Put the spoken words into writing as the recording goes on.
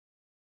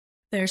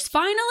There's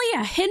finally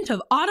a hint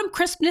of autumn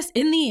crispness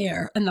in the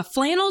air, and the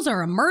flannels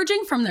are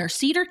emerging from their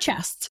cedar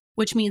chests,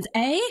 which means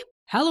A,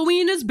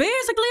 Halloween is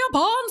basically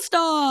upon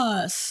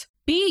us.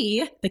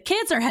 B, the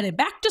kids are headed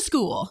back to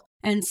school.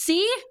 And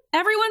C,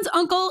 everyone's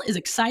uncle is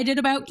excited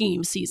about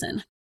game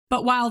season.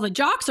 But while the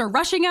jocks are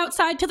rushing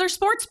outside to their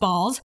sports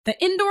balls, the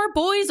indoor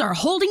boys are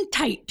holding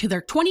tight to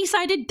their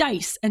 20-sided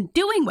dice and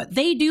doing what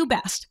they do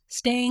best,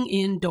 staying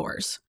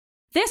indoors.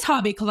 This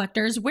hobby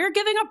collectors, we're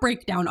giving a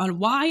breakdown on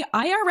why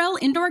IRL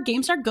indoor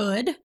games are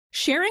good,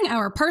 sharing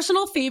our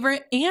personal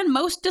favorite and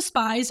most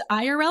despised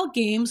IRL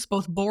games,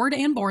 both board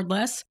and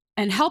boardless,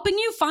 and helping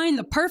you find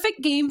the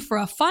perfect game for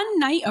a fun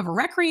night of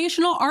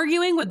recreational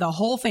arguing with the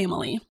whole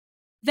family.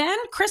 Then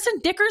Kristen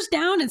dickers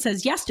down and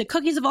says yes to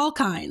cookies of all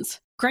kinds.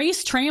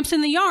 Grace tramps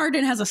in the yard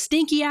and has a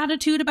stinky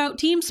attitude about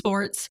team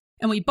sports.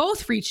 And we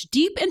both reach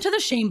deep into the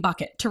shame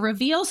bucket to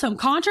reveal some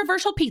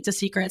controversial pizza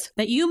secrets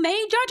that you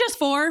may judge us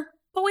for,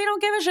 but we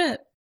don't give a shit.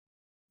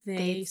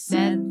 They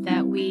said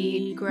that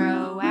we'd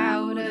grow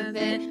out of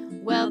it.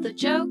 Well, the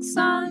joke's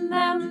on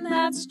them,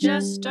 that's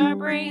just our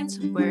brains.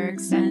 We're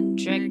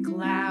eccentric,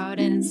 loud,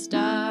 and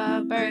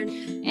stubborn.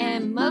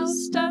 And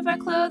most of our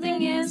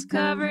clothing is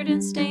covered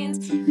in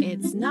stains.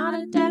 It's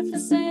not a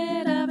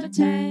deficit of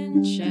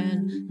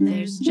attention.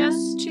 There's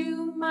just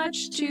too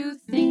much to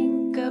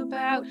think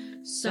about.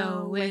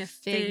 So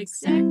if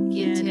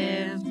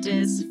executive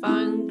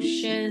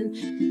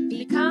dysfunction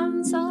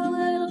becomes a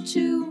little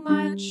too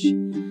much,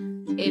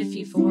 if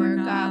you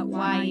forgot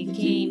why you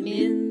came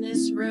in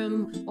this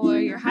room, or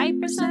you're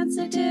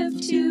hypersensitive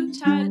to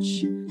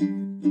touch,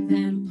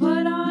 then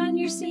put on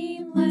your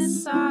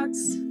seamless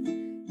socks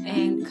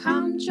and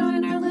come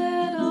join our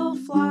little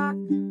flock.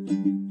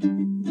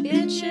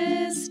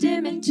 Bitches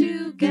stimming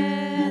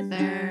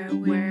together,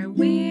 we're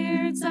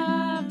weirds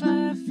of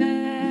a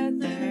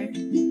feather,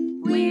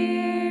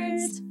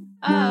 weirds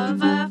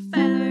of a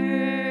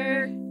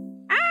feather.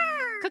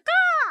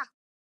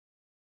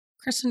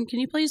 Kristen, can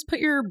you please put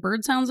your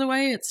bird sounds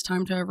away? It's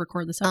time to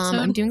record this episode.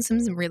 I'm doing some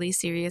really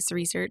serious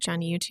research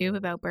on YouTube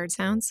about bird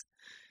sounds.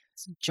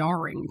 It's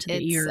jarring to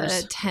the ears.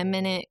 It's a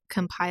 10-minute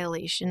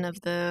compilation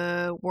of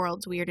the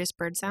world's weirdest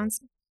bird sounds.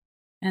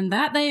 And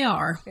that they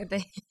are.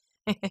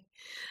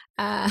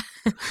 I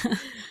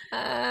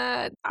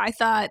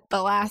thought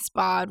the last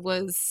bod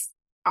was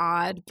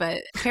odd,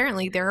 but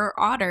apparently there are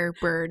odder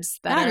birds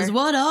that is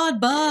one odd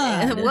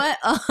bud.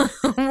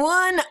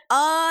 One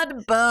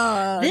odd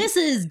bud. This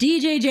is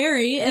DJ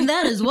Jerry, and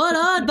that is one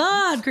odd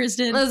bud,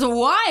 Kristen. That's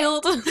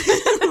wild.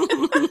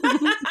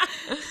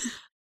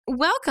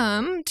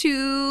 Welcome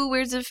to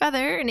Weirds of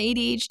Feather, an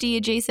ADHD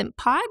adjacent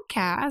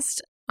podcast.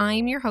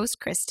 I'm your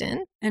host,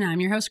 Kristen. And I'm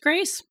your host,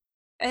 Grace.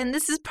 And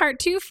this is part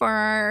 2 for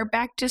our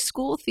back to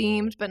school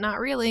themed, but not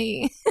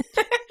really.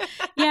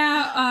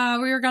 Yeah,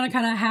 we were going to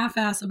kind of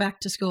half-ass a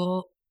back to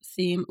school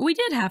theme. We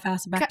did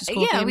half-ass a back to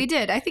school theme. Yeah, we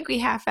did. I think we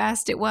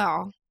half-assed it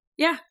well.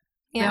 Yeah,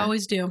 we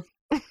always do.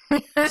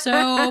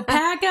 So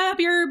pack up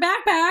your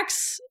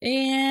backpacks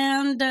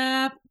and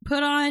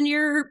put on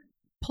your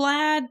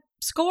plaid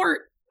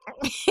skirt.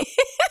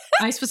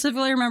 I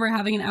specifically remember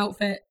having an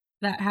outfit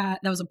that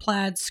was a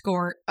plaid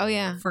skirt. Oh,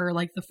 yeah. For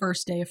like the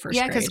first day of first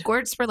grade. Yeah, because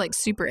skirts were like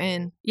super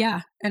in.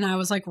 Yeah, and I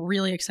was like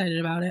really excited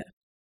about it.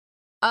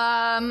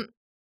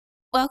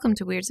 Welcome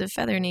to Weirds of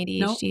Feather, an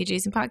ADHD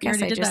adjacent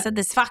podcast. I just said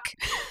this. Fuck.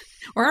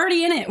 We're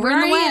already in it. We're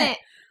already in it.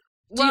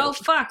 Well,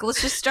 fuck.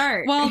 Let's just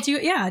start. Well,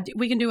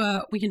 we can do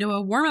a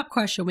warm up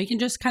question. We can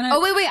just kind of.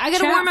 Oh wait! I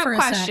got a warm up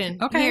question.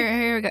 Okay,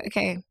 here we go.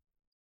 Okay,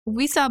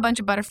 we saw a bunch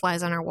of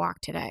butterflies on our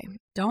walk today.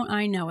 Don't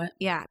I know it?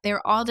 Yeah, they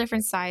were all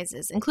different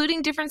sizes,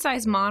 including different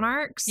size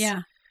monarchs.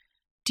 Yeah.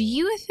 Do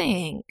you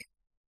think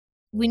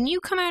when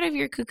you come out of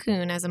your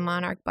cocoon as a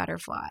monarch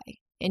butterfly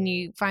and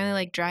you finally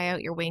like dry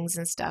out your wings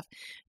and stuff,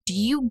 do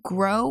you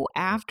grow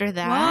after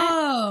that?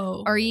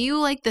 Whoa. Are you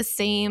like the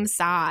same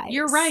size?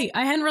 You're right.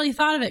 I hadn't really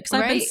thought of it because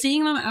I've been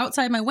seeing them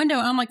outside my window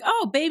and I'm like,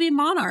 oh, baby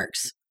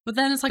monarchs. But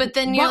then it's like, what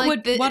are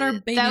baby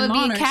monarchs? That would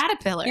be a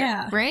caterpillar.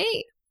 Yeah.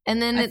 Right?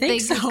 And then they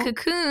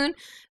cocoon.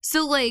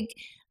 So like,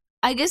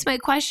 I guess my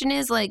question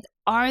is like,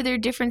 are there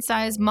different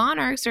size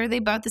monarchs or are they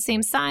about the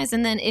same size?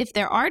 And then if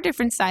there are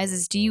different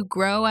sizes, do you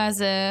grow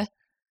as a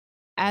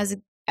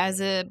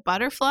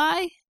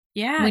butterfly?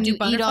 Yeah. When you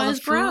eat all the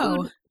food?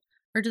 Grow?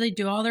 Or do they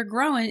do all their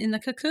growing in the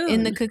cocoon?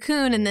 In the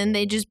cocoon, and then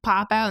they just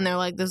pop out and they're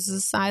like, this is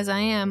the size I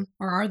am.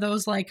 Or are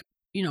those like,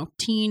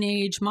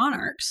 teenage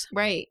monarchs?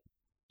 Right.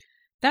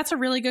 That's a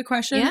really good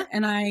question. Yeah.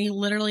 And I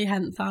literally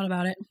hadn't thought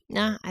about it.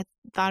 Nah, I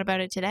thought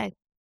about it today.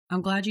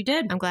 I'm glad you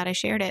did. I'm glad I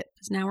shared it.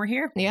 Because now we're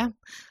here. Yeah.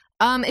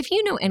 If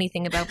you know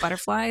anything about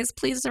butterflies,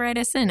 please write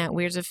us in at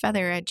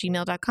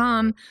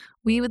weirdsofeather@gmail.com.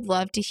 We would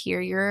love to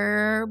hear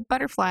your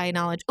butterfly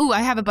knowledge. Ooh,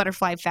 I have a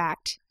butterfly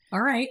fact.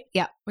 All right.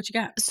 Yeah. What you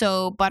got?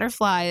 So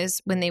butterflies,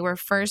 when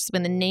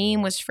the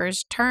name was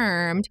first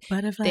termed,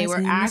 butterflies they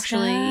were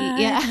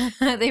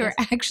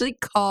actually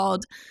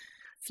called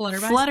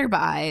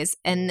flutterbys.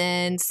 And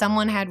then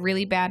someone had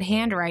really bad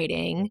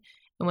handwriting.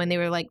 And when they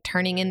were like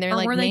turning in their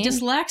were name, they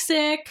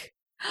dyslexic?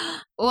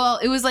 Well,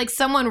 it was like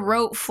someone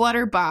wrote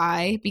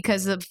Flutterby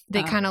because of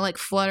they kind of like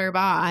flutter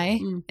by.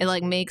 It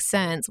like makes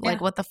sense. Yeah.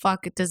 Like, what the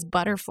fuck does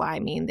butterfly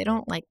mean? They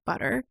don't like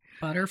butter.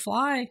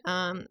 Butterfly.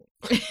 No.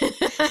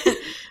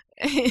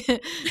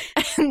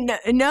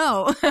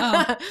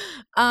 Oh.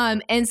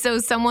 And so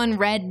someone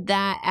read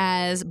that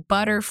as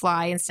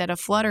butterfly instead of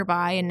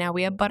flutterby, and now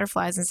we have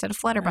butterflies instead of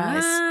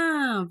flutterbys.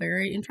 Oh,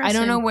 very interesting. I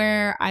don't know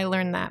where I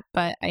learned that,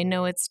 but I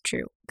know it's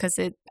true because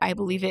I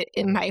believe it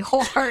in my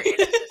whole heart.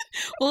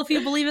 Well, if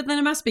you believe it, then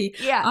it must be.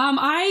 Yeah.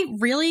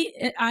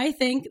 I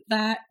think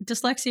that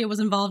dyslexia was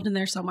involved in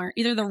there somewhere,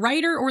 either the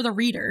writer or the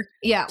reader.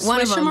 Yeah, one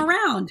Swish of them. them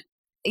around.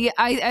 Yeah,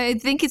 I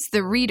think it's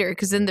the reader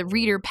because then the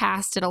reader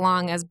passed it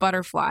along as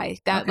butterfly.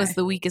 That was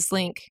the weakest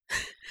link.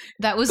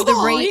 That was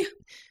the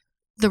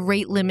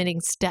rate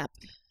limiting step.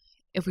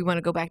 If we want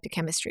to go back to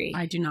chemistry,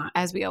 I do not,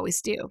 as we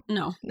always do.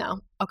 No.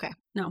 Okay.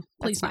 No.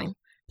 Please That's fine. no.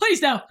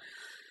 Please no.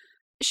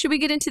 Should we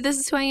get into This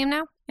Is Who I Am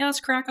now? Yeah, let's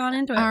crack on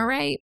into it. All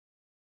right.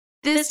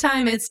 This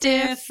time it's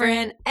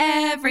different.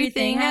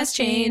 Everything has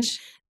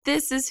changed.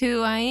 This is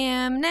who I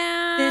am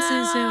now. This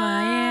is who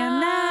I am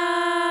now.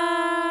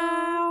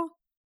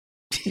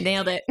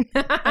 Nailed it.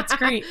 That's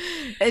great.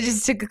 It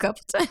just took a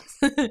couple times.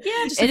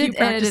 Yeah, just a few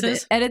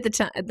practices. Edit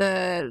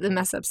the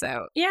mess ups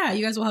out. Yeah,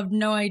 you guys will have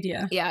no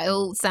idea. Yeah,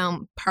 it'll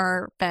sound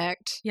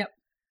perfect. Yep.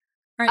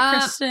 All right,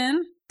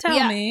 Kristen,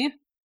 tell me,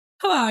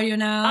 who are you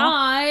now?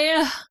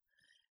 I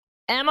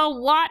am a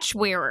watch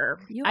wearer.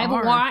 I have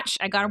are. a watch.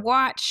 I got a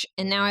watch,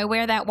 and now I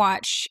wear that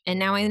watch, and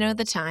now I know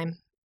the time.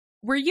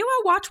 Were you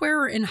a watch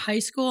wearer in high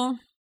school?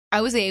 I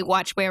was a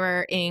watch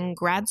wearer in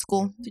grad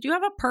school. Did you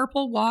have a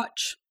purple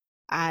watch?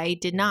 I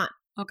did not.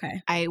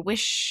 Okay. I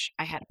wish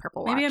I had a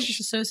purple watch. Maybe I'm just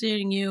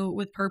associating you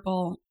with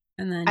purple,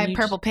 and then I have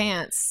purple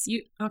pants.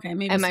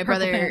 Maybe. And my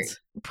brother pants.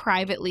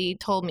 privately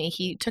told me,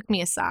 he took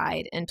me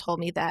aside and told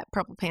me that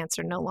purple pants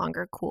are no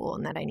longer cool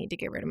and that I need to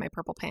get rid of my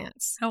purple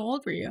pants. How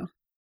old were you?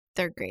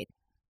 Third grade.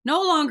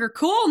 No longer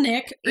cool,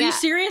 Nick. Are you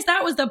serious?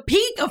 That was the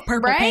peak of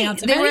purple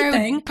pants. If they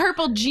anything. were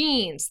purple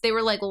jeans. They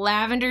were like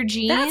lavender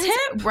jeans. That's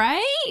hip.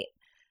 Right?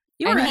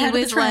 You were and ahead he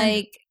of was the trend.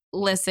 like,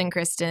 listen,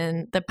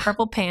 Kristen, the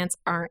purple pants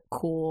aren't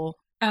cool.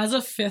 As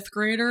a fifth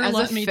grader, As a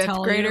let me fifth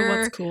tell grader, you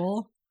what's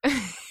cool.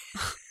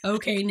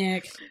 Okay,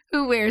 Nick.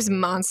 Who wears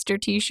Monster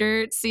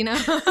t-shirts, you know?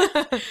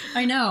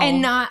 I know.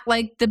 And not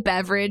like the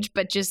beverage,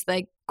 but just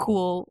like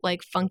cool,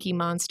 like funky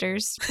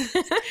monsters.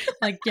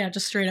 Like, yeah,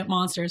 just straight up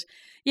monsters.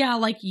 Yeah,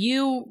 like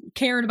you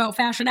cared about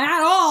fashion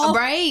at all.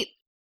 Right?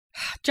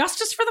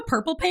 Justice for the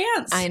purple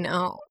pants. I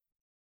know.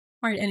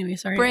 All right, anyway,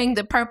 sorry. Bring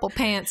the purple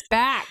pants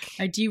back.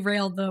 I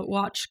derailed the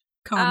watch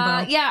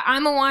combo. Yeah,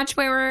 I'm a watch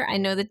wearer. I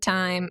know the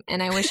time,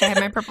 and I wish I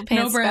had my purple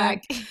pants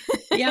back.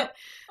 Yep,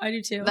 I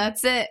do too.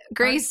 That's it.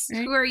 Grace,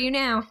 right. who are you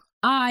now?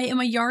 I am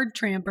a yard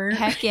tramper.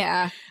 Heck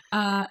yeah.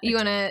 You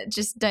want to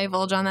just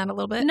divulge on that a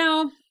little bit?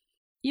 No,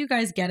 you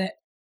guys get it.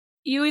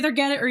 You either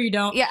get it or you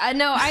don't. Yeah,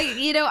 no,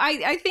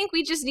 I think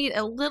we just need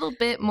a little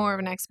bit more of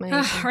an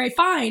explanation. All right,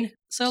 fine.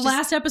 So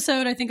last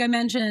episode, I think I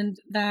mentioned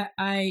that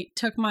I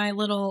took my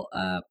little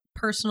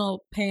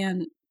personal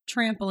pan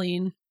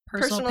trampoline.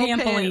 Personal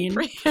pampoline.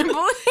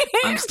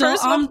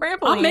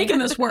 I'm making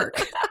this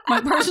work.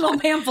 My personal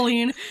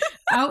pampoline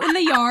out in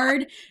the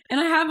yard. And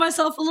I have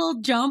myself a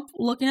little jump,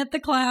 looking at the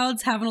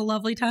clouds, having a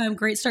lovely time.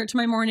 Great start to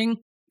my morning.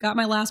 Got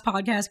my last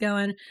podcast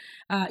going.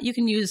 You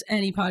can use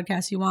any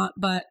podcast you want,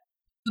 but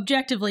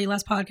objectively,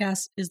 last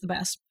podcast is the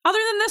best. Other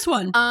than this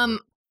one.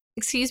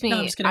 Excuse me.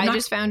 No, I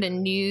just found a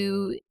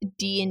new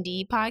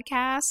D&D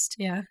podcast.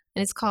 Yeah.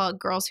 And it's called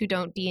Girls Who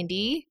Don't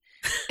D&D.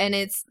 And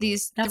it's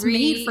these That's three...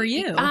 made for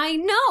you. I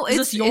know. Is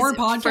this your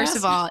podcast? First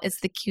of all, it's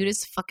the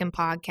cutest fucking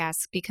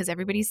podcast because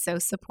everybody's so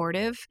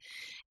supportive.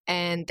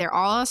 And they're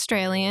all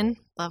Australian.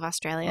 Love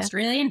Australia.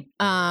 Australian.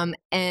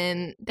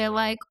 And they're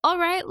like, all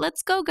right,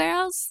 let's go,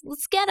 girls.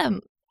 Let's get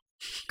them.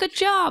 Good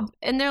job.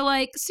 And they're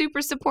like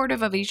super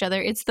supportive of each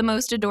other. It's the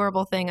most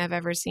adorable thing I've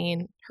ever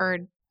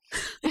heard.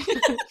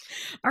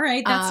 All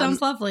right. That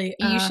sounds lovely.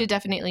 You should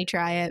definitely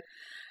try it.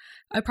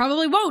 I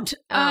probably won't.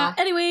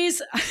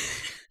 Anyways,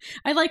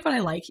 I like what I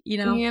like, you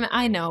know? Yeah,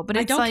 I know, but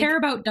I don't care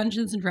about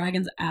Dungeons and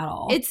Dragons at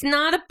all. It's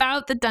not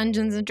about the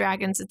Dungeons and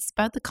Dragons. It's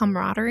about the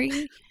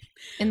camaraderie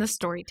and the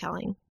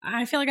storytelling.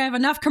 I feel like I have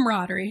enough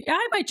camaraderie. Yeah,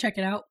 I might check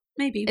it out.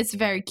 Maybe. It's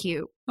very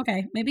cute.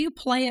 Okay. Maybe you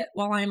play it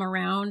while I'm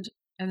around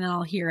and then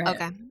I'll hear it.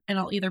 Okay. And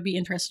I'll either be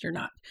interested or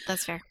not.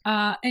 That's fair.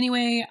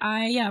 Anyway,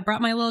 I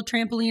brought my little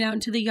trampoline out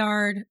into the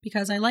yard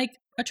because I like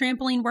a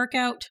trampoline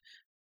workout.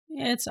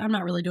 I'm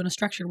not really doing a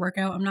structured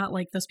workout. I'm not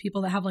like those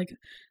people that have like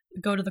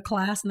go to the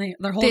class and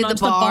they're holding on to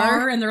the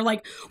bar and they're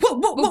like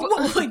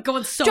whoa, like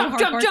going so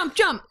hard.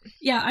 Jump.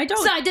 Yeah, I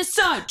don't. Side to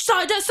side.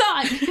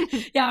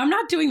 Yeah, I'm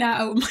not doing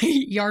that out in my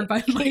yard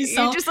by myself.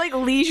 You're just like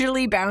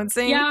leisurely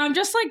bouncing. Yeah, I'm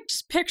just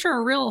picture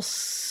a real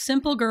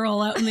simple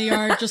girl out in the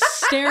yard, just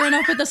staring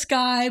up at the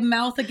sky,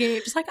 mouth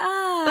agape, just like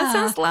That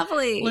sounds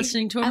lovely.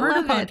 Listening to a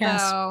murder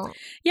podcast.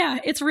 Yeah,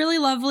 it's really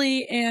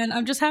lovely, and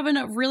I'm just having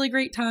a really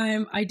great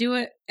time. I do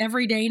it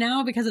every day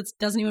now because it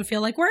doesn't even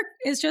feel like work.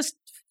 It's just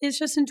it's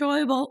just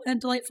enjoyable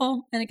and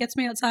delightful, and it gets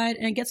me outside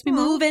and it gets me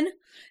moving,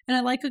 and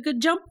I like a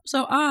good jump.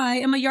 So I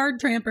am a yard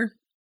tramper.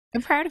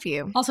 I'm proud of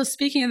you. Also,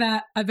 speaking of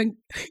that, I've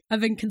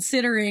been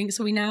considering,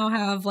 so we now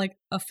have like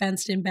a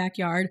fenced in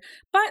backyard,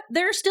 but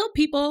there are still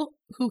people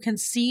who can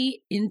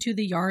see into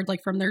the yard,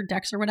 like from their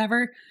decks or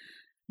whatever.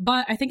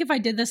 But I think if I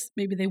did this,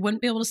 maybe they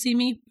wouldn't be able to see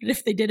me. But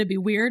if they did, it'd be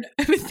weird.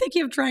 I've been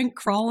thinking of trying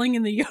crawling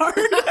in the yard.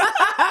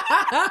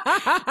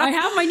 I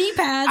have my knee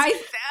pads.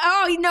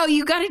 No,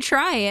 you got to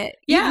try it.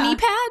 Yeah. You have knee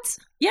pads?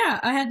 Yeah,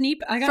 I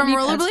got from knee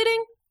pads. rollerblading?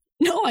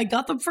 No, I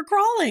got them for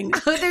crawling.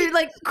 They're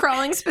like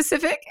crawling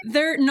specific?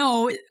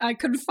 No, I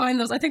couldn't find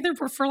those. I think they're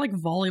for like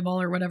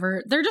volleyball or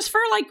whatever. They're just for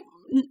like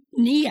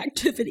knee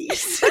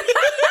activities.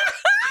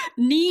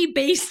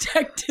 Knee-based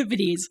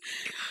activities.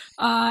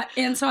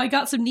 And so I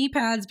got some knee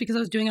pads because I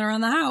was doing it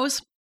around the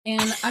house.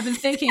 And I've been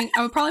thinking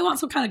I would probably want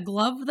some kind of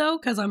glove, though,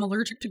 because I'm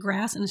allergic to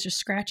grass and it's just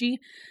scratchy.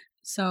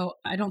 So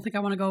I don't think I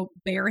want to go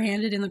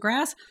barehanded in the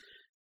grass.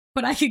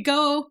 But I could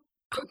go,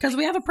 because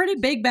we have a pretty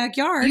big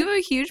backyard. You have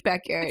a huge I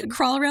backyard. could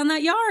crawl around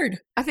that yard.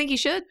 I think you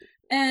should.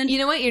 And you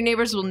know what? Your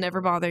neighbors will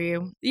never bother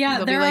you. Yeah,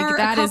 They'll there be like, are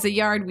that is a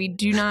yard we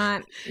do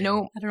not.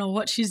 Nope. I don't know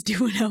what she's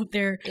doing out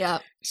there. Yeah,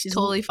 She's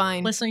totally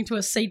fine. listening to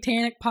a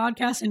satanic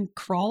podcast and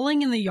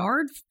crawling in the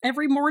yard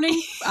every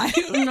morning. I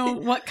don't know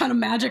what kind of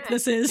magic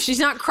this is. She's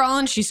not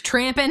crawling, she's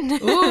tramping.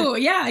 Ooh,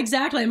 yeah,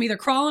 exactly. I'm either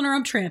crawling or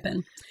I'm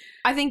tramping.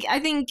 I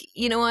think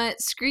you know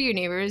what? Screw your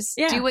neighbors.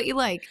 Yeah. Do what you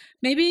like.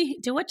 Maybe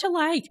do what you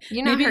like.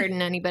 You're not Maybe,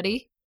 hurting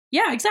anybody.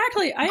 Yeah,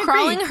 exactly. I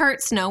Crawling agree.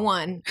 hurts no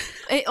one.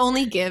 It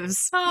only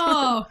gives.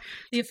 Oh,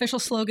 the official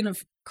slogan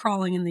of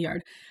crawling in the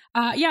yard.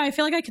 Yeah, I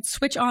feel like I could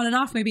switch on and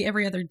off maybe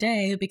every other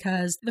day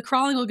because the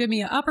crawling will give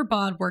me an upper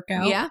bod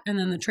workout. Yeah. And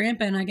then the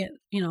tramping, I get,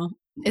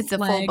 It's a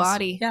full legs.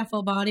 body. Yeah,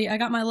 full body. I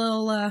got my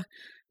little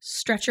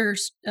stretcher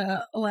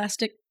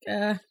elastic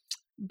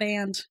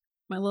band,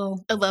 my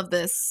little I love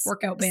this.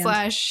 workout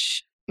band.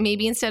 /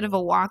 maybe instead of a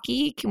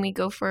walkie, can we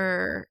go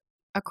for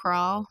a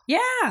crawl?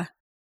 Yeah.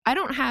 I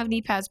don't have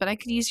knee pads, but I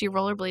could use your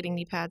rollerblading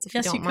knee pads if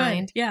Yes, you you don't could.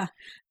 mind. Yeah.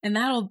 And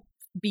that'll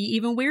be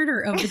even weirder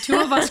of the two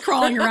of us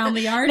crawling around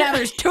the yard. Now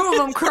there's 2 of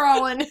them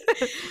crawling.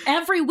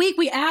 Every week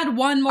we add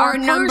one more Our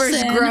numbers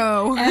person.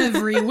 grow.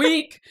 Every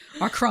week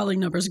our crawling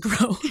numbers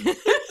grow.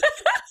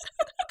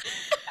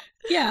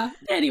 Yeah.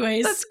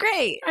 Anyways, That's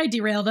great. I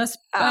derailed us.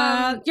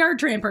 Yard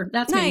tramper.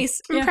 That's Nice.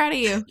 me. I'm proud of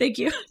you. Thank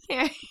you.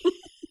 Yeah.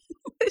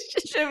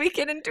 Should we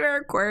get into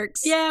our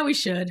quirks? Yeah, we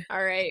should.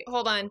 All right.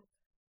 Hold on.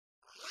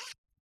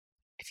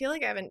 I feel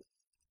like I haven't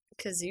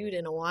kazooed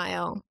in a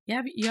while.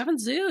 Yeah, but you haven't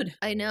zooed.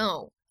 I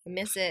know. I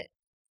miss it.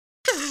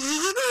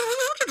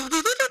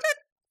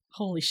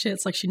 Holy shit,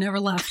 it's like she never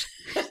left.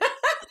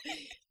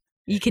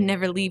 You can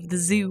never leave the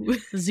zoo.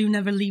 The zoo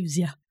never leaves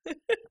you.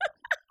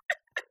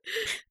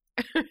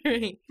 All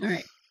right. All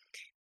right.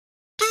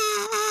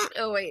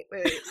 Oh, wait.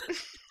 The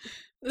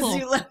Little-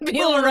 zoo left me a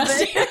little little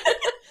rusty. bit.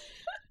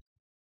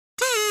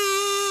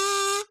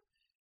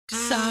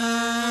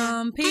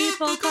 Some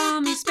people call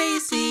me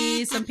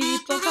spacey, some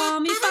people call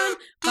me fun,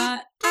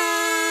 but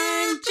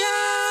I'm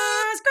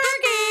just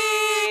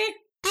quirky.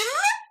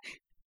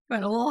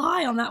 Went a little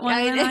high on that one.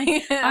 I had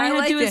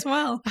liked to it. as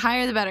well. The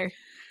higher the better.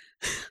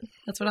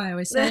 That's what I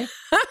always say.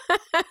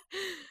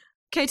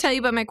 Can I tell you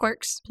about my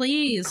quirks?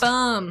 Please.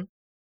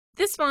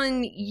 This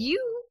one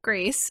you,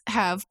 Grace,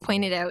 have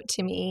pointed out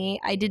to me.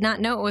 I did not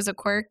know it was a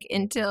quirk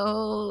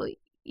until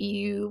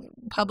you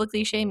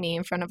publicly shamed me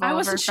in front of all I of our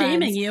wasn't friends.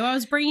 shaming you. I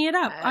was bringing it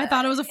up. I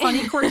thought it was a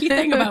funny, quirky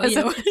thing about It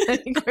you. was a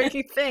funny,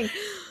 quirky thing.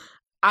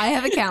 I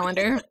have a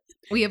calendar.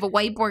 We have a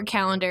whiteboard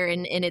calendar,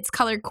 and it's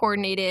color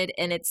coordinated,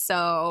 and it's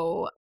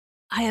so.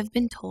 I have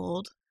been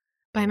told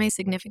by my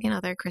significant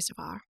other,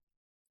 Christopher,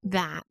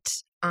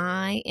 that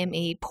I am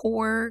a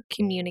poor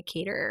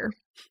communicator.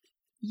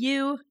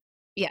 You.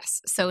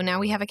 Yes. So now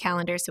we have a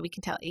calendar so we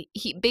can tell.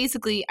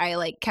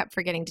 I kept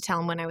forgetting to tell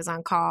him when I was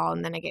on call,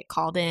 and then I get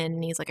called in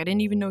and he's like, I didn't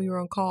even know you were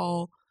on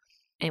call.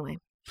 Anyway,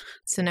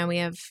 so now we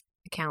have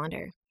a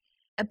calendar.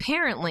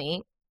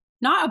 Apparently.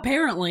 Not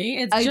apparently.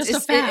 It's just a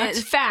fact.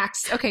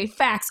 Facts. Okay,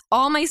 facts.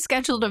 All my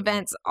scheduled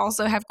events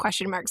also have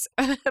question marks.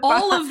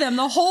 All of them.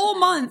 The whole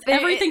month.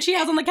 Everything she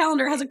has on the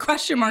calendar has a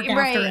question mark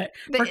after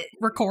it.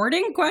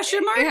 Recording?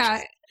 Question mark?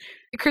 Yeah.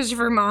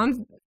 Christopher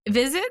Mom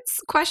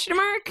visits? Question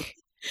mark?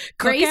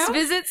 Grace Cookout?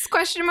 visits?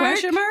 Question mark?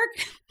 Question mark?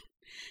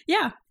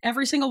 Yeah,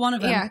 every single one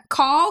of them. Yeah,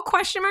 call?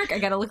 Question mark? I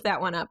gotta look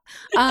that one up.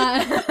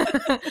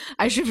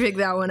 I should figure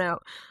that one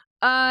out.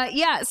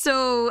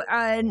 So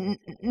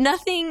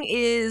nothing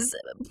is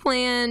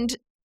planned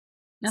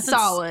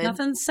solid.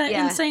 Nothing's set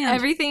in sand.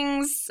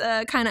 Everything's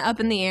kind of up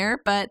in the air,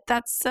 but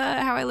that's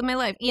how I live my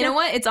life. You know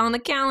what? It's on the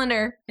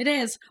calendar. It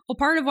is. Well,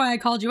 part of why I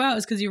called you out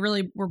is because you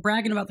really were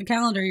bragging about the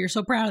calendar. You're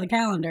so proud of the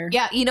calendar.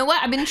 Yeah, you know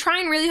what? I've been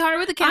trying really hard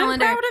with the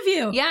calendar. I'm proud of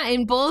you. Yeah,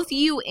 and both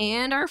you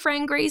and our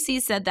friend Gracie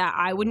said that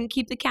I wouldn't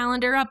keep the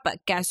calendar up, but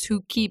guess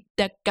who keep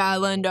the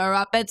calendar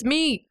up? It's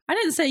me. I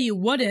didn't say you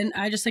wouldn't.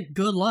 I just said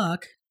good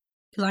luck.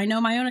 because I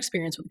know my own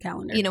experience with the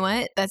calendar. You know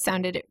what? That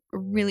sounded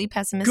really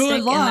pessimistic.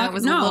 Good luck. And that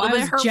was a little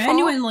bit hurtful.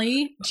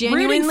 Genuinely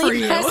rooting for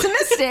you.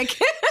 Pessimistic.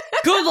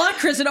 Good luck,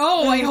 Kristen.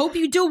 Oh, I hope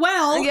you do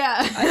well. Yeah.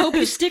 I hope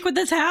you stick with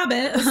this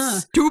habit.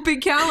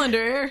 Stupid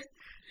calendar.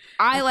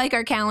 I like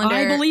our calendar.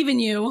 I believe in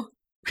you.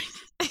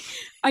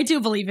 I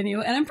do believe in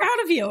you, and I'm proud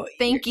of you.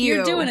 Thank you.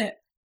 You're doing it.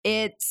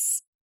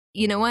 It's,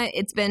 you know what?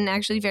 It's been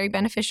actually very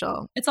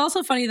beneficial. It's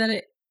also funny that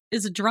it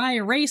is a dry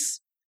erase,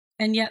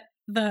 and yet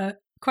the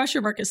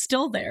question mark is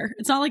still there.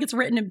 It's not like it's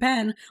written in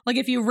pen. Like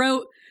if you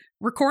wrote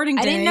recording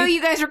day. I didn't know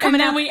you guys were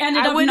coming and out. then we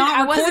ended up not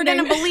I wasn't recording.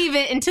 going to believe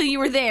it until you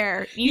were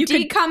there. You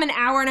did come an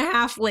hour and a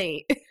half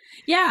late.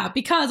 Yeah,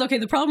 because, okay,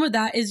 the problem with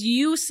that is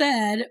you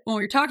said, when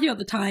we were talking about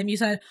the time, you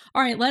said,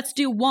 all right, let's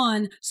do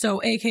 1,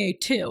 so aka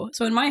 2.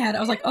 So in my head,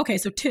 I was like, okay,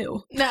 so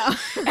 2. No.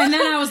 And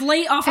then I was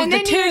late off of and the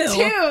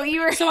then 2.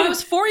 You were So I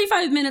was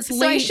 45 minutes late.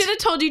 So I should have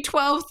told you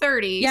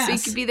 12:30 Yes. so you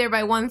could be there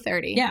by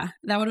 1:30. Yeah,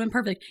 that would have been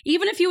perfect.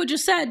 Even if you had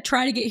just said,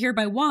 try to get here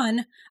by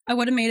 1, I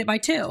would have made it by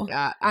 2.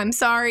 I'm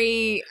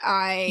sorry.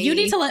 You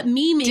need to let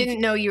me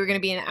didn't know you were going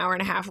to be an hour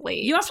and a half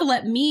late. You have to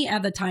let me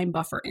add the time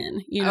buffer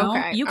in, you know?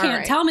 Okay, You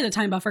can't tell me the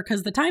time buffer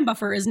because the time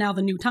buffer is now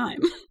the new time.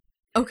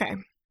 Okay.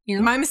 You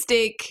know? My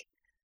mistake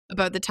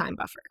about the time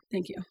buffer.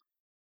 Thank you.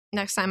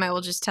 Next time I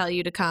will just tell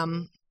you to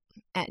come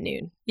at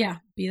noon. Yeah,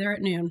 be there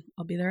at noon.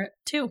 I'll be there at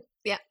 2.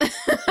 Yeah.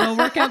 It'll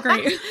work out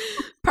great.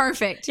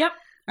 Perfect. Yep.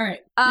 All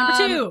right.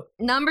 Number 2.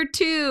 Number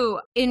 2,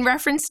 in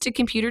reference to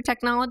computer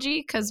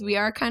technology, because we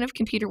are kind of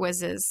computer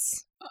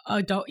whizzes.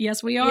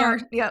 Yes, we are.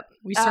 Yep.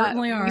 We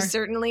certainly are. We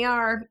certainly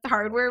are.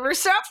 Hardware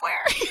versus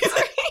software.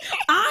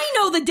 I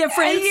know the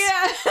difference.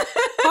 Yeah.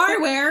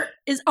 Hardware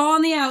is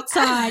on the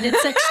outside.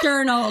 It's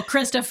external,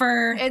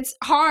 Christopher. It's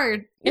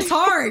hard. It's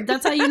hard.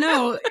 That's how you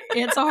know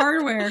it's a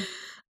hardware.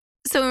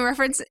 So in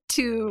reference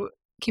to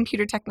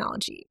computer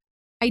technology,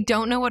 I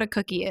don't know what a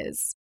cookie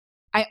is.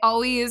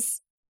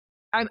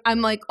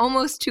 I'm like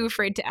almost too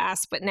afraid to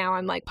ask, but now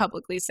I'm like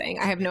publicly saying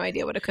I have no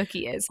idea what a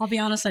cookie is. I'll be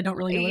honest, I don't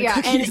really know what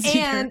a cookie is either.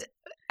 And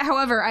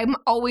however, I'm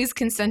always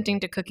consenting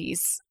to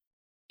cookies.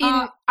 In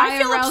I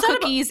feel IRL upset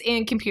cookies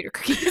and computer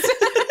cookies.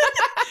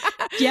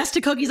 Yes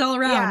to cookies all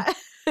around.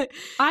 Yeah.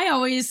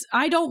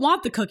 I don't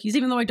want the cookies,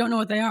 even though I don't know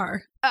what they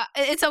are.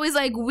 It's always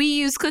like, we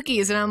use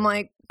cookies. And I'm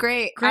like,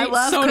 great. I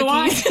love so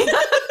cookies. Do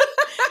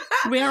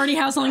I. We already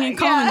have something in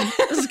common.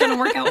 Yeah. This is going to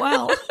work out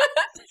well.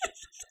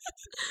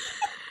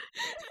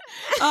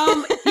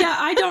 Yeah,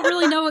 I don't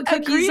really know what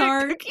cookies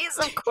are. Cookies,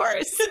 of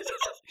course.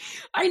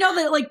 I know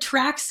that it like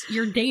tracks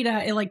your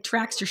data. It like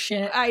tracks your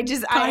shit. I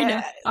don't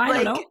know.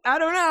 I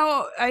don't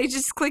know. I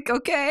just click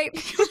OK.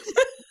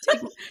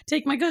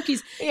 Take my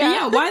cookies.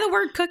 Yeah. Why the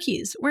word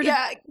cookies? Where did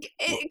that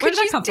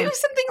come do from?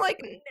 something like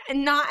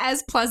not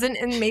as pleasant,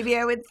 and maybe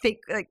I would think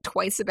like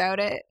twice about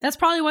it. That's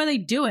probably why they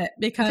do it,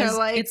 because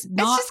like, it's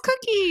not just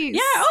cookies.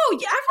 Yeah. Oh,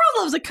 yeah,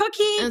 everyone loves a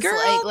cookie, it's girl.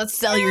 Like, let's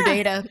sell your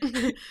data.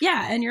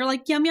 Yeah, and you're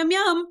like, yum yum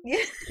yum.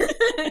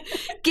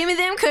 Give me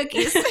them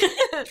cookies.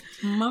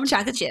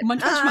 Chocolate chip.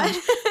 Munch, munch, munch.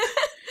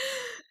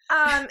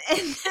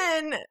 And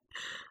then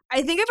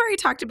I think I've already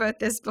talked about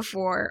this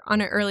before on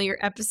an earlier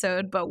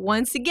episode, but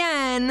once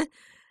again,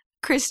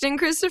 Kristen and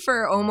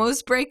Christopher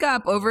almost break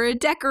up over a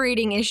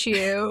decorating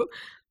issue.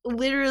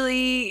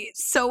 Literally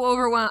so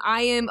overwhelmed.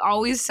 I am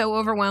always so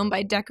overwhelmed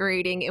by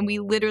decorating, and we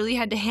literally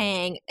had to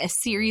hang a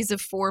series of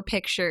 4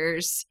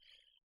 pictures,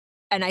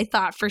 and I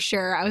thought for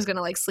sure I was going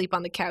to like sleep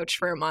on the couch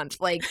for a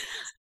month. Like,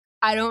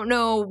 I don't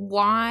know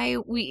why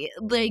we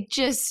like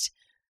just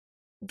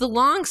the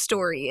long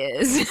story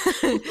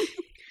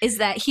is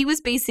that he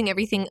was basing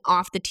everything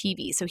off the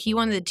TV. So he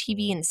wanted the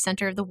TV in the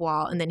center of the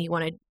wall, and then he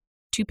wanted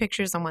 2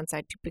 pictures on one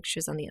side, 2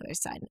 pictures on the other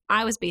side. And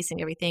I was basing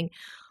everything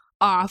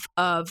off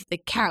of the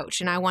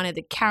couch, and I wanted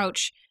the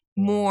couch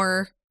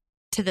more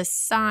to the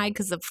side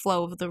because the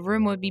flow of the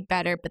room would be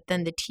better, but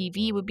then the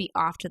TV would be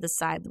off to the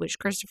side, which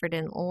Christopher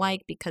didn't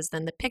like because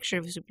then the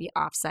pictures would be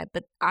offside.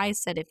 But I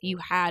said, if you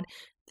had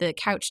the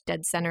couch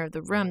dead center of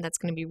the room, that's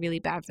going to be really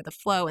bad for the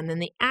flow. And then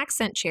the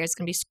accent chair is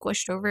going to be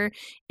squished over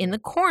in the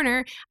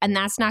corner, and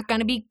that's not going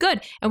to be good.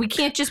 And we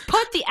can't just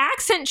put the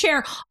accent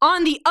chair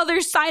on the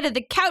other side of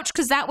the couch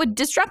because that would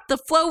disrupt the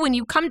flow when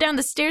you come down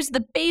the stairs to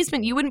the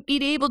basement. You wouldn't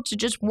be able to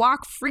just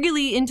walk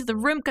freely into the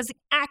room because the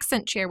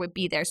accent chair would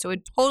be there. So it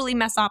would totally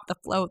mess off the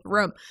flow of the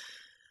room.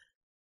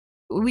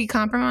 We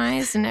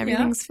compromised and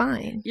everything's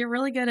fine. You're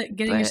really good at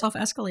getting yourself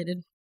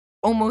escalated.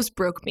 Almost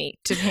broke me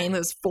to hang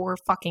those 4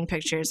 fucking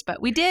pictures, but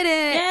we did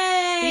it.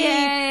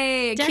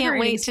 Yay! I can't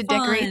wait to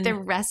decorate the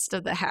rest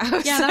of the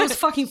house. Yeah, that was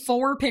fucking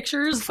 4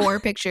 pictures.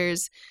 4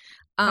 pictures.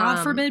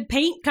 God forbid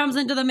paint comes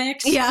into the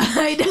mix. Yeah,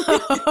 I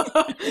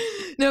know.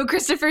 No,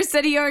 Christopher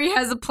said he already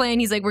has a plan.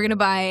 He's like, we're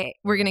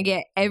going to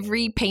get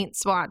every paint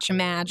swatch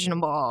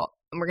imaginable,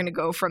 and we're going to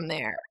go from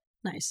there.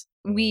 Nice.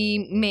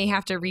 We may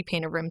have to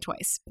repaint a room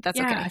twice, but that's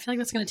okay. I feel like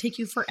that's going to take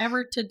you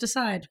forever to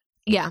decide.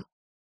 Yeah.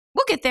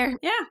 We'll get there.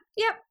 Yeah.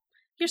 Yep.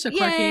 You're so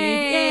quirky.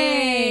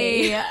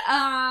 Yay!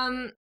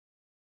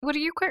 What are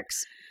your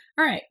quirks?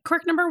 All right.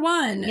 Quirk number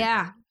 1.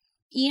 Yeah.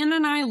 Ian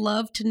and I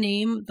love to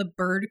name the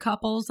bird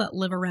couples that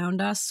live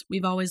around us.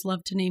 We've always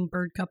loved to name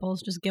bird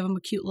couples. Just give them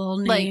a cute little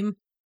name.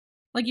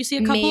 Like you see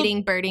a couple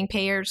mating, birding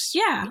pairs.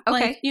 Yeah.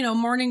 Okay. Like,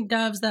 mourning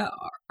doves that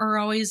are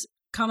always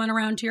coming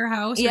around to your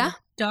house. Yeah. Or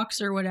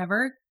ducks or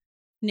whatever.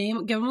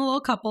 Give them a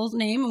little couple's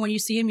name. And when you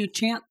see them, you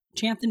chant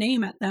the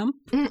name at them.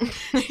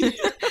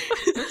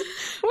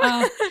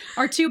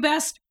 Our two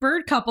best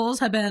bird couples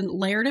have been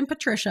Laird and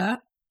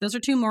Patricia. Those are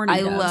two mourning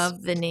doves. I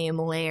love the name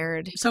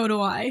Laird. So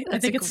do I. That's I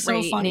think it's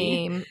so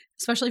funny. Name.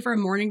 Especially for a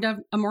mourning dove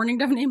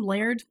named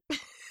Laird.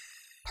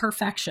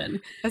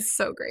 Perfection. That's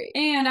so great.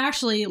 And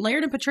actually,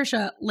 Laird and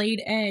Patricia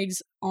laid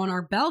eggs on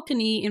our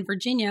balcony in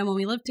Virginia when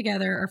we lived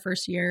together our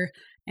first year.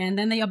 And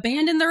then they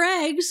abandoned their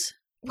eggs.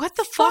 What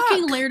the fuck?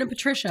 Fucking Laird and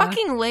Patricia.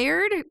 Fucking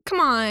Laird? Come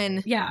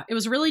on. Yeah, it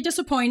was really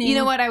disappointing. You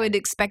know what? I would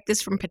expect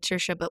this from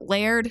Patricia, but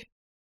Laird?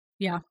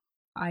 Yeah,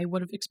 I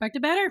would have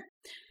expected better.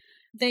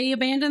 They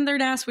abandoned their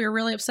nest. We were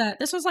really upset.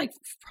 This was like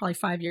probably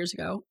 5 years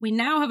ago. We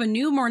now have a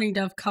new mourning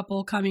dove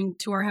couple coming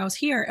to our house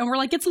here. And we're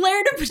like, it's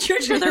Laird and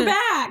Patricia. They're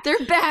back.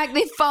 They're back.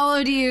 They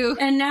followed you.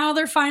 And now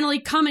they're finally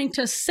coming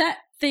to set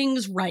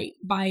things right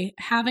by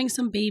having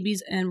some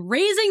babies and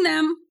raising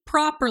them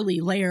properly,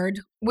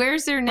 Laird.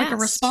 Where's their nest? Like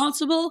a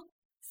responsible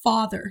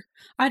father.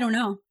 I don't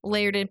know.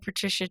 Laird and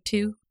Patricia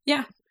too?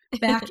 Yeah.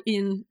 Back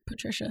in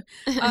Patricia.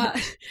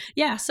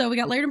 Yeah, so we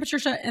got Laird and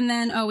Patricia, and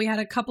then we had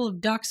a couple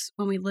of ducks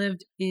when we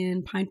lived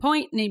in Pine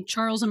Point named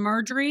Charles and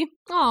Marjorie.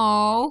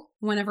 Oh.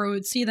 Whenever we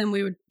would see them,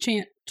 we would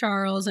chant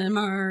Charles and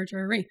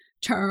Marjorie,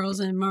 Charles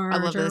and Marjorie.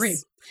 I love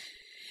this.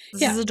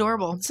 This is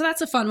adorable. So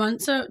that's a fun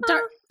one. So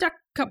duck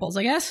couples,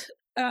 I guess.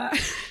 I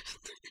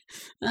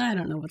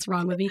don't know what's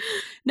wrong with me.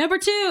 Number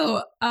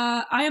 2,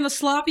 I am the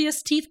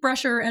sloppiest teeth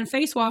brusher and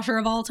face washer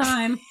of all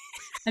time.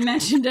 I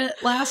mentioned it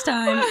last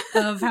time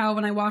of how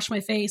when I wash my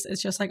face,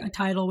 it's just like a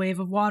tidal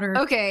wave of water.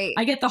 Okay.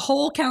 I get the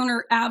whole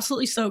counter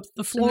absolutely soaked.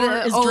 The floor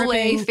is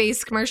Olay dripping.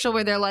 face commercial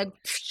where they're like,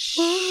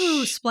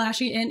 woo,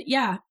 splashing. And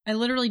yeah, I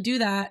literally do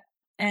that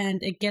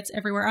and it gets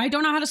everywhere. I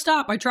don't know how to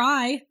stop. I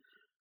try.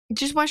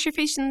 Just wash your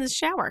face in the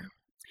shower.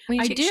 When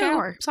you I take do a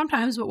shower.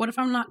 sometimes, but what if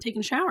I'm not taking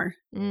a shower?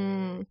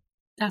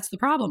 That's the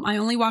problem. I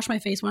only wash my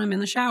face when I'm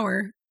in the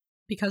shower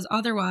because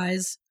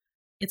otherwise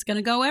it's going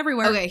to go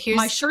everywhere. Okay,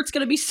 my shirt's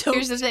going to be soaked.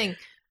 Here's the thing.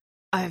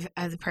 I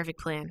have the perfect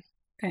plan.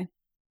 Okay.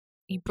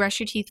 You brush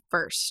your teeth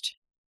first.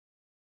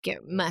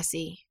 Get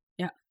messy.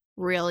 Yeah.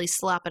 Really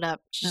slop it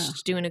up.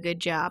 Just doing a good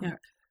job. Yeah.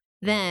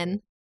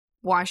 Then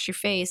wash your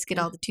face. Get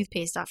all the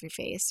toothpaste off your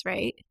face,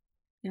 right?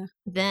 Yeah.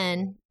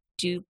 Then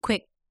do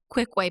quick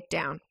wipe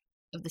down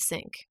of the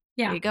sink.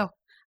 Yeah. There you go.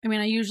 I mean,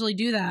 I usually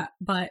do that,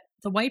 but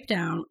the wipe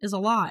down is a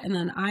lot, and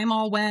then I'm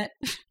all wet.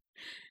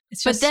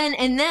 It's just, but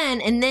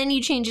then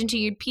you change into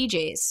your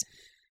PJs.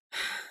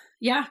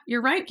 Yeah,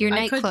 you're right. Your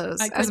night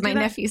clothes, as my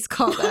nephews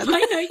call them.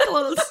 My night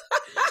clothes.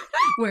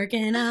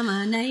 Working on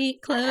my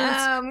night clothes.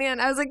 Oh man,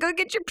 I was like, go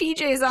get your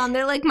PJs on.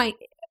 They're like,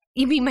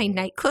 you mean my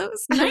night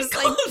clothes? Night I was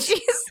clothes. like,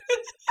 jeez,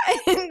 I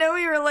didn't know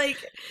we were like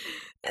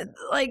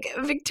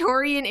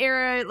Victorian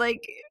era,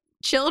 like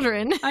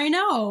children. I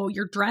know.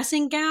 Your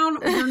dressing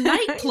gown, your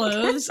night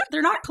clothes.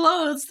 They're not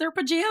clothes, they're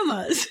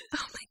pajamas. Oh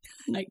my God.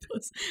 Night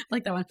clothes. I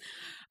like that one.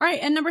 All right.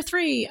 And number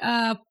 3,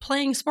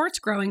 playing sports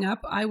growing up,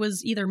 I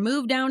was either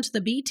moved down to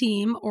the B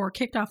team or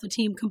kicked off the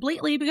team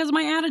completely because of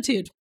my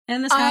attitude.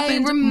 And this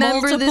happened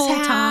multiple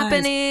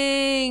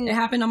happening. times. It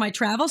happened on my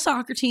travel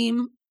soccer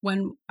team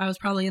when I was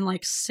probably in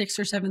like 6th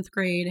or 7th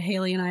grade.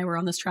 Haley and I were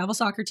on this travel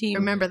soccer team.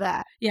 Remember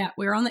that? Yeah.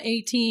 We were on the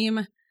A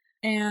team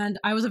and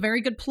I was a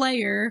very good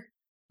player,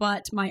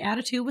 but my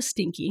attitude was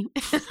stinky.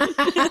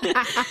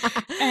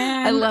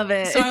 I love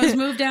it. So I was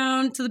moved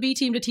down to the B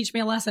team to teach me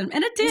a lesson.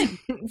 And it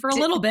did for a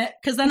little bit,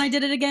 because then I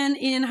did it again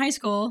in high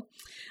school.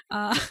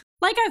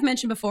 Like I've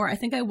mentioned before, I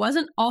think I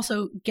wasn't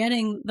also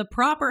getting the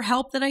proper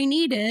help that I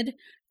needed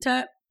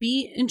to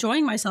be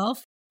enjoying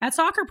myself at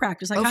soccer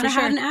practice. I kind of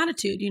had an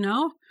attitude,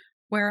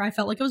 where I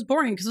felt like it was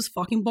boring because it was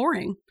fucking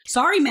boring.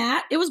 Sorry,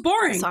 Matt. It was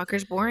boring.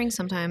 Soccer's boring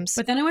sometimes.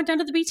 But then I went down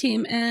to the B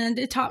team and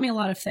it taught me a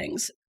lot of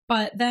things.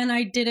 But then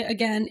I did it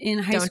again in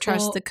high school. Don't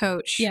trust the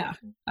coach. Yeah.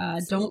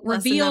 Don't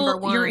reveal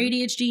your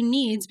ADHD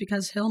needs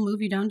because he'll move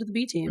you down to the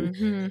B team.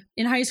 Mm-hmm.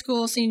 In high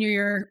school, senior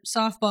year,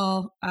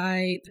 softball,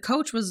 the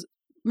coach was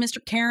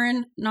Mr.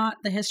 Karen, not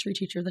the history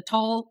teacher. The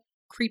tall,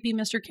 creepy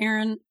Mr.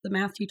 Karen, the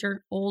math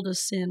teacher, old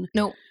as sin.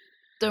 Nope.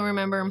 Don't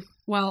remember him.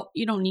 Well,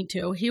 you don't need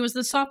to. He was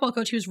the softball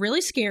coach. He was really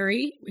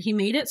scary. He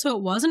made it so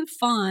it wasn't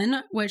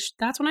fun, which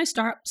that's when I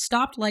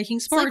stopped liking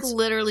sports. It's like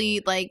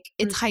literally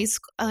it's high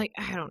school. Like,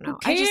 I don't know. Who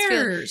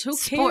cares? Who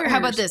cares? How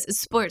about this?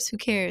 It's sports. Who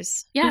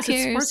cares? Yes, who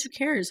cares? It's sports. Who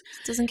cares?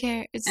 Doesn't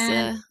care. It's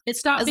it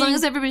stopped as long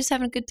as everybody's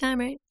having a good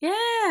time, right?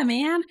 Yeah,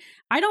 man.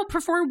 I don't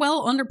perform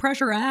well under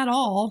pressure at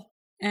all.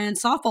 And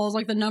softball is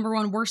like the number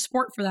 1 worst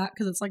sport for that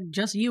because it's like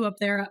just you up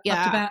there up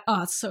to bat.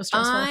 Oh, it's so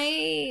stressful.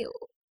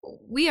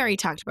 We already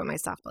talked about my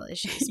softball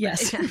issues.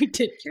 Yes, we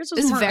did. Yours was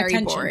it's more very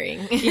attention.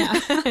 boring. Yeah.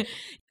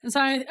 And so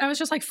I was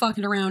just like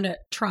fucking around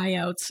at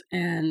tryouts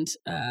and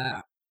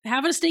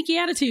having a stinky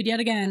attitude yet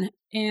again.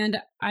 And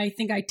I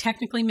think I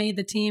technically made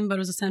the team, but it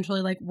was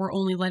essentially like, we're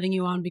only letting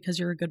you on because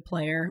you're a good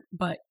player,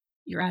 but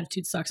your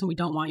attitude sucks and we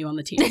don't want you on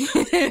the team.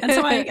 And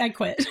so I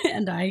quit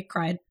and I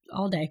cried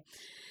all day.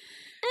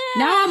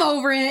 Now I'm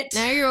over it.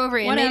 Now you're over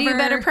it. Whatever. Made you a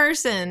better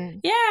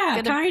person.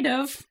 Yeah, kind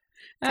of.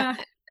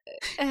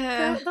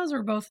 Those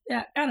were both,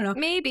 I don't know.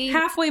 Maybe.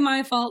 Halfway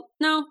my fault.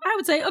 No, I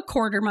would say a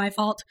quarter my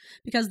fault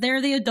because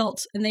they're the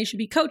adults and they should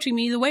be coaching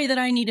me the way that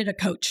I needed a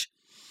coach.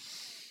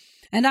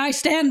 And I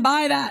stand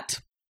by that.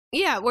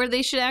 Yeah, where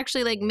they should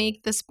actually like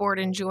make the sport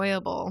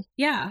enjoyable.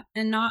 Yeah,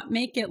 and not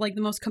make it like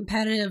the most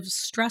competitive,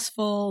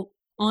 stressful,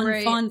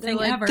 unfun thing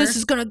like, ever. This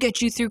is going to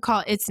get you through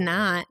college. It's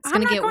not. It's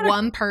going to get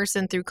one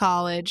person through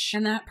college.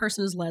 And that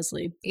person is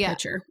Leslie,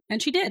 pitcher.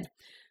 And she did.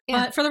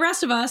 Yeah. But for the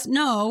rest of us,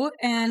 no.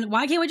 And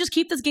why can't we just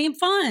keep this game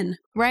fun?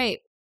 Right.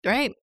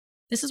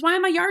 This is why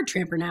I'm a yard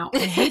tramper now. I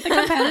hate the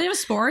competitive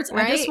sports.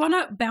 Right. I just want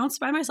to bounce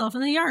by myself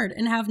in the yard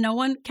and have no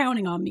one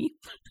counting on me.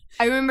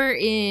 I remember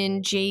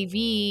in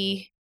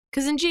JV,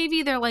 because in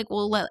JV, they're like,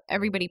 we'll let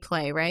everybody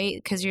play, right?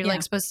 Because you're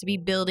like supposed to be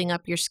building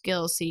up your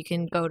skills so you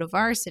can go to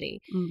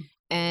varsity.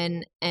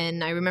 And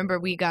I remember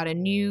we got a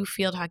new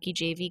field hockey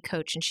JV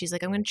coach, and she's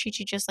like, I'm going to treat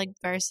you just like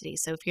varsity.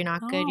 So if you're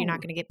not good, you're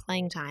not going to get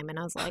playing time. And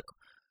I was like,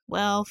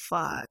 well,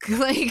 fuck.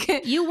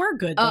 Like, you were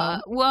good though.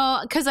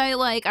 Well, because I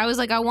was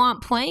like, I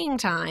want playing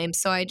time.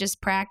 So I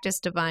just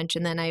practiced a bunch,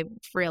 and then I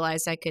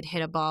realized I could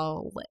hit a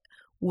ball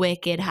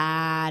wicked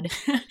hard.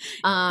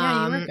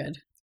 Yeah, you were good.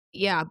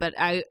 Yeah, but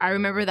I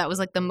remember that was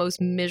like the most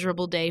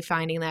miserable day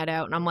finding that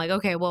out. And I'm like,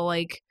 okay, well,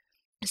 like,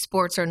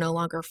 sports are no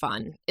longer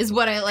fun is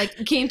what I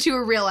like came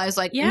to realize.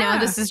 Like, now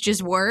this is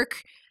just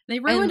work. They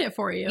ruined it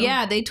for you.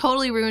 Yeah, they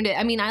totally ruined it.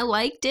 I mean, I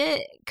liked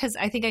it because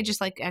I think I just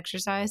like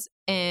exercise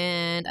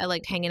and I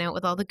liked hanging out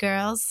with all the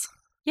girls.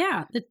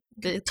 Yeah,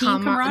 the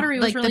team camaraderie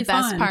was really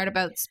fun. The best part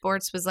about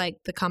sports was like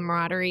the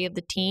camaraderie of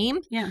the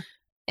team. Yeah.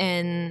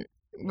 And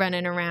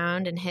running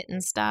around and hitting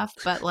stuff.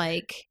 But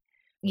like,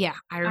 yeah,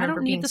 I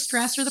remember being the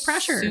stress or the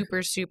pressure.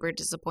 Super, super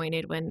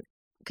disappointed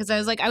because I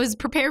was like, I was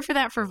prepared for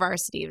that for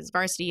varsity. It was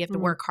varsity, you have to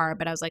work hard.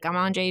 But I was like, I'm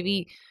on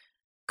JV.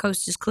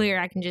 Coast is clear.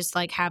 I can just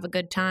like have a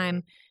good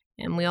time.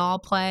 And we all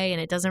play,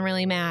 and it doesn't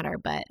really matter.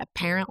 But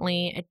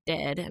apparently it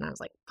did. And I was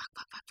like,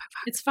 fuck.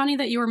 It's funny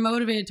that you were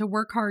motivated to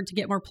work hard to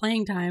get more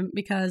playing time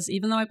because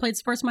even though I played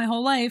sports my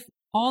whole life,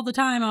 all the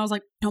time I was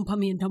like, don't put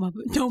me in, don't put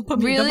me in, don't put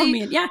me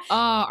in. Yeah.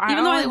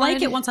 Even though I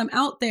like it once I'm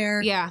out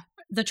there. Yeah.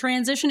 The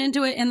transition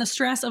into it and the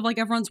stress of like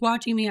everyone's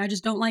watching me, I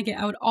just don't like it.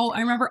 I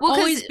remember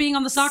always being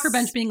on the soccer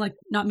bench being like,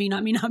 not me.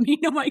 I'm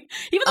like,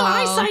 even though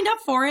I signed up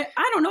for it,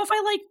 I don't know if I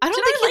like. I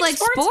don't think you like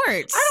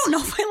sports. I don't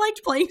know if I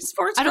liked playing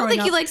sports. I don't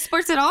think you like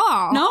sports at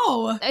all.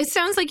 No. It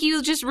sounds like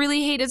you just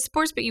really hated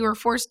sports, but you were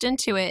forced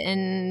into it.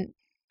 And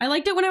I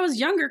liked it when I was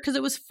younger because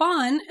it was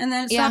fun, and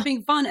then it stopped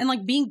being fun. And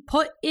like being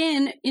put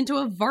into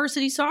a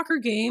varsity soccer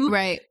game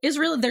is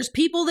really, there's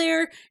people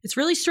there. It's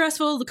really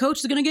stressful. The coach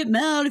is going to get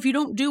mad if you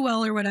don't do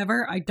well or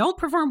whatever. I don't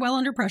perform well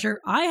under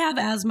pressure. I have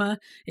asthma.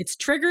 It's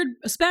triggered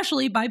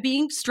especially by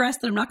being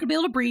stressed that I'm not going to be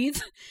able to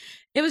breathe.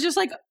 It was just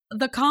like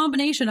the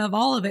combination of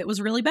all of it was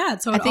really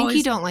bad. So I think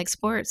you don't like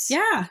sports.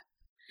 Yeah.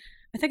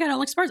 I think I don't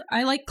like sports.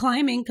 I like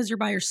climbing because you're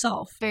by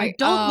yourself. I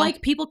don't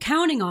like people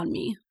counting on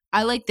me.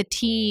 I like the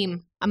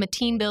team. I'm a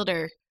team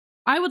builder.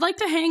 I would like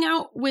to hang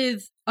out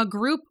with a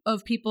group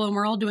of people and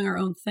we're all doing our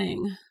own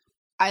thing.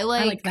 I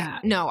like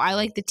that. No, I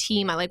like the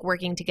team. I like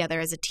working together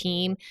as a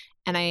team.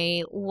 And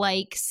I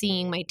like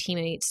seeing my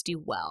teammates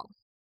do well.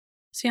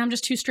 See, I'm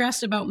just too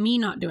stressed about me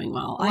not doing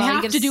well. I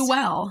have to do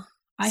well.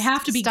 I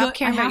have to be good.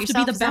 I have to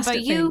be the best at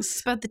things.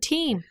 It's about the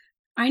team.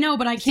 I know,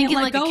 but I can't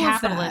let go of that. Like a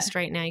capitalist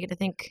right now. You got to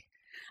think.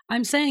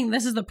 I'm saying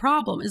this is the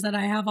problem, is that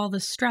I have all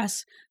this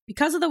stress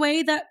because of the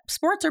way that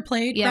sports are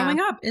played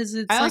growing up.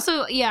 I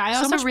also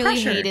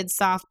really hated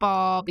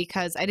softball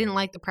because I didn't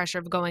like the pressure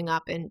of going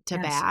up into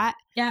bat.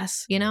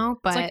 Yes. You know,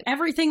 but it's like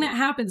everything that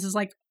happens is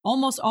like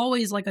almost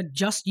always like a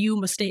just you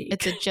mistake.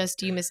 It's a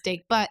just you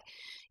mistake. But,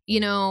 you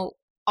know,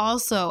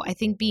 also I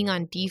think being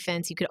on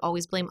defense, you could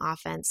always blame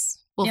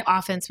offense. Well, if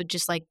offense would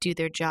just like do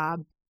their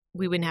job,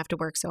 we wouldn't have to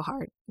work so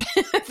hard.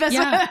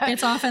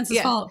 It's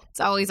offense's fault. It's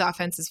always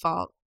offense's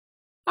fault.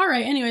 All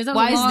right. Anyways, that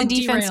was why a long is the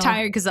defense derail.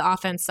 tired? Because the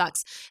offense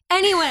sucks.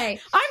 Anyway,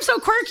 I'm so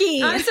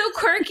quirky. All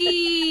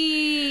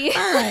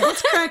right,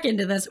 let's crack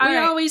into this. We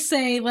always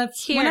say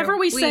let's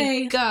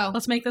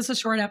make this a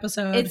short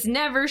episode. It's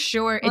never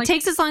short. It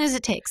takes as long as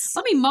it takes.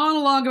 Let me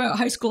monologue about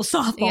high school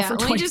softball for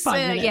 25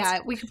 minutes. Yeah,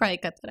 we could probably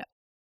cut that out.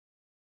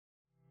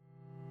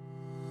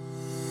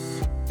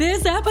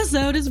 This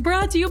episode is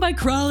brought to you by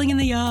Crawling in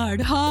the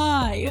Yard.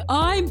 Hi,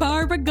 I'm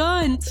Barbara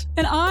Gunt,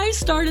 and I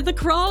started the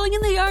Crawling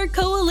in the Yard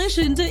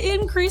Coalition to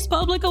increase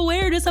public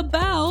awareness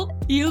about,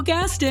 you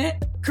guessed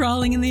it,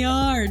 crawling in the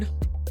yard.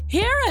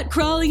 Here at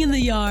Crawling in the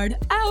Yard,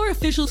 our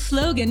official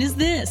slogan is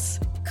this: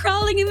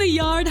 crawling in the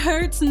yard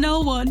hurts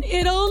no one,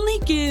 it only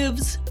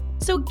gives.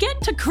 So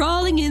get to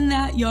crawling in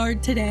that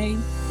yard today.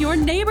 Your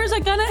neighbors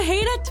are gonna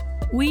hate it.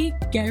 We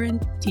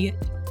guarantee it.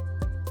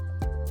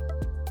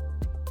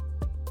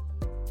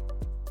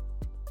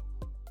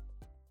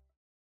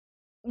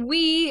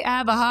 we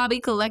have a hobby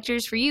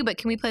collectors for you, but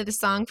can we play the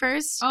song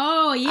first?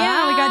 Oh,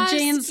 yeah. We got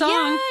Jane's song.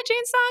 Yeah,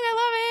 Jane's song. I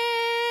love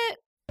it.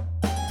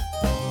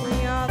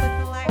 We are the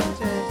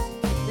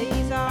collectors.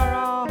 These are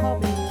our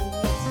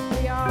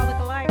hobbies. We are the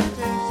collectors,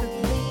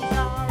 and these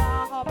are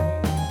our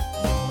hobbies.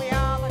 We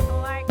are the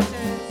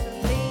collectors,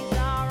 and these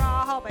are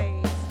our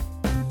hobbies.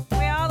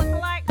 We are the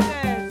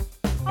collectors.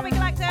 Hobby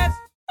collectors.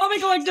 Hobby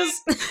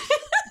collectors.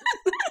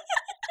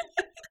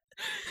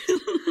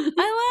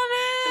 I love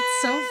it.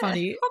 It's so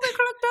funny. Hobby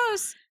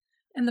collectors.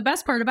 And the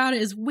best part about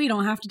it is we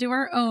don't have to do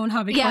our own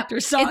hobby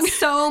collectors song. It's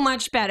so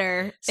much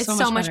better. It's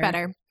so much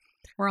better.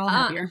 We're all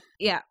happier.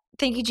 Yeah.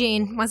 Thank you,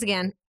 Jane, once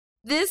again.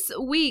 This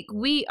week,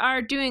 we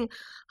are doing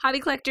hobby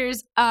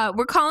collectors.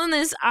 We're calling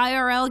this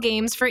IRL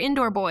games for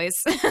indoor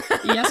boys.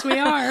 Yes, we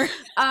are.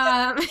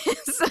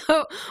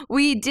 So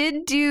we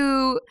did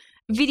do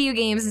video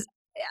games,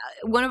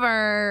 one of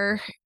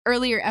our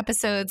earlier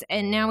episodes,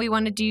 and now we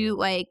want to do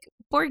like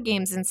board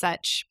games and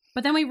such.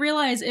 But then we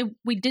realized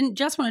we didn't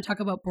just want to talk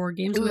about board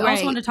games. We Right.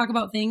 also want to talk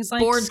about things like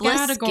Boardless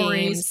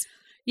categories. games.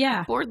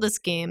 Yeah. Boardless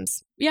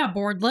games. Yeah,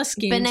 boardless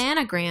games.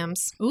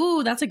 Bananagrams.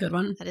 Ooh, that's a good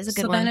one. That is a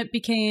good so one. then it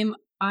became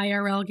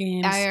IRL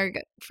games.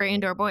 For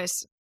indoor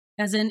boys.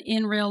 As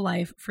in real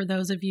life, for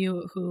those of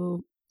you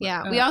who...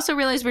 Yeah. We also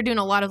realized we're doing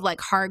a lot of like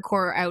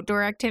hardcore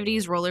outdoor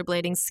activities,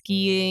 rollerblading,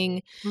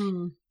 skiing,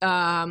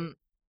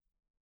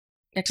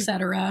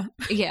 etc.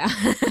 Yeah.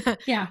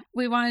 Yeah,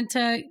 we wanted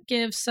to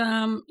give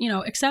some,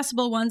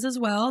 accessible ones as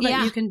well that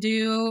Yeah. you can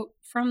do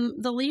from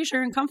the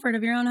leisure and comfort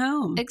of your own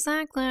home.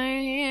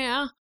 Exactly.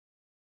 Yeah.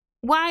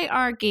 Why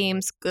are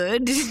games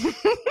good?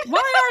 Why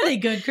are they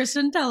good,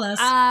 Kristen? Tell us.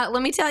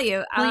 Let me tell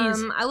you.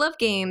 Please. I love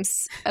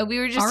games. We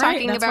were just All right,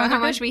 talking that's why about how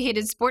they're much good. we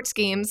hated sports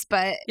games,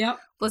 but Yep.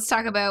 let's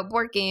talk about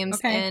board games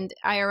Okay. and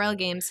IRL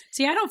games.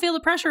 See, I don't feel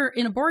the pressure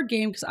in a board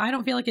game because I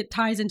don't feel like it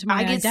ties into my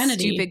I get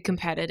identity. stupid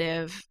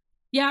competitive.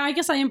 Yeah, I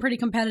guess I am pretty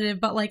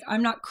competitive, but like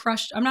I'm not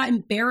crushed. I'm not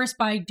embarrassed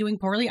by doing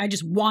poorly. I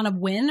just want to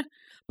win,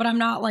 but I'm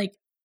not like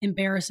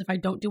embarrassed if I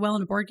don't do well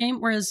in a board game.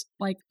 Whereas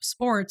like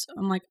sports,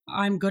 I'm like,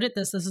 I'm good at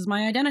this. This is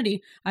my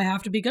identity. I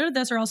have to be good at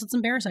this or else it's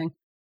embarrassing.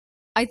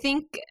 I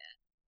think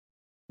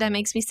that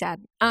makes me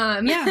sad.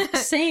 Yeah,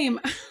 same.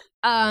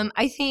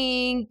 I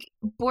think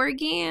board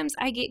games,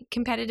 I get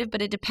competitive,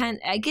 but it depends.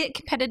 I get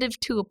competitive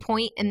to a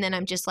point, and then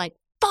I'm just like,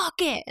 fuck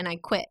it, and I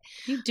quit.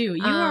 You do.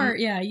 You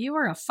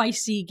are a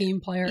feisty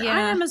game player. Yeah. I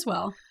am as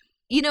well.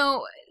 You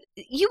know,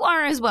 you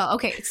are as well.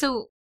 Okay,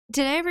 so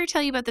did I ever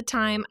tell you about the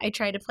time I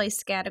tried to play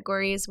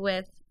categories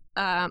with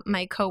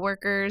my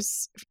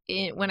coworkers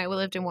when I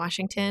lived in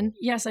Washington?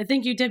 Yes, I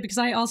think you did because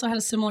I also had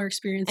a similar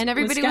experience. And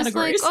everybody with was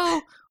like, categories.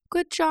 oh,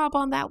 good job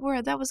on that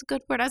word. That was a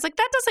good word. I was like,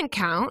 that doesn't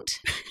count.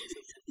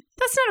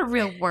 That's not a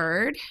real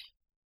word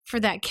for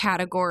that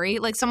category.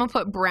 Like someone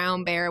put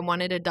brown bear and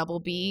wanted a double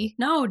B.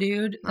 No,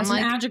 dude, that's I'm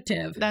an like,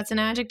 adjective. That's an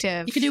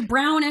adjective. You could do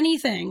brown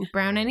anything.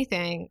 brown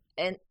anything.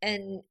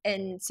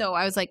 And so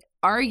I was like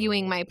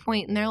arguing my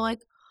point, and they're like,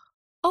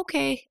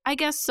 okay, I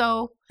guess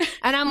so.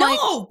 And I'm like,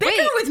 No, bicker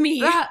wait, with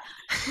me.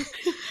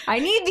 I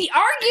need the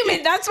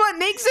argument. That's what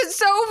makes it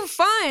so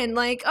fun.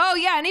 Like, oh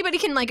yeah, anybody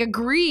can like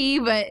agree,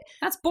 but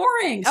That's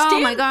boring. oh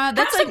my God,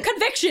 that's that's some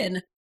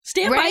conviction.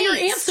 Stand by right, your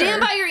answer.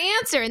 Stand by your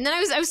answer. And then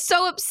I was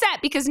so upset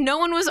because no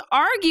one was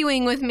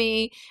arguing with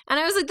me, and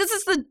I was like, this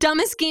is the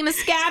dumbest game of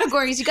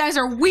categories. You guys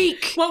are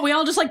weak. What, we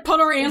all just like put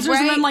our answers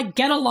and Right. then like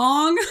get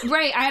along?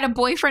 Right. I had a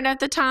boyfriend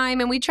at the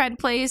time, and we tried to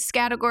play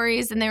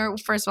categories, and they were,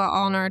 first of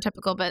all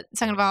neurotypical, but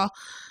second of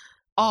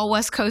all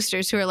West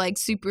Coasters who are like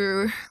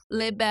super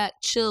laid back,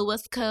 chill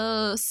West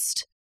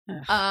Coast.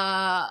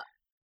 Ugh.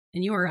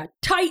 And you are a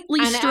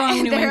tightly And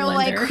strong New they're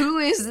like, Englander. who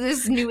is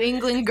this New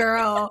England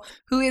girl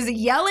who is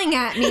yelling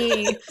at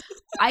me?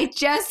 I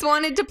just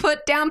wanted to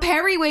put down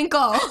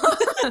Periwinkle.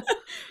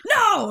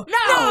 No, and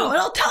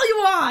I'll tell you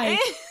why.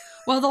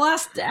 Well,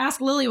 ask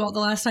Lily. Well, the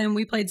last time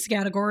we played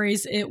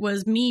categories, it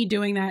was me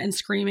doing that and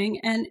screaming,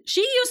 and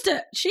she used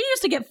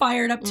to get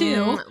fired up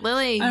too.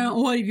 Lily, I don't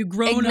know. What have you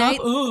grown up?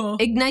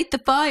 Ugh. Ignite the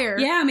fire.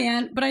 Yeah,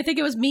 man. But I think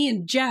it was me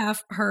and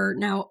Jeff, her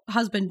now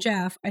husband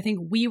Jeff. I think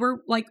we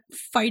were like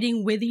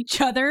fighting with each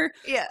other.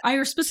 Yeah.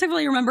 I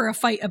specifically remember a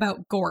fight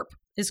about Gorp.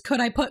 Could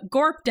I put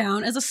Gorp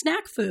down as a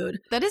snack food?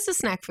 That is a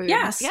snack food.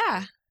 Yes.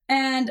 Yeah.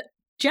 And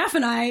Jeff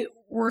and I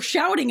were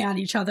shouting at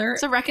each other.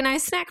 It's a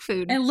recognized snack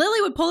food. And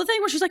Lily would pull the thing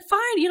where she's like,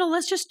 fine,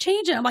 let's just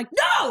change it. I'm like,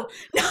 no.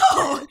 The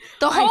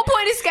whole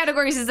point of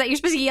categories is that you're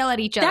supposed to yell at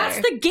each other. That's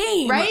the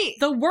game. Right.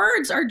 The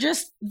words are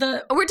just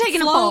We're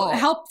taking a flow, poll.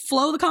 help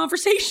flow the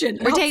conversation.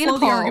 We're help taking flow a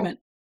the poll. argument.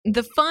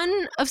 The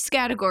fun of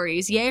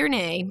categories, yay or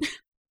nay,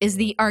 is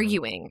the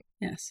arguing.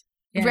 Yes.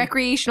 Yeah.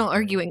 Recreational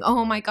arguing.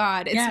 Oh my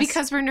God. It's Yes.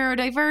 because we're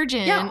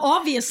neurodivergent. Yeah,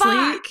 obviously.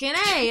 Fucking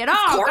A. It Of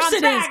all course comes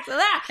it back is. to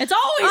that. It's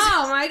always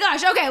Oh my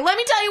gosh. Okay, let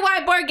me tell you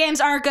why board games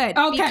are good.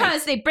 Okay.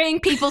 Because they bring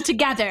people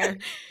together.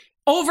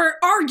 over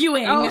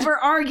arguing. Over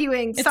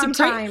arguing It's a great-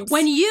 sometimes.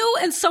 when you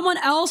and someone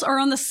else are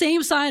on the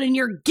same side and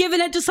you're giving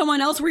it to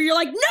someone else where you're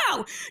like,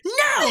 no,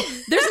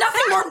 there's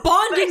nothing more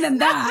bonding than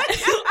that.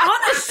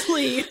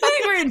 Honestly. I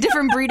think we're a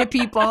different breed of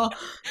people.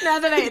 Now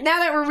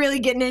that we're really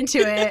getting into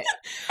it,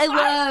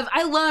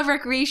 I love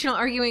recreational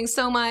arguing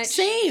so much.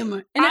 Same.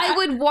 And I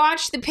would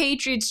watch the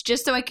Patriots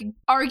just so I could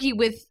argue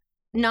with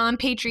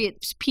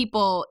non-Patriots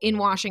people in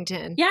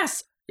Washington.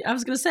 Yes. I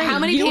was going to say, How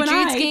many you and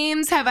Patriots I-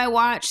 games have I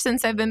watched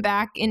since I've been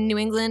back in New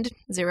England?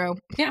 0.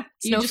 Yeah.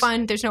 It's no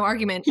fun. There's no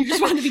argument. You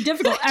just want to be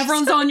difficult.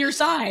 Everyone's on your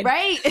side.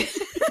 Right?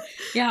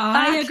 Yeah,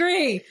 I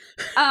agree.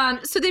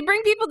 So they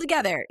bring people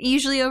together,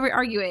 usually over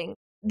arguing.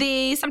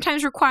 They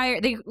sometimes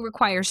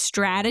require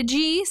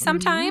strategy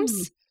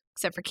sometimes,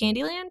 except for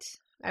Candyland.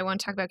 I want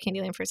to talk about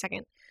Candyland for a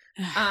second.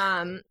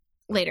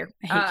 Later.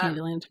 I hate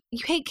Candyland.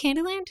 You hate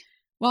Candyland?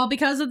 Well,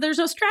 because there's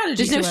no strategy.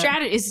 There's no to it.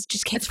 strategy. It's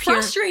just It's pure,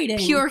 frustrating.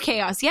 pure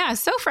chaos. Yeah,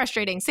 so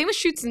frustrating. Same with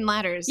Chutes and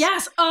Ladders.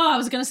 Yes. Oh, I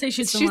was going to say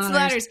shoots and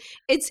ladders.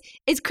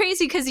 It's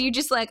crazy because you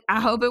just like,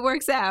 I hope it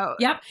works out.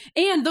 Yep.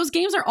 And those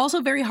games are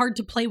also very hard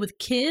to play with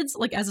kids.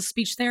 Like as a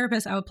speech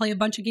therapist, I would play a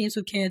bunch of games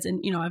with kids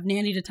and, I've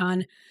nannied a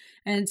ton.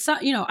 And so, I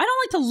don't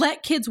like to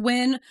let kids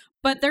win,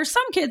 but there's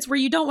some kids where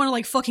you don't want to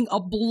like fucking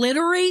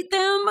obliterate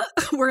them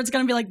where it's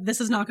going to be like, this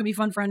is not going to be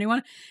fun for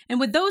anyone. And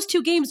with those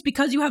two games,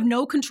 because you have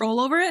no control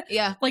over it,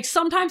 Yeah. like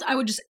sometimes I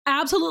would just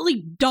absolutely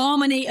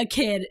dominate a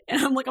kid.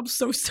 And I'm like, I'm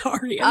so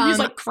sorry. And he's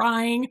like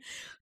crying.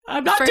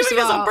 I'm not doing first of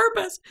this on all,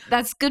 purpose.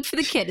 That's good for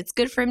the kid. It's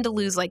good for him to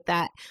lose like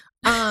that.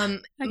 I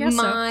guess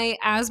so.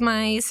 As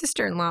my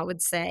sister-in-law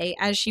would say,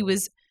 as she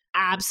was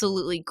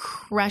absolutely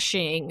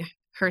crushing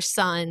her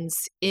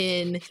sons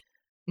in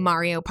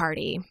Mario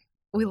Party,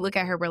 we look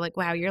at her, we're like,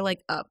 wow, you're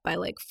like up by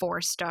like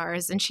 4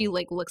 stars. And she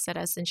like looks at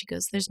us and she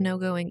goes, there's no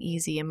going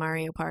easy in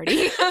Mario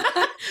Party.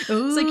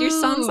 It's like, your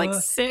son's like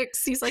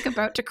 6. He's like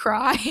about to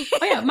cry.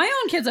 Oh yeah, my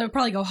own kids I would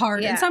probably go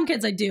hard, Yeah. and some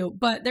kids I do,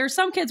 but there's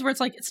some kids where it's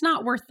like it's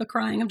not worth the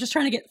crying. I'm just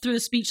trying to get through the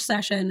speech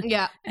session,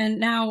 Yeah. and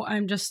now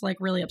I'm just like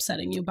really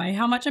upsetting you by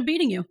how much I'm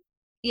beating you.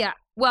 Yeah.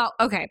 Well,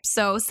 okay.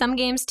 So some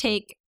games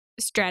take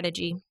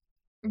strategy,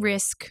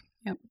 risk.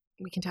 Yep.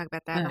 We can talk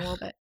about that in a little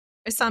bit.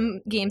 Some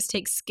games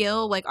take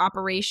skill, like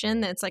operation.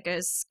 That's like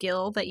a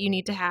skill that you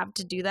need to have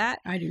to do that.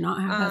 I do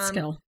not have that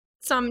skill.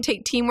 Some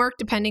take teamwork,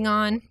 depending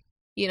on,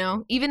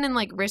 even in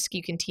like risk,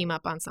 you can team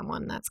up on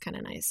someone. That's kind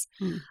of nice.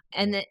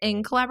 And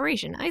in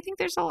collaboration, I think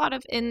there's a lot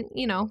of,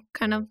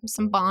 kind of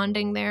some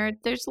bonding there.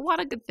 There's a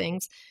lot of good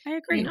things. I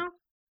agree.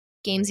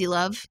 Games you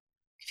love.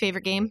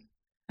 Favorite game?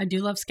 I do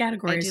love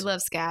categories. I do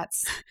love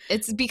scats.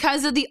 It's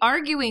because of the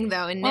arguing,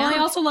 though. And Well, now I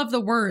also love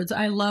the words.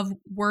 I love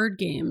word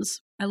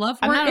games. I love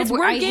word. I'm not it's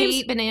word I games.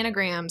 hate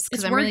bananagrams because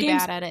It's I'm word really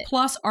games bad at it.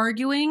 Plus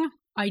arguing,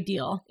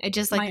 ideal. I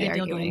just like my the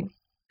ideal arguing. game.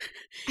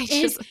 I And,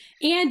 just,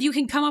 and you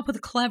can come up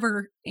with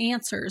clever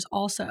answers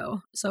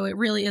also. So it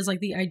really is like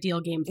the ideal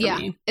game for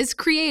me. it's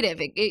creative.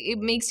 It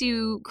makes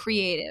you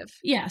creative.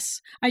 Yes.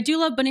 I do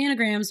love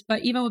bananagrams,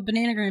 but even with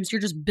bananagrams, you're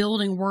just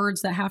building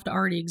words that have to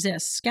already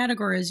exist.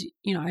 Categories,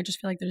 I just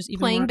feel like there's even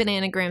Playing more.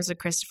 bananagrams with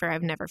Christopher,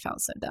 I've never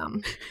felt so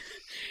dumb.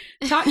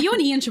 You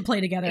and Ian should play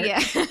together.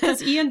 Yeah.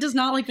 Because Ian does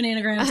not like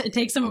bananagrams. It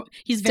takes him,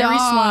 he's very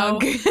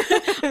Dog.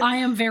 slow. I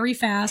am very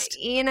fast.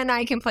 Ian and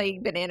I can play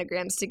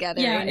bananagrams together.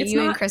 Yeah, and it's you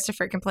and not-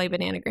 Christopher can play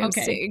bananagrams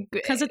Okay. too.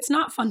 Because it's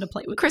not fun to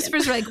play with.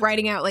 Christopher's like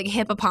writing out like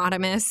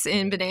hippopotamus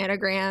in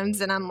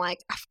bananagrams, and I'm like,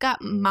 I've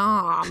got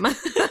mom.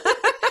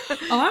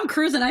 Oh, I'm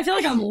cruising. I feel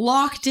like I'm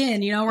locked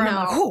in, where I'm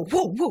like, No.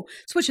 whoa,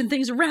 switching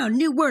things around.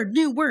 New word.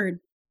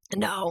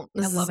 No,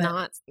 this love is it.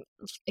 not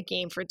a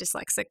game for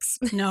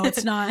dyslexics. No,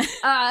 it's not.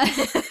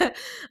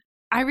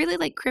 I really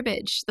like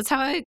cribbage. That's how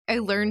I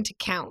learned to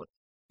count.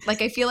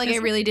 Like, I feel like I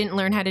really didn't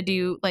learn how to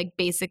do like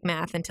basic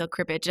math until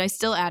cribbage. I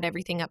still add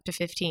everything up to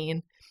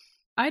 15.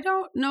 I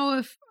don't know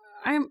if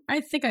I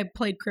think I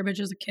played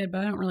cribbage as a kid, but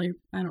I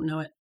don't know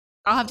it.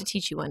 I'll have to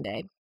teach you one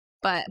day.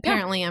 But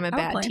apparently I'm a I would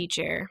bad play.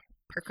 teacher,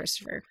 per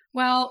Christopher.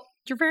 Well,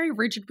 you're very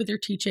rigid with your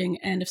teaching,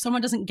 and if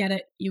someone doesn't get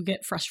it, you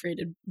get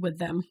frustrated with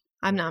them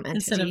I'm not meant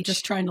instead to of teach.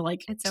 just trying to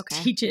like It's okay.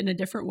 teach it in a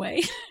different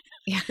way.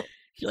 Yeah.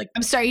 You're like,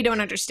 I'm sorry you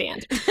don't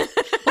understand. well,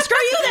 screw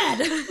you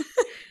then.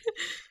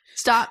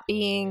 Stop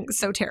being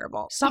so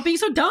terrible. Stop being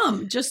so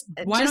dumb. Just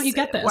why don't you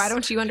get this? Why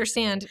don't you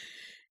understand?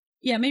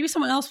 Yeah, maybe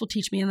someone else will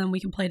teach me, and then we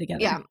can play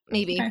together. Yeah,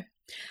 maybe. Okay.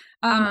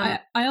 I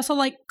also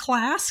like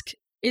Clask.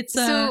 It's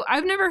So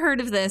I've never heard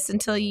of this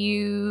until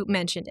you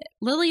mentioned it.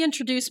 Lily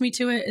introduced me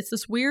to it. It's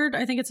this weird,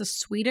 I think it's a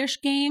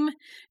Swedish game.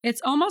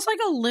 It's almost like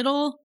a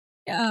little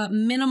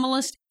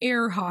minimalist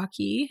air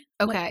hockey.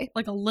 Okay.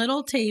 Like a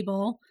little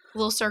table.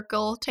 Little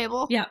circle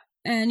table? Yeah.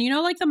 And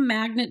like the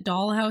magnet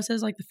doll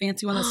houses, like the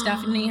fancy one that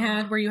Stephanie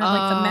had, where you had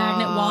like the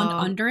magnet wand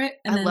under it.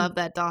 And I then love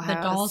that dollhouse. the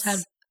dolls had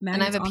and I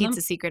magnets have a on pizza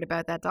them. secret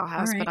about that dollhouse,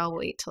 All right. but I'll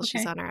wait till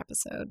she's Okay. on our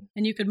episode.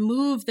 And you could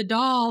move the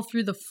doll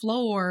through the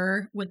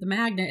floor with the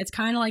magnet. It's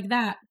kind of like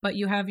that, but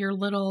you have your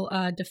little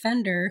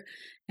defender,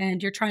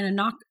 and you're trying to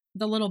knock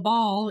the little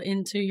ball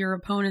into your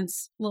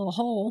opponent's little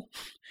hole.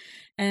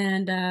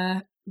 And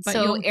but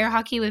So you'll- air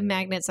hockey with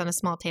magnets on a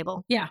small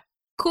table. Yeah.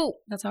 Cool.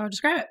 That's how I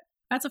describe it.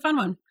 That's a fun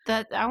one.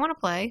 That I want to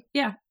play.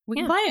 Yeah, we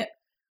can Yeah. play it.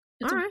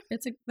 All right.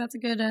 That's a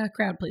good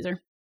crowd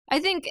pleaser. I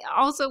think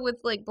also with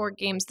like board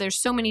games,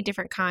 there's so many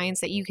different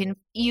kinds that you can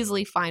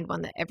easily find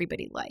one that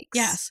everybody likes.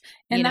 Yes.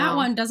 And You that know?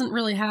 one doesn't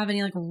really have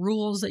any like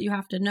rules that you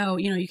have to know.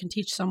 You know, you can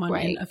teach someone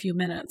Right. in a few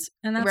minutes.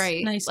 And that's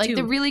right. nice like too.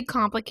 the really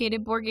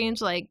complicated board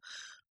games, like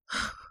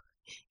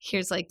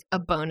here's like a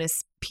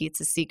bonus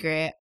pizza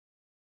secret.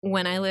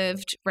 When I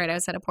lived right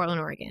outside of Portland,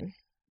 Oregon,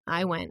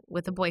 I went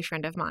with a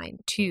boyfriend of mine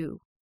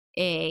to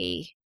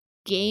a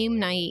game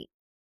night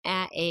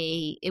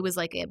it was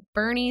like a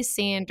Bernie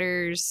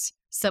Sanders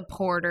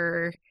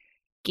supporter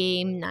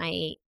game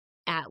night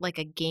at like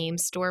a game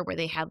store where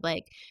they had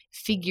like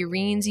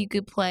figurines you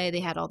could play. They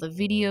had all the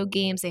video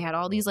games. They had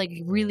all these like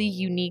really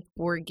unique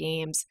board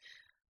games.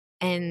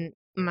 And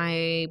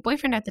my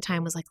boyfriend at the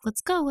time was like,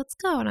 let's go.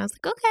 And I was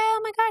like, okay,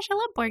 oh my gosh, I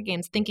love board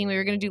games. Thinking we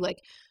were going to do like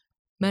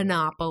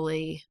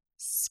Monopoly,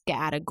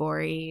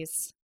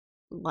 Scattergories,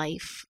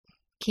 Life,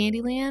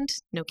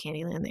 Candyland. No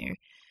Candyland there.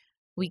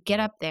 We get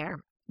up there.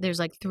 There's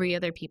like 3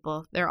 other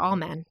people. They're all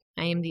men.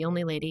 I am the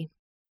only lady.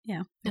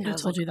 Yeah. And I I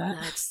was told like, you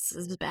that. This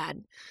is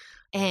bad.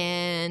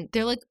 And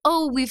they're like,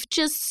 oh, we've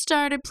just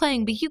started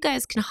playing, but you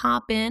guys can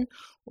hop in.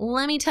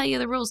 Let me tell you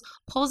the rules.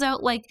 Pulls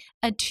out like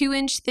a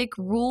 2-inch thick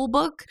rule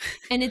book.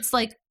 And it's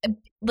like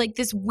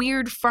this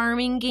weird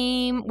farming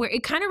game where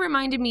it kind of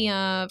reminded me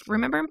of,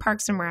 remember in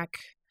Parks and Rec?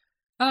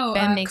 Oh,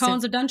 Ben makes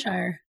Cones of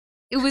Dunshire.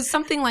 It was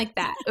something like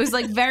that. It was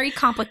like very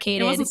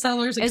complicated. It wasn't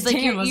Settlers of It's like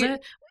Catan, was it?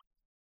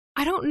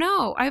 I don't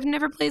know. I've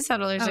never played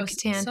Settlers of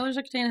Catan. Settlers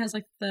of Catan has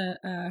like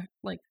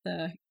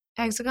the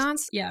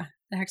Hexagons? yeah,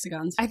 the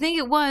hexagons. I think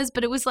it was,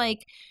 but it was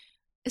like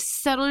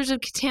Settlers of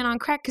Catan on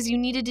crack because you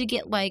needed to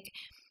get like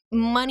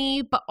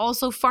money, but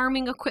also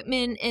farming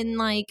equipment, and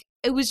like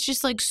it was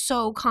just like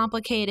so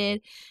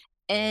complicated.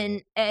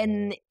 And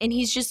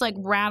he's just like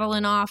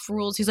rattling off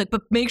rules. He's like,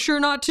 but make sure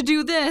not to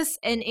do this.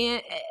 And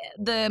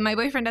my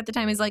boyfriend at the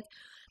time is like,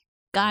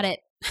 got it.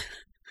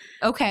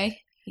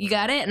 Okay, you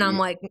got it. And I'm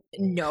like,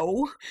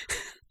 no.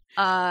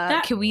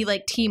 Can we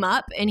like team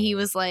up? And he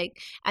was like,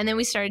 and then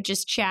we started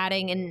just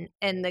chatting,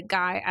 and the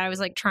guy, I was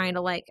like trying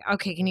to like,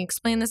 okay, can you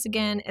explain this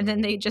again? And then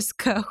they just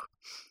go,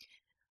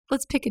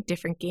 let's pick a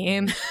different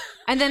game.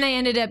 And then I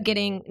ended up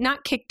getting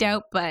not kicked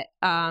out, but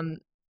I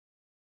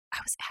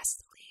was asked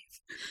to leave.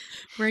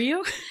 Were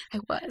you? I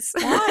was.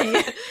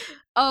 Why?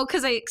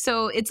 Because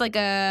it's like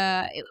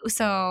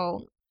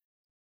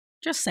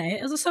Just say it.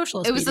 It was a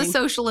socialist it was a meeting.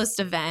 socialist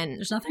event.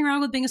 There's nothing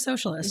wrong with being a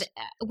socialist.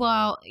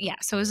 Well, yeah.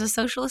 So it was a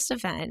socialist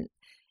event,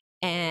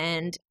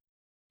 and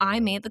I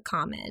made the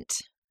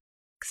comment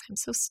because I'm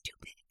so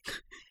stupid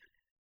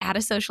at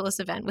a socialist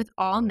event with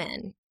all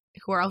men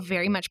who are all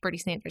very much Bernie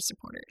Sanders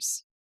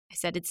supporters. I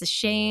said it's a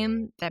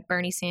shame that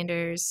Bernie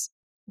Sanders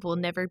will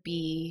never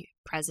be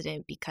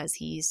president because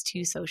he's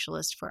too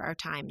socialist for our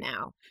time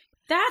now.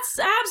 That's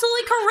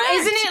absolutely correct.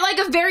 Isn't it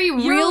like a very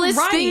realist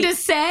thing to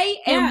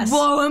say? Yes. And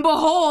lo and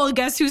behold,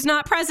 guess who's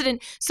not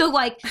president?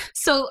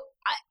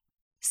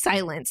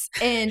 Silence.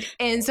 And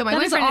so my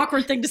that is an boyfriend.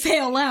 awkward thing to say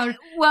out loud.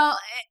 Well,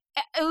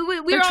 we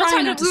They're were all trying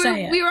talking. not to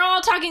say it. We were all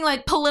talking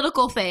like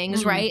political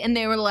things, Mhm. right? And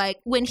they were like,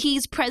 "When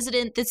he's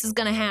president, this is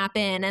going to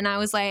happen." And I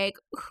was like,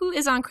 "Who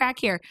is on crack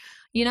here?"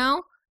 You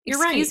know?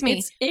 You're Excuse right. me.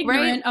 It's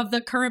ignorant of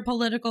the current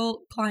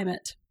political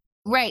climate.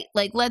 Right.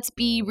 Like, let's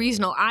be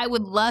reasonable. I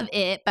would love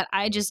it, but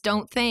I just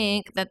don't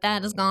think that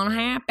is going to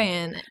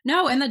happen.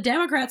 No, and the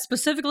Democrats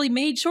specifically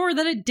made sure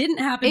that it didn't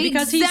happen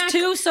because he's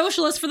too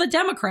socialist for the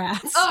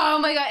Democrats. Oh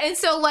my God.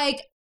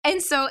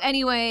 And so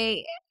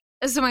anyway,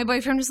 so my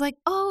boyfriend was like,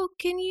 oh,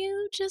 can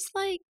you just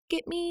like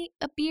get me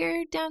a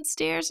beer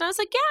downstairs? And I was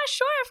like, yeah,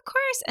 sure, of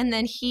course. And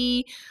then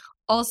he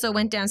also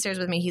went downstairs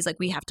with me. He's like,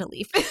 we have to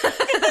leave.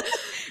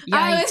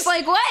 I was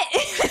like,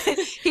 what?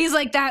 He's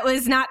like, that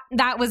was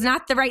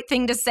not the right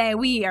thing to say.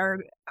 We are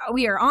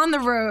on the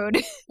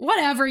road.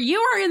 Whatever. You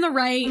are in the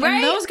right. Right?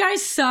 And those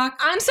guys suck.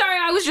 I'm sorry.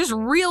 I was just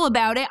real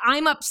about it.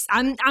 I'm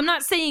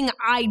not saying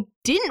I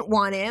didn't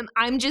want him.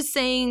 I'm just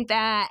saying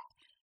that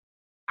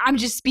I'm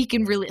just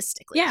speaking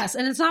realistically. Yes,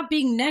 and it's not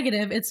being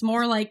negative. It's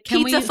more like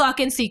Pizza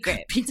fucking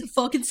secret. Pizza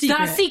fucking It's secret.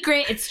 not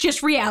secret. It's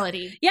just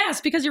reality. Yes,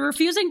 because you're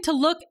refusing to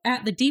look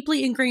at the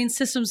deeply ingrained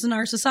systems in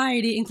our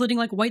society, including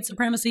like white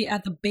supremacy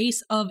at the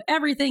base of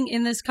everything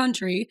in this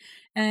country.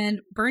 And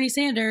Bernie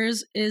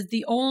Sanders is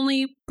the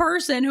only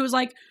person who's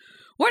like,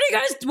 what are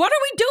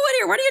we doing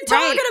here? What are you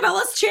talking about?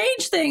 Let's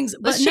change things.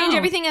 Let's change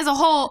everything as a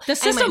whole. The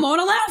system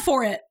won't allow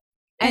for it.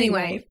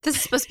 Anyway, this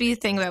is supposed to be a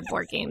thing about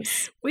board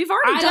games. We've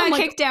already I done got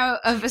kicked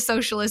out of a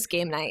socialist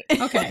game night.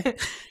 Okay.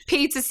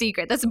 Pizza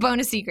secret. That's a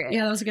bonus secret.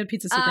 Yeah, that was a good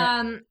pizza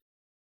secret.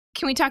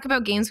 Can we talk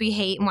about games we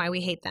hate and why we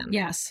hate them?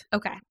 Yes,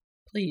 Okay.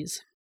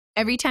 please.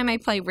 Every time I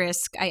play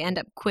Risk, I end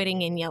up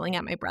quitting and yelling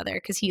at my brother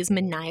because he is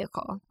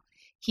maniacal.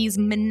 He's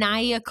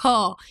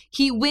maniacal.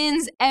 He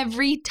wins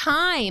every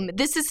time.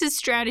 This is his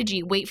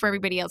strategy. Wait for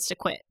everybody else to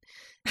quit.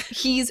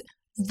 He's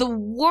the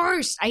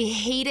worst. I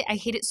hate it. I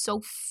hate it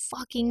so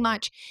fucking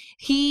much.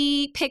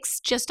 He picks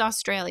just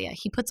Australia.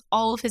 He puts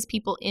all of his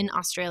people in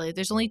Australia.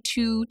 There's only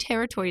 2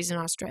 territories in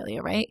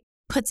Australia, right?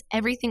 Puts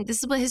everything.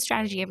 This is what his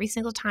strategy every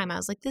single time. I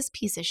was like, this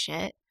piece of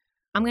shit.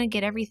 I'm going to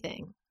get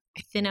everything.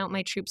 I thin out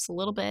my troops a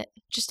little bit,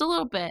 just a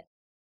little bit.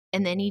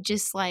 And then he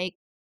just like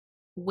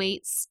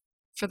waits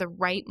for the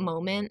right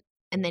moment.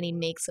 And then he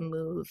makes a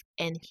move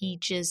and he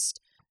just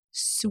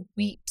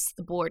sweeps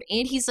the board.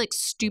 And he's like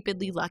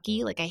stupidly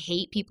lucky. Like I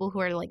hate people who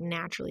are like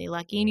naturally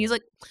lucky. And he's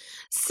like,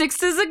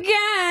 6s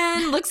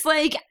again. Looks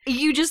like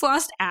you just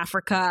lost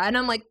Africa. And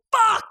I'm like,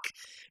 fuck,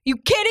 you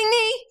kidding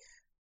me?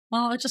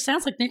 Well, it just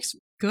sounds like Nick's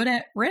good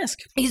at risk.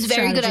 He's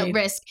very good strategy. at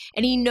risk.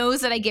 And he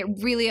knows that I get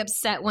really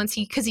upset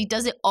because he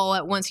does it all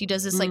at once. He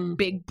does this like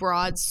big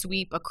broad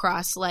sweep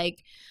across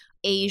like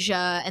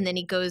Asia. And then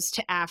he goes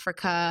to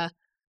Africa.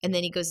 And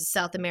then he goes to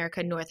South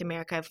America, North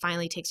America,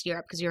 finally takes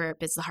Europe because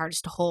Europe is the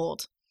hardest to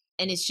hold.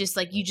 And it's just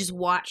like you just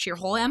watch your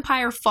whole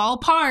empire fall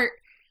apart.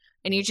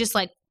 And you're just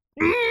like,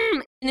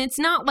 And it's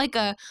not like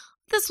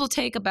this will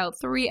take about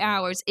 3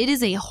 hours. It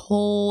is a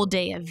whole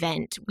day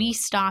event. We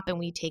stop and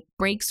we take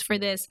breaks for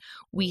this.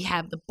 We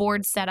have the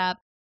board set up.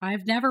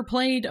 I've never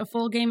played a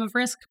full game of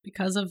Risk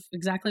because of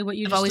exactly what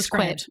you just always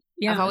described. quit.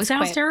 Yeah, I've always it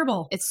sounds quit.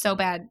 terrible. It's so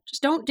bad.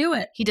 Just don't do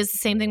it. He does the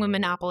same thing with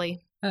Monopoly.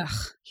 Ugh.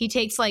 He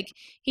takes like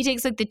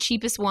the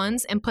cheapest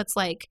ones and puts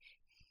like,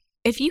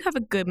 if you have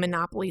a good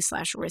Monopoly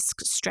 /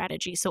 risk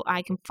strategy so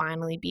I can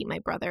finally beat my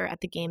brother at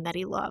the game that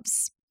he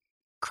loves,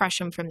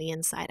 crush him from the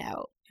inside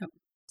out. Yep.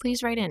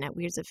 Please write in at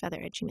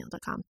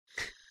weirdsofeather@gmail.com.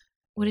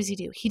 What does he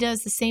do? He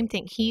does the same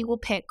thing. He will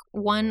pick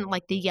one,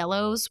 like the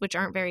yellows, which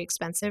aren't very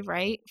expensive,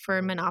 right?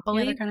 For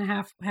Monopoly. Yeah, they're kind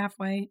of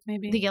halfway,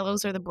 maybe. The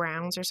yellows or the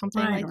browns or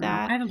something I like don't know.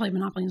 that. I haven't played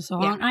Monopoly in so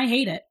long. I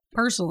hate it,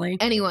 personally.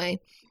 Anyway,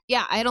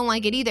 yeah, I don't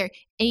like it either.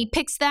 And he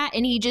picks that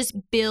and he just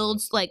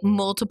builds like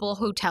multiple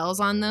hotels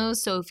on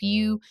those. So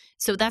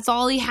that's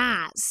all he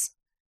has.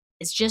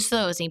 It's just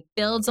those. And he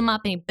builds them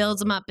up and he builds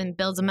them up and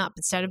builds them up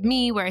instead of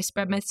me where I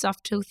spread my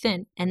stuff too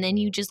thin. And then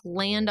you just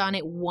land on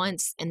it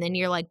once and then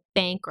you're like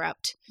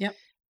bankrupt. Yep.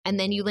 And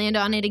then you land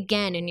on it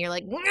again and you're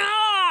like, nah!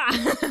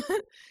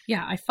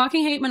 Yeah, I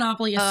fucking hate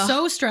Monopoly. It's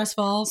so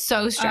stressful.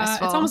 So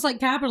stressful. It's almost like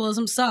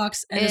capitalism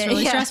sucks and it's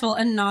really stressful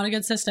and not a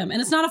good system.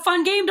 And it's not a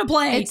fun game to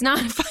play. It's not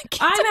a fun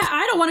game.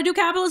 I don't want to do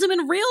capitalism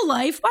in real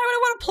life. Why would I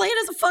want to play it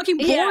as a fucking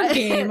board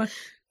game?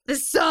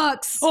 This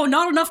sucks. Oh,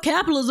 not enough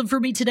capitalism for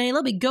me today.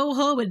 Let me go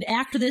home and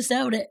act this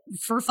out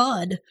for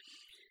fun.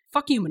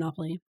 Fuck you,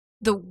 Monopoly.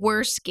 The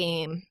worst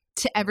game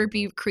to ever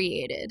be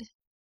created.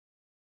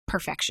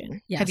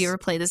 Perfection. Yes. Have you ever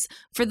played this?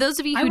 For those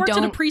of you who I worked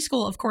don't, in a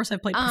preschool. Of course, I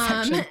played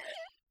Perfection.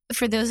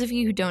 For those of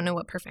you who don't know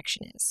what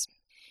Perfection is,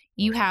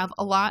 you have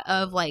a lot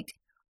of like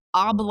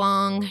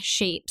oblong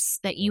shapes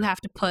that you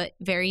have to put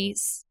very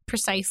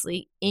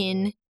precisely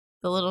in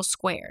the little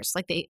squares.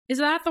 Like is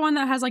that the one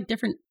that has like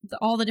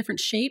all the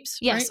different shapes?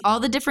 Yes, right? all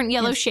the different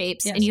yellow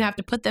shapes, yes. And you have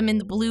to put them in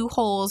the blue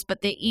holes, but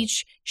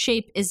each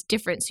shape is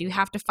different. So you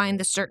have to find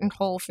the certain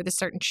hole for the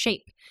certain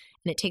shape,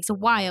 and it takes a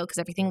while because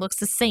everything looks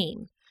the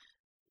same.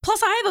 Plus,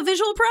 I have a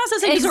visual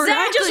processing disorder.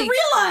 I just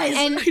realized.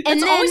 And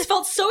it's always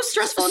felt so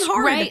stressful and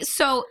hard. Right.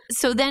 So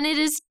then it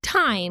is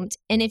timed.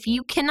 And if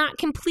you cannot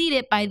complete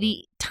it by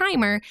the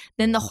timer,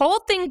 then the whole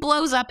thing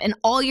blows up and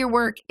all your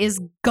work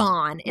is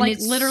gone. And like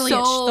it's literally, the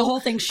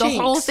whole thing shakes.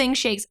 The whole thing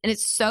shakes. And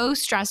it's so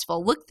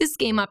stressful. Look this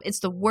game up.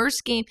 It's the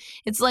worst game.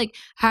 It's like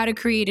how to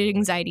create an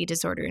anxiety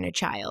disorder in a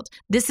child.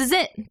 This is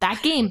it.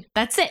 That game.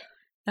 That's it.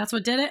 That's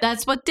what did it?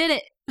 That's what did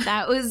it.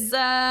 That was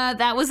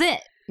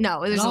it.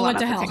 No, there's a lot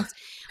of other things.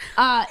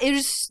 It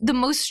was the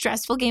most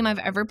stressful game I've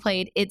ever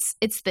played. It's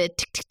the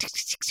tick, tick, tick,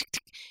 tick, tick,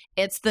 tick.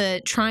 It's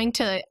the trying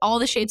to all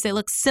the shapes. They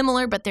look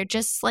similar, but they're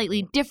just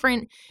slightly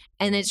different.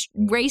 And it's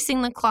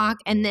racing the clock.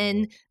 And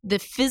then the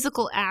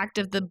physical act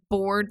of the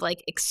board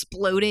like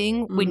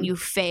exploding when you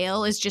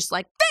fail is just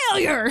like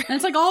failure. And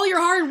it's like all your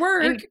hard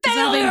work is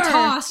now being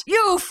tossed.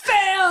 You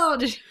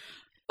failed.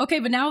 Okay,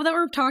 but now that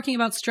we're talking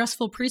about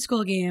stressful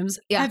preschool games,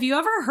 have you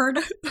ever heard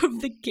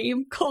of the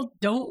game called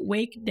Don't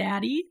Wake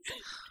Daddy?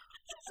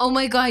 Oh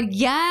my God,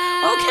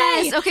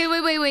 yes. Okay,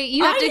 wait.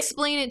 You have to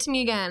explain it to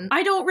me again.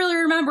 I don't really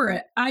remember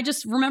it. I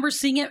just remember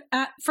seeing it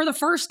for the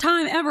first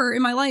time ever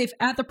in my life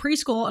at the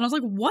preschool. And I was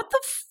like, what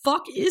the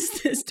fuck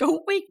is this?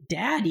 Don't Wake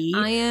Daddy.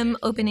 I am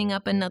opening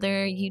up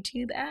another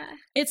YouTube ad.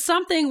 It's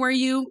something where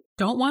you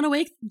don't want to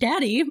wake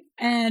Daddy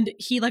and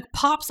he like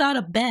pops out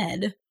of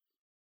bed.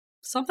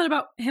 Something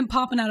about him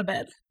popping out of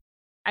bed.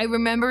 I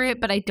remember it,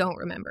 but I don't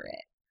remember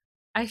it.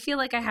 I feel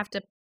like I have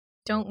to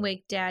Don't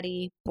Wake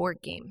Daddy board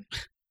game.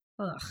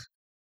 Ugh.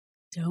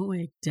 Don't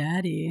Wake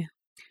Daddy.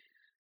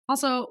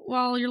 Also,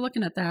 while you're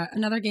looking at that,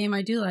 another game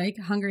I do like,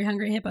 Hungry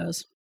Hungry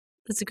Hippos.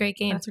 That's a great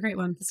game. That's a great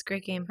one. That's a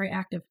great game. Very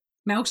active.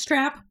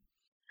 Mousetrap.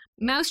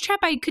 Mousetrap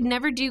I could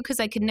never do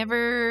because I could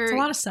never... It's a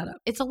lot of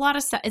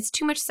setup. It's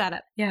too much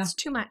setup. Yeah. It's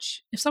too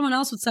much. If someone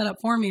else would set up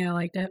for me, I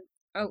liked it.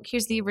 Oh,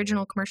 here's the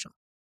original commercial.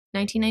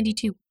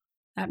 1992.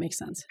 That makes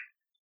sense.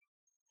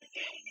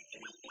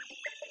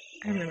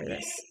 I remember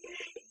this.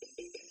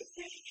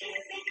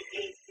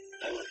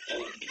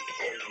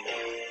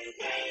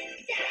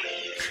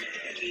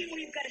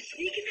 You've got to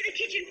sneak into the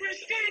kitchen for a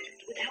snack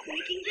without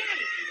waking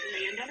Daddy.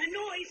 Land on a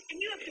noise,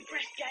 and you have to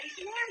press Daddy's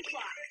alarm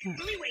clock.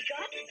 Will he wake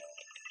up?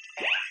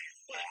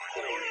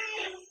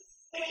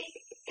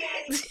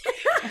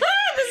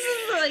 This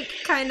is like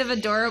kind of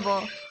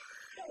adorable.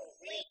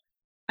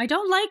 I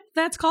don't like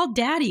that's called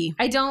Daddy.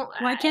 I don't.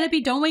 Why can't it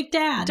be Don't Wake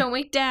Dad? Don't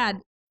wake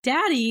Dad.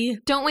 Daddy.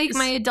 Don't wake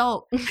my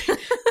adult.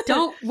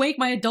 Don't wake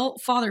my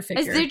adult father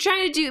figure. They're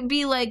trying to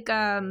be like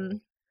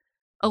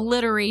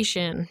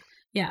alliteration.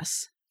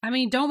 Yes. I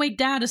mean, Don't Wake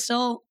Dad is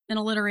still an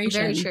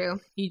alliteration. Very true.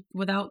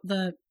 Without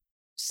the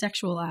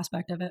sexual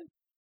aspect of it.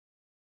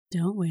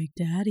 Don't wake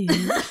Daddy.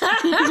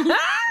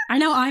 I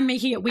know I'm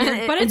making it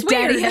weird, but it's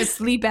weird. Daddy has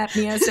sleep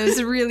apnea, so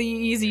it's really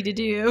easy to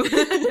do.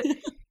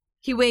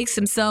 He wakes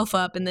himself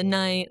up in the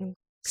night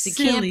because he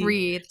can't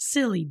breathe.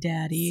 Silly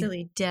Daddy.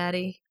 Silly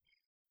Daddy.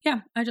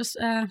 Yeah, I just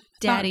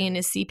Daddy and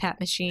his CPAP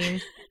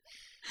machine.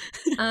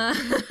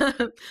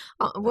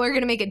 We're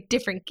going to make a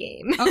different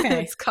game.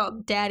 Okay. It's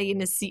called Daddy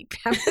and his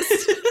CPAP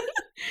machine.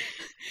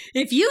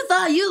 If you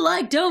thought you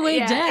liked Don't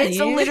Wake Daddy. It's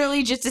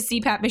literally just a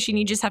CPAP machine.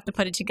 You just have to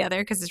put it together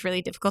because it's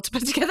really difficult to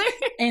put together.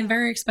 And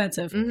very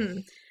expensive. Mm-hmm.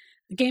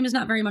 The game is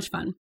not very much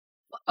fun.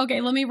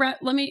 Okay, let me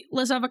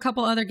list off a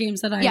couple other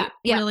games that I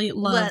really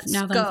love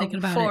now that I'm thinking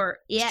about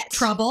it.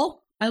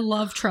 Trouble. I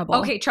love Trouble.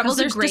 Okay, Trouble's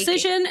a great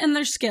decision and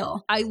there's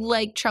skill. I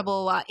like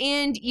Trouble a lot.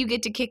 And you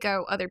get to kick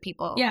out other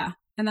people. Yeah,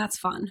 and that's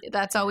fun.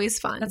 That's always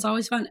fun. That's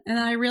always fun. And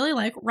I really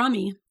like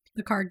Rummy,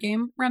 the card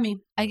game. Rummy.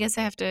 I guess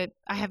I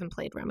haven't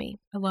played Rummy.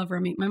 I love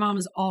Rummy. My mom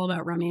is all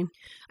about Rummy.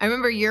 I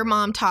remember your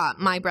mom taught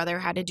my brother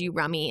how to do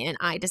Rummy, and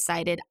I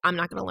decided I'm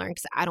not going to learn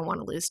because I don't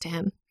want to lose to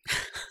him.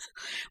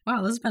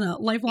 Wow, this has been a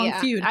lifelong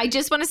feud. I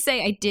just want to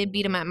say I did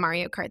beat him at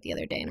Mario Kart the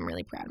other day, and I'm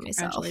really proud of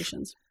myself.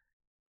 Congratulations.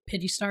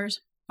 Pidgey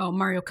Stars? Oh,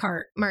 Mario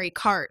Kart. Mario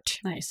Kart.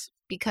 Nice.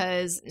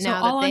 Because so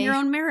now all on your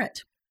own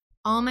merit.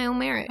 All on my own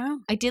merit. Wow.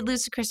 I did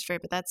lose to Christopher,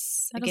 but that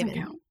doesn't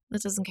count.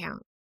 That doesn't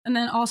count. And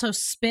then also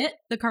Spit,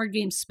 the card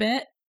game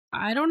Spit.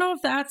 I don't know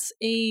if that's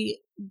a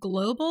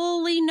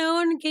globally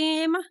known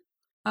game.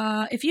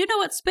 If you know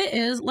what Spit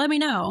is, let me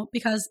know,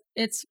 because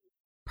it's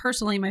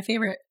personally my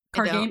favorite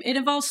card game. It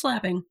involves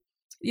slapping.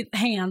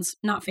 Hands,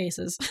 not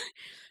faces.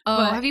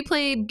 Oh, have you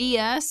played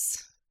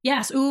BS?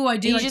 Yes. Ooh, I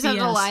do. You like just BS. have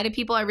to lie to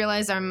people. I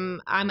realize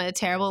I'm a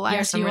terrible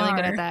liar, so I'm really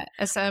good at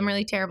that. So I'm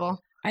really terrible.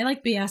 I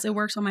like BS. It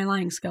works on my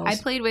lying skills. I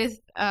played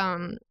with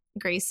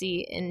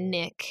Gracie and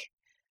Nick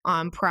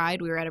on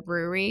Pride. We were at a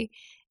brewery.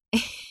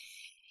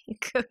 He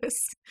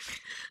goes,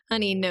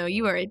 honey, no,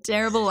 you are a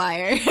terrible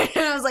liar.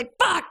 And I was like,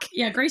 fuck.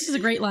 Yeah, Gracie's a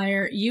great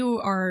liar.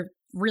 You are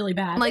really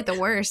bad. I'm like the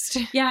worst.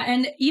 Yeah,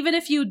 and even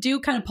if you do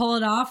kind of pull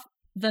it off,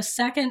 the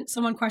second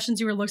someone questions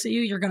you or looks at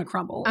you, you're going to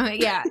crumble.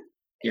 Yeah.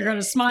 You're going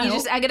to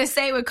smile. I got to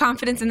say it with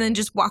confidence and then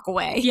just walk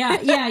away.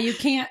 Yeah, you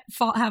can't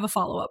have a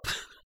follow-up.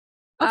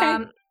 Okay.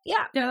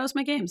 Yeah, that was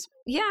my games.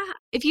 Yeah.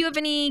 If you have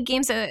any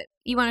games that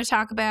you want to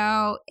talk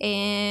about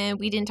and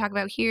we didn't talk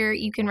about here,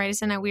 you can write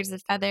us in at Weird as a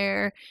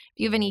Feather. If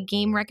you have any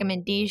game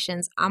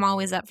recommendations, I'm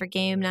always up for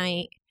game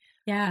night.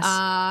 Yes.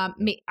 I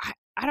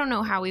don't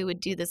know how we would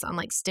do this on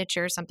like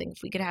Stitcher or something.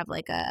 If we could have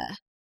like a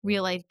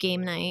real life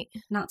game night.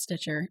 Not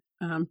Stitcher.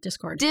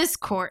 Discord.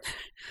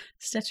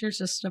 Stitcher's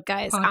just a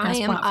guys. podcast I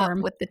am platform.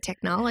 Up with the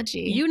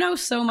technology. You know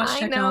so much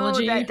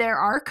technology. I know that there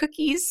are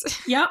cookies.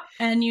 Yep,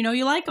 and you know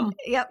you like them.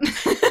 Yep.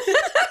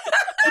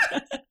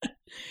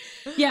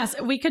 Yes,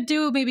 we could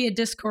do maybe a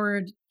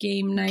Discord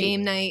game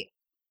night.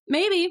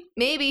 Maybe.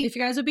 If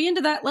you guys would be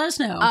into that, let us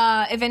know.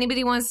 If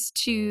anybody wants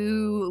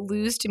to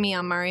lose to me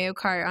on Mario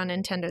Kart on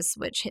Nintendo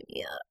Switch, hit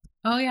me up.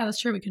 Oh, yeah, that's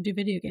true. We could do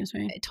video games,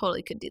 maybe. I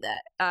totally could do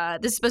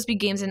that. This is supposed to be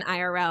games in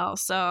IRL,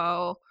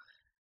 so...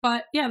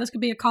 But, yeah, this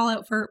could be a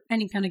call-out for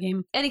any kind of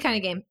game. Any kind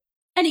of game.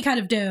 Any kind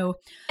of dough.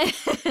 All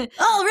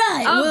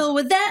right. Well,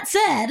 with that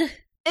said...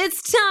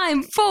 It's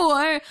time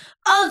for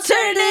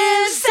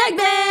Alternative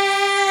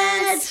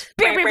Segments!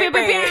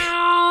 Alternative!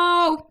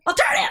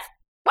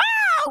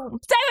 Wow!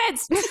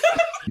 Segments!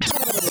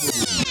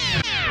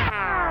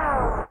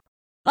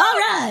 All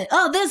right.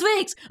 On this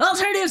week's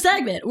Alternative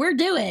Segment, we're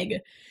doing...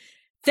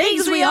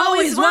 Things we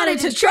always wanted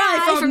to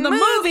try from the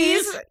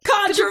movies,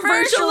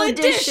 Controversial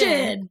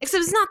Edition.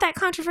 Except it's not that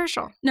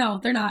controversial. No,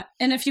 they're not.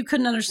 And if you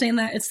couldn't understand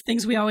that, it's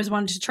things we always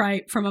wanted to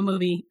try from a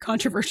movie,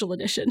 Controversial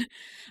Edition.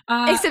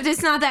 Except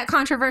it's not that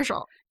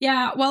controversial.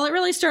 Yeah, well, it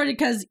really started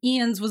because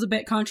Ian's was a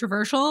bit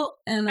controversial.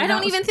 And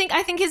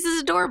I think his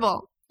is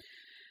adorable.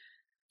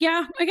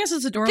 Yeah, I guess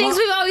it's adorable. Things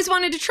we've always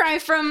wanted to try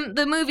from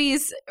the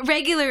movies,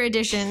 regular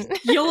edition.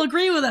 You'll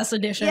agree with us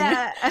edition.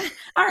 Yeah.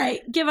 All right,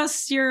 give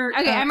us your...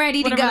 Okay, I'm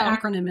ready to go. Whatever the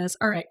acronym is.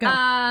 All right, go.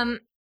 I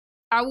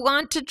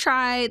want to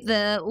try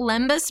the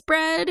lembas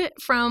bread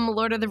from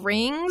Lord of the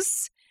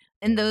Rings.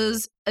 And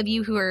those of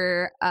you who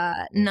are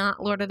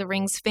not Lord of the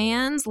Rings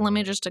fans, let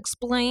me just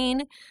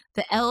explain.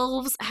 The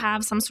elves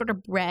have some sort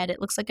of bread. It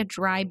looks like a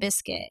dry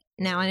biscuit.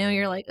 Now, I know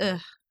you're like,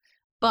 ugh.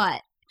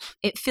 But...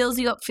 it fills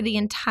you up for the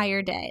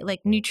entire day.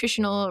 Like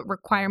nutritional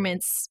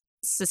requirements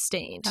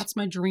sustained. That's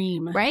my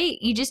dream. Right?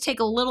 You just take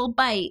a little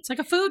bite. It's like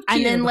a food cube.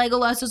 And then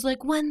Legolas is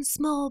like, one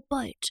small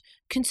bite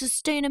can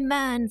sustain a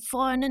man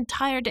for an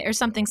entire day, or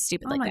something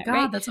stupid oh like my that, God,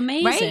 right? that's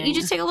amazing. Right? You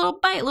just take a little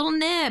bite, a little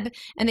nib,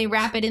 and they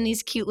wrap it in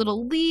these cute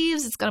little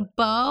leaves. It's got a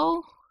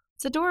bow.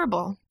 It's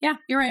adorable. Yeah,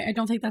 you're right. I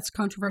don't think that's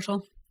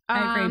controversial.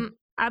 I agree.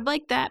 I'd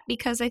like that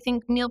because I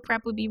think meal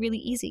prep would be really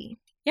easy.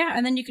 Yeah,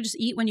 and then you could just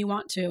eat when you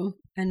want to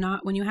and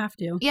not when you have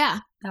to. Yeah.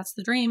 That's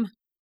the dream.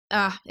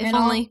 If and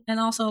only. And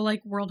also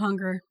like world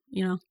hunger,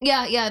 you know.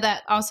 Yeah,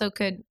 that also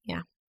could,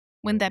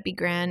 Wouldn't that be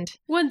grand?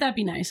 Wouldn't that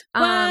be nice?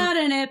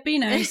 Wouldn't it be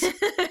nice?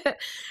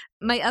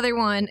 My other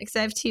one, because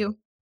I have two.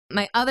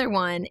 My other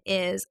one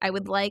is I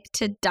would like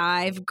to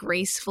dive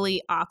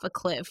gracefully off a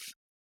cliff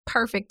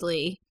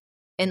perfectly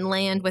and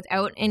land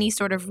without any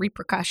sort of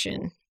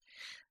repercussion.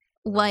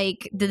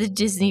 Like the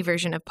Disney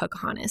version of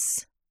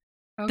Pocahontas.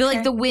 Okay. Feel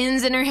like the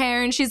wind's in her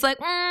hair and she's like,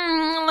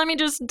 let me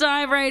just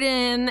dive right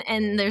in.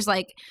 And there's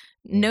like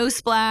no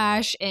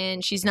splash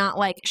and she's not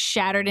like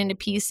shattered into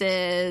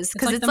pieces.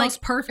 It's like the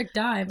most perfect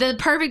dive. The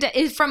perfect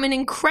is from an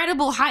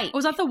incredible height.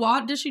 Was that the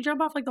water? Did she jump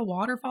off like the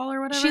waterfall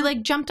or whatever? She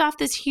like jumped off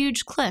this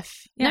huge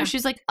cliff. Yeah. No,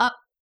 she's like up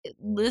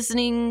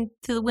listening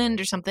to the wind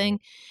or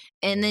something.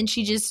 And then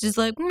she just is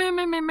like,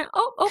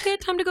 oh, okay,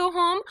 time to go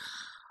home.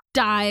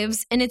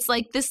 Dives. And it's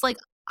like this like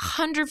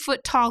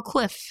 100-foot tall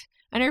cliff.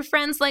 And her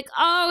friend's like,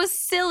 oh,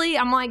 silly.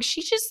 I'm like,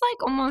 she just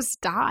like almost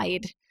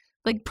died.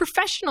 Like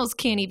professionals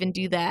can't even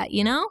do that,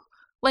 you know?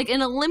 Like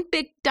an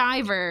Olympic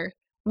diver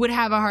would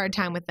have a hard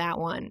time with that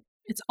one.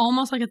 It's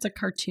almost like it's a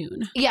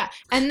cartoon. Yeah.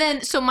 And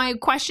then, so my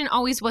question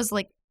always was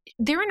like,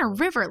 they're in a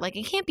river. Like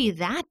it can't be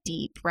that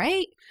deep,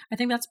 right? I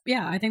think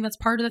that's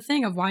part of the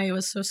thing of why it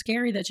was so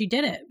scary that she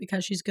did it,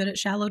 because she's good at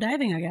shallow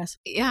diving, I guess.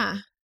 Yeah.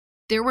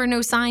 There were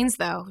no signs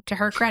though, to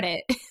her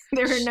credit.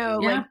 There were no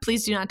like,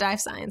 please do not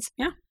dive signs.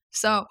 Yeah.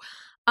 So,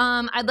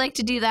 I'd like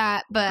to do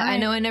that, but right. I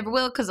know I never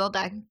will because I'll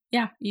die.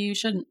 Yeah, you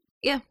shouldn't.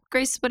 Yeah.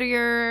 Grace, what are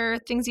your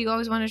things you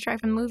always want to try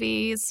from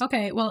movies?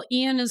 Okay, well,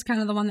 Ian is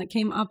kind of the one that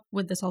came up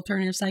with this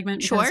alternative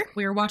segment. Sure.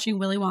 We were watching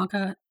Willy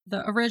Wonka,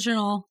 the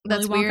original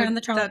That's Willy Wonka weird. and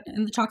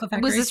the Chocolate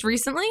Factory. Was this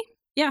recently?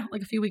 Yeah,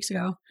 like a few weeks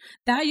ago.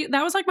 That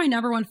was like my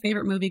number one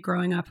favorite movie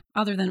growing up,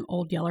 other than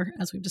Old Yeller,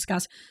 as we've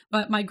discussed.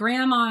 But my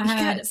grandma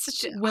had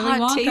such a Willy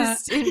hot Wonka.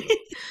 taste.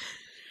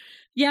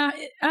 Yeah.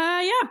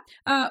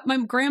 My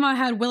grandma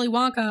had Willy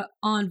Wonka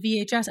on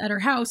VHS at her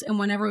house, and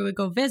whenever we would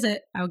go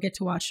visit, I would get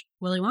to watch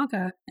Willy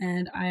Wonka,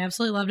 and I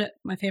absolutely loved it.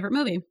 My favorite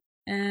movie.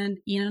 And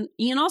Ian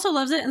also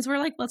loves it, and so we're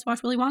like, let's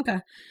watch Willy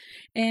Wonka.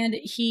 And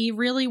he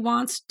really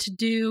wants to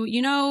do,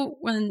 you know,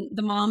 when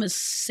the mom is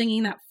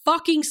singing that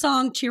fucking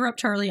song, Cheer Up,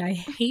 Charlie. I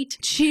hate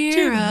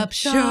Cheer up,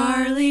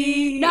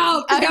 Charlie.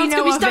 No, it's going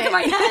to be stuck in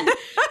my head.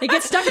 It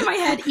gets stuck in my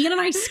head. Ian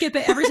and I skip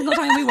it every single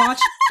time we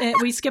watch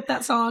it. We skip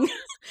that song.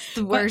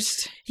 The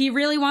worst. But he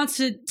really wants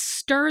to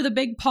stir the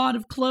big pot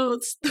of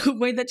clothes the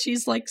way that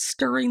she's like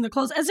stirring the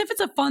clothes, as if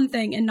it's a fun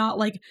thing and not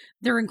like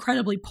they're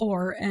incredibly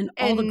poor and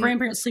all the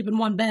grandparents sleep in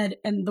one bed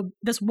and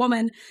this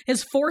woman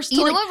is forced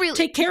to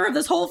take care of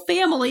this whole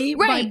family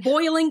by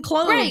boiling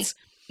clothes. Right.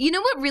 You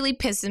know what really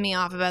pisses me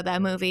off about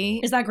that movie?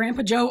 Is that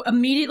Grandpa Joe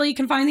immediately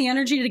can find the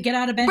energy to get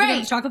out of bed to go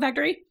to the chocolate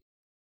factory?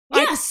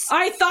 Yes.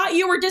 I thought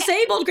you were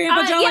disabled,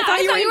 Grandpa Joe. Yeah, I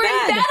thought you were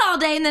in bed all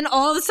day, and then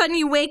all of a sudden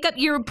you wake up,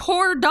 your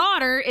poor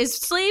daughter is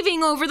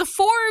slaving over the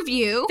four of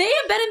you. They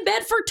have been in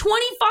bed for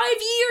 25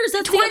 years.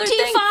 That's 25 the other thing.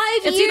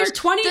 years? It's either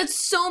 20. That's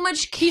so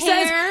much care. He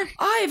says,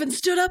 I haven't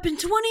stood up in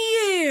 20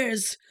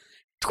 years.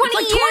 20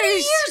 years. 20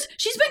 years.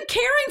 She's been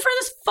caring for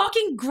this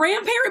fucking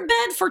grandparent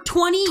bed for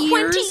 20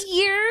 years. 20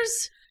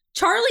 years?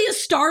 Charlie is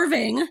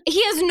starving.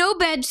 He has no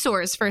bed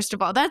sores, first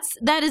of all.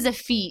 That is a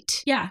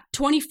feat. Yeah,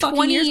 20 fucking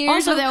 20 years.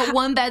 Also, without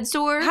one bed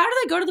sore. How do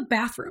they go to the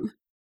bathroom?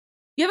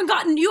 You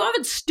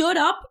haven't stood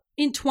up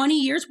in 20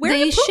 years. Where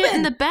they are you pooping? shit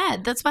in the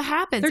bed. That's what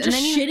happens. They're just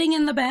shitting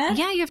in the bed?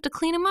 Yeah, you have to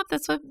clean them up.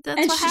 That's what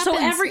happens. So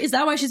is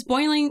that why she's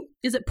boiling?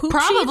 Is it poop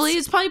Probably.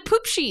 sheets? It's probably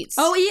poop sheets.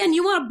 Oh, Ian,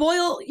 you want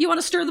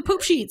to stir the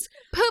poop sheets.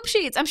 Poop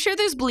sheets. I'm sure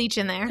there's bleach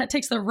in there. That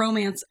takes the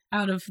romance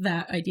out of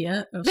that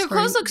idea. Their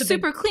clothes look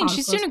super clean.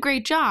 She's doing a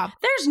great job.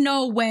 There's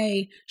no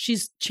way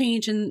she's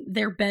changing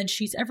their bed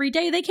sheets every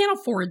day. They can't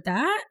afford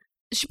that.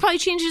 She probably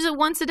changes it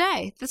once a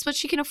day. That's what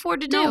she can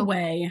afford to do. No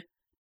way.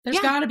 There's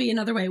got to be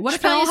another way. What she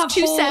if they all have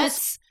two holes?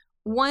 sets?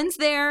 One's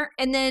there,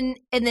 and then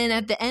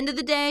at the end of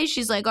the day,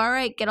 she's like, "All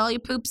right, get all your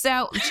poops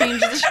out and change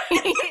the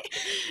sheet."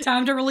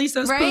 Time to release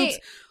those poops.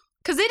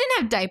 Because they didn't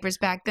have diapers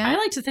back then. I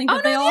like to think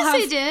that they all have.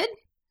 They did.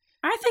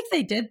 I think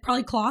they did.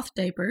 Probably cloth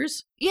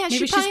diapers. Yeah,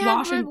 maybe she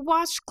probably had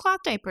washed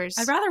cloth diapers.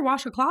 I'd rather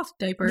wash a cloth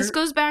diaper. This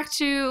goes back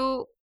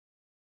to: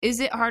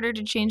 is it harder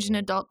to change an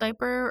adult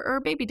diaper or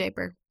a baby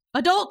diaper?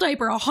 Adult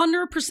diaper,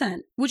 100%.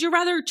 Would you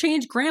rather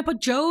change Grandpa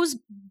Joe's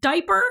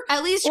diaper?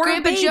 At least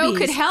Grandpa Joe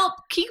could help.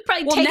 He could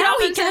probably take it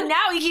off.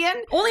 Now he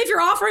can. Only if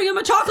you're offering him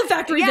a chocolate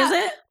factory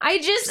visit.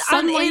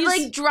 It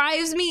like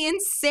drives me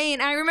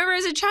insane. I remember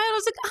as a child, I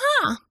was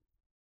like,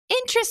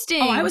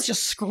 interesting. Oh, I was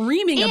just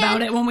screaming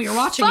about it when we were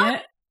watching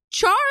it.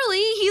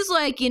 Charlie, he's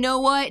like, you know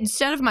what?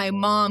 Instead of my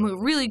mom, who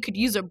really could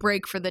use a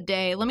break for the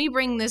day, let me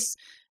bring this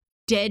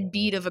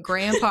deadbeat of a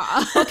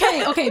grandpa.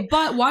 Okay,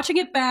 but watching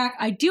it back,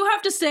 I do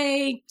have to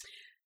say,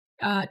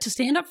 to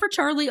stand up for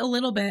Charlie a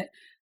little bit,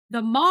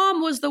 the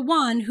mom was the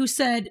one who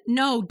said,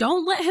 no,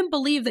 don't let him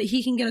believe that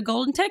he can get a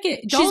golden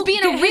ticket. She's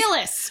being a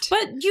realist.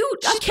 But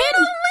She's being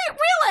a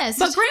realist.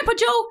 But Grandpa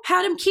Joe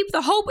had him keep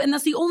the hope, and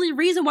that's the only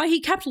reason why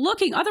he kept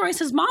looking. Otherwise,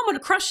 his mom would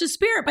have crushed his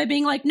spirit by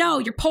being like, no,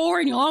 you're poor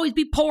and you'll always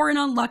be poor and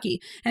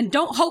unlucky. And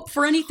don't hope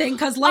for anything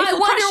because life will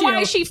crush you. I wonder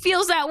why she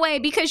feels that way,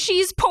 because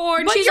she's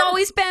poor and she's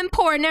always been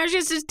poor. Now she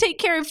has to take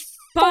care of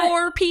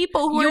 4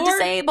 people who are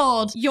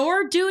disabled.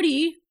 Your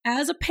duty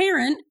as a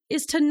parent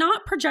is to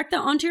not project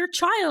that onto your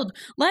child.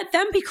 Let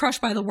them be crushed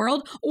by the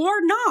world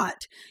or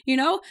not, you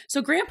know?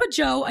 So Grandpa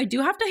Joe, I do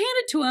have to hand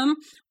it to him.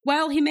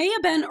 While he may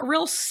have been a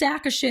real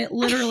sack of shit,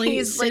 literally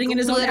He's sitting in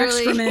his own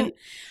excrement,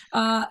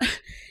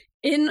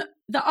 in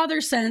the other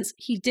sense,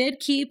 he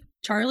did keep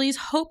Charlie's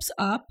hopes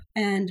up,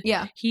 and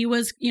he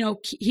was,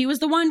 he was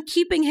the one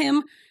keeping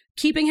him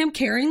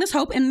carrying this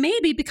hope. And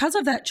maybe because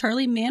of that,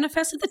 Charlie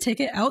manifested the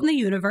ticket out in the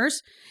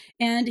universe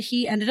and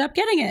he ended up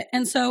getting it.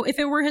 And so if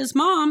it were his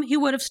mom, he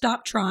would have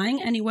stopped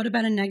trying and he would have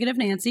been a negative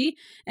Nancy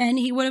and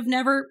he would have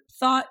never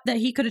thought that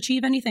he could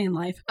achieve anything in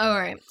life. All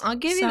right. I'll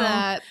give you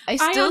that. I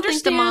still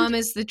think the mom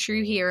is the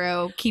true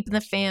hero, keeping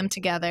the fam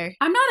together.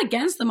 I'm not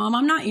against the mom.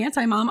 I'm not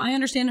anti-mom. I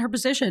understand her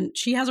position.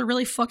 She has a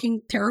really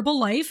fucking terrible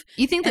life.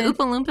 You think the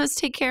Oompa Loompas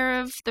take care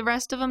of the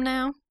rest of them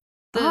now?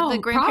 The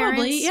grandparents?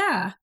 Probably,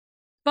 yeah.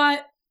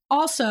 But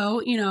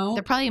also,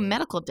 they're probably in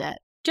medical debt.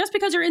 Just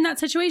because you're in that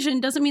situation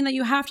doesn't mean that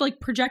you have to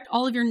project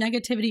all of your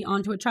negativity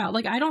onto a child.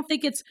 I don't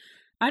think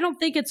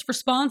it's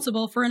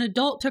responsible for an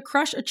adult to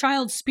crush a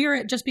child's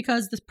spirit just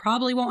because this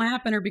probably won't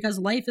happen or because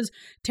life is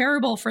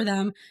terrible for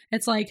them.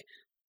 It's let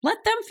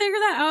them figure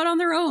that out on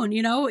their own.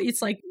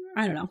 It's I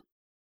don't know.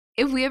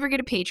 If we ever get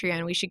a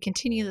Patreon, we should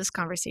continue this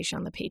conversation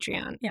on the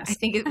Patreon. Yes. I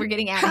think we're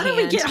getting out of hand. How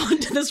did we get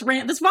onto this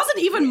rant? This wasn't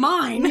even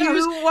mine.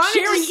 You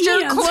wanted to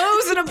stir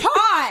clothes in a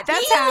pot.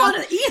 That's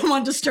Ian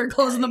wanted to stir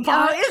clothes in the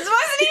pot. It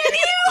wasn't even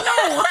you.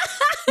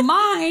 No.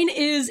 Mine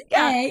is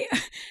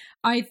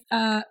I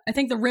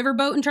think the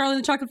riverboat in Charlie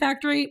and the Chocolate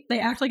Factory, they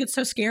act like it's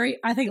so scary.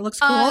 I think it looks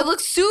cool. It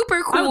looks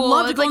super cool. I would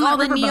love to go on all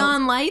that the riverboat.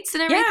 neon lights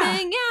and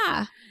everything.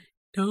 Yeah.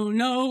 Don't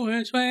know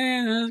which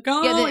way it's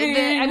going.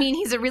 Yeah,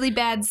 he's a really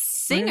bad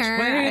singer.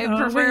 I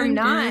prefer him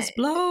not. Is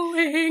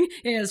blowing.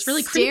 Yeah, it's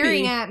really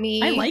staring creepy. at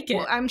me. I like it.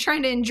 Well, I'm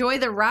trying to enjoy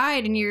the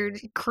ride, and you're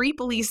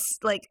creepily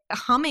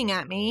humming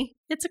at me.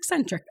 It's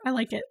eccentric. I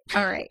like it.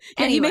 All right.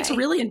 And he makes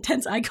really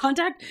intense eye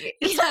contact.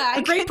 It's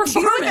a great do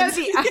performance.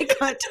 The eye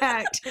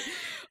contact.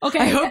 Okay.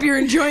 I hope you're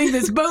enjoying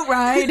this boat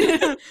ride.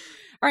 All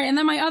right, and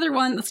then my other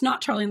one that's not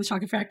Charlie and the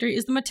Chocolate Factory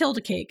is the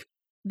Matilda cake.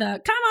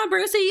 Come on,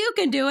 Brucey, you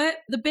can do it.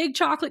 The big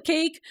chocolate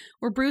cake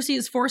where Brucey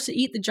is forced to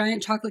eat the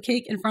giant chocolate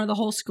cake in front of the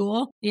whole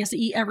school. He has to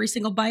eat every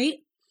single bite.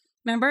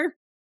 Remember?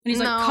 And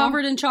he's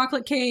covered in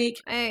chocolate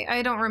cake.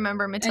 I don't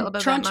remember Matilda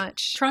that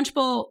much.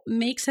 Trunchbull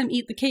makes him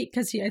eat the cake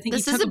because I think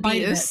he took a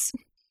bite of it.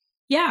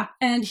 Yeah,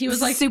 and he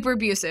was super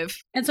abusive.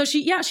 And so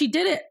she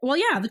did it. Well,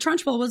 yeah, the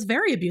Trunchbull was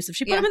very abusive.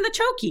 She put him in the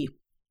chokey.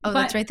 Oh,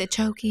 that's right, the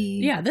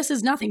chokey. Yeah, this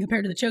is nothing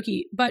compared to the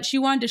chokey. But she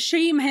wanted to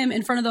shame him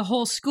in front of the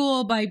whole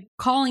school by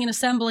calling an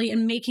assembly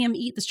and making him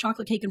eat this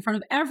chocolate cake in front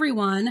of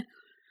everyone.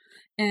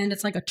 And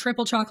it's like a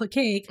triple chocolate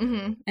cake.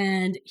 Mm-hmm.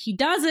 And he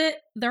does it.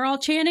 They're all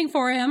chanting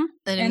for him.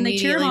 And they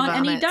cheer him on.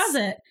 And he does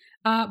it.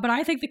 But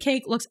I think the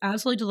cake looks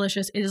absolutely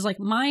delicious. It is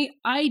my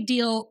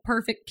ideal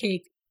perfect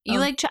cake.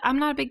 I'm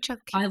not a big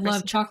chocolate cake person.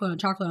 Love chocolate on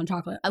chocolate on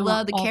chocolate. I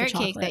love the carrot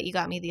cake that you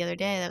got me the other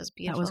day. That was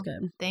beautiful. That was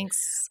good.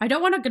 Thanks. I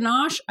don't want a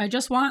ganache. I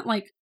just want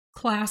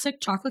classic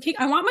chocolate cake.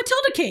 I want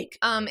Matilda cake.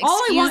 All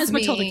I want is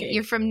Matilda cake.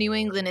 You're from New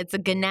England. It's a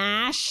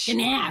ganache.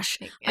 Ganache.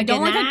 I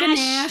don't like a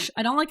ganache.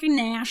 I don't like a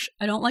ganache.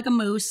 I don't like a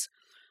mousse.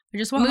 I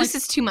just want mousse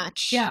is too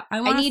much. Yeah,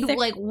 I need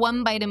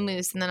one bite of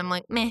mousse, and then I'm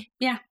like, meh.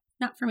 Yeah,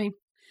 not for me.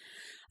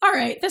 All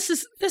right,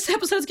 this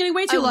episode's getting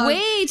way too long.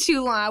 Way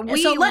too long.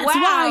 So let's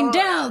wind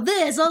down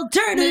this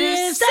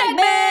alternative segment.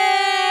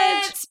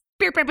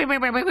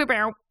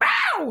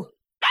 Wow!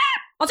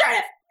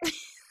 Alternative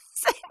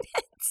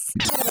segments.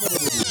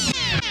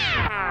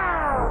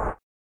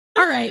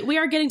 All right, we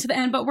are getting to the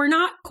end, but we're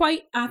not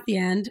quite at the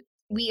end.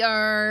 We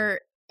are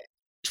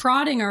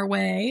trotting our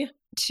way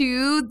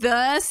to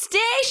the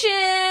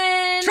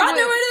station.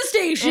 Trotting our way to the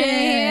station.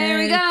 Here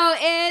we go.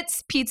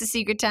 It's Pizza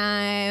Secret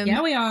time.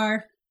 Yeah, we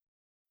are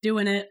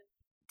doing it.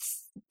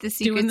 The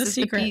secrets. Doing the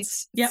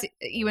secrets. Yep.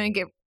 You want to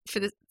get for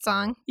the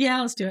song?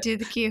 Yeah, let's do it. Do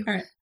the cue. All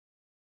right.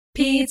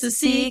 Pizza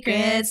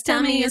secrets.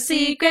 Tell me your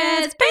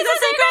secrets. Pizza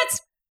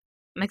secrets.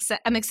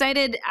 I'm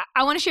excited.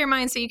 I want to share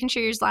mine so you can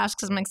share yours last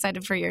because I'm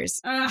excited for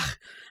yours. I'm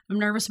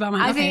nervous about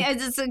mine. I think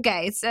it's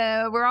okay.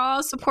 So we're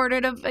all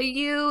supportive of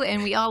you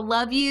and we all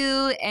love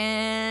you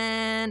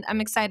and I'm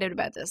excited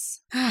about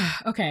this.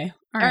 Okay.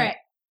 All right.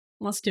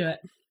 Let's do it.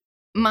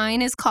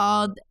 Mine is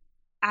called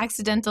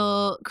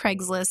Accidental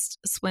Craigslist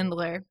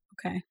Swindler.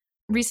 Okay.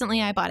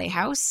 Recently I bought a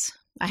house.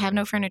 I have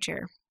no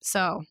furniture.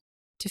 So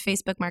to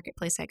Facebook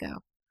Marketplace I go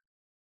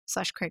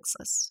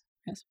 /Craigslist.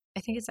 Yes. I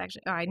think it's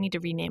actually, I need to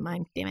rename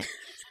mine. Damn it.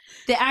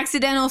 The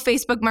Accidental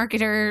Facebook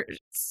Marketer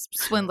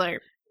Swindler.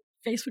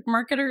 Facebook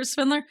marketer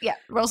swindler? Yeah,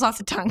 rolls off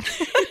the tongue.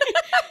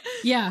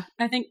 Yeah,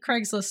 I think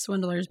Craigslist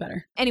swindler is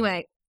better.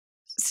 Anyway,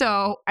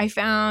 so I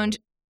found,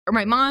 or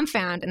my mom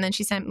found, and then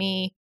she sent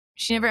me,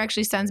 she never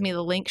actually sends me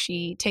the link.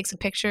 She takes a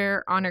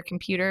picture on her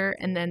computer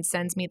and then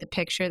sends me the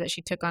picture that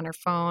she took on her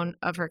phone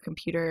of her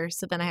computer.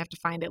 So then I have to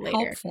find it later.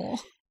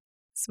 Helpful.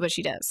 That's what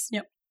she does.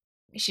 Yep.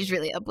 She's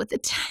really up with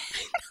it.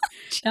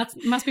 That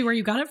must be where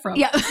you got it from.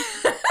 Yeah.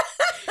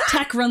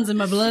 Tech runs in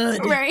my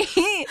blood. Right.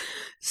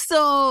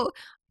 So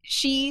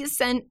she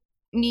sent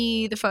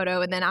me the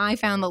photo and then I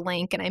found the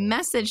link and I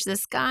messaged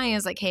this guy. I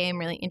was like, hey, I'm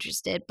really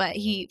interested. But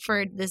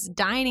for this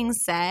dining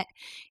set,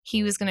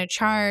 he was going to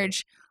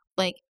charge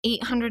like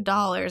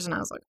 $800. And I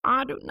was like,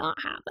 I do not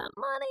have that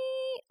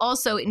money.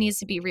 Also, it needs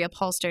to be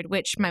reupholstered,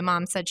 which my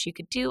mom said she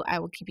could do. I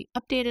will keep you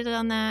updated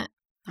on that.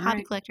 All Hobby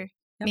right. collector.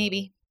 Yep.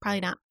 Maybe.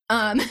 Probably not.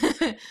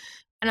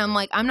 And I'm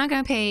like, I'm not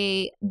going to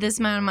pay this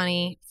amount of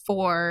money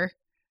for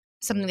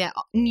something that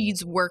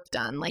needs work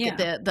done. Like Yeah.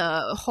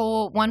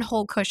 the one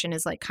whole cushion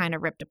is like kind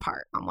of ripped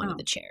apart on one No. of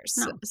the chairs.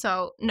 No.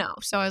 So no.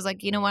 So I was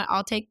like, you know what?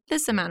 I'll take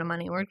this amount of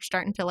money. We're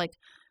starting to like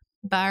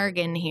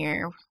bargain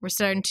here. We're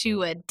starting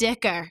to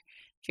dicker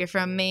if you're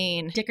from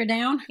Maine. Dicker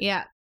down.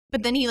 Yeah.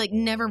 But then he like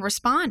never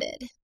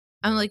responded.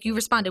 I'm like, you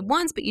responded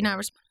once, but you're not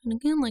responding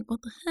again. Like, what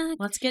the heck?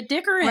 Let's get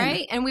dickering.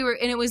 Right. And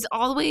it was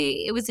all the way,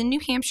 it was in New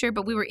Hampshire,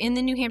 but we were in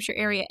the New Hampshire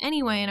area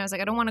anyway. And I was like,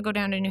 I don't want to go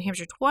down to New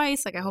Hampshire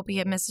twice. Like, I hope he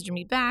had messaged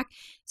me back.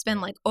 It's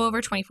been like over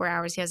 24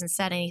 hours. He hasn't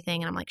said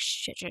anything. And I'm like,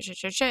 shit.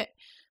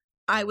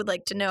 I would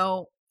like to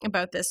know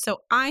about this. So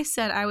I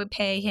said I would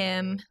pay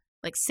him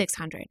like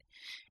 $600.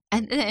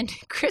 And then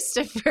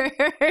Christopher,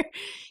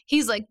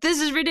 he's like,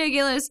 this is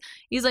ridiculous.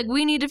 He's like,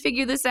 we need to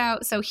figure this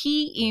out. So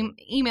he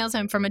emails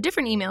him from a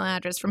different email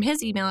address. From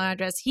his email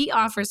address, he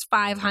offers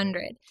 $500.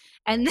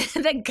 And then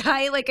the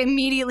guy like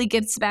immediately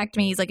gets back to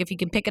me. He's like, if you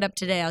can pick it up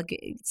today, I'll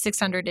get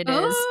 $600 it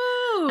is.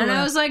 Oh. And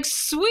I was like,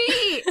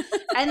 sweet.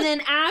 And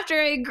then after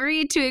I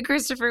agreed to it,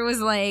 Christopher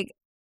was like,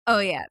 oh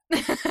yeah.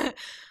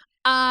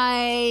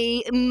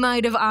 I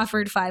might have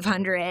offered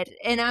 $500.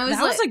 And I was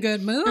that like, was a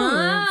good move.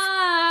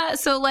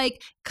 so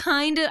like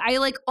kind of, I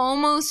like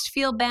almost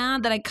feel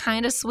bad that I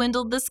kind of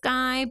swindled this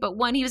guy. But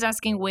one, he was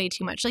asking way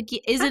too much. Like,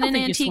 is I it don't an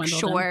think you antique?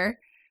 swindled him. Sure.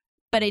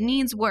 But it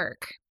needs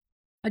work.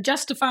 A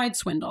justified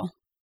swindle.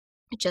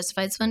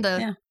 Justified swindle.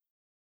 Yeah.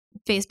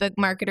 Facebook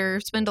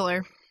marketer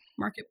swindler.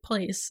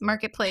 Marketplace.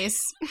 Marketplace.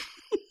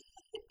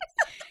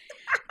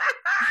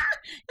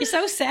 You're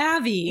so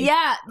savvy.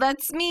 Yeah,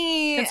 that's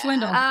me. Good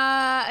swindle.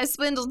 I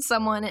swindled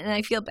someone and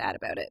I feel bad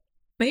about it.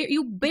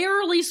 You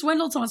barely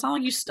swindled someone. It's not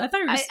like you. I thought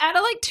you were I out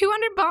of like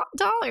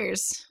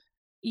 $200.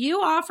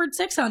 you offered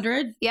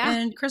 $600. Yeah.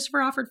 And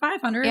Christopher offered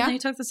 $500. Yeah. And he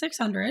took the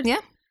 $600. Yeah.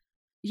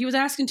 He was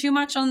asking too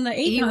much on the $800.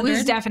 He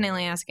was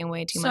definitely asking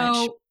way too much.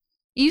 So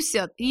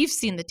You've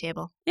seen the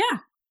table. yeah,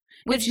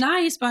 Which it's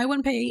nice, but I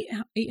wouldn't pay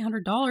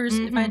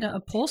 $800 if I had to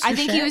upholster. I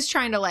think he shit. was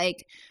trying to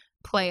like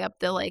play up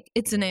the like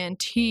it's an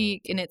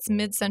antique and it's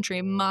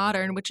mid-century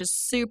modern, which is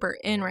super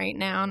in right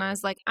now. And I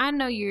was like, I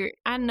know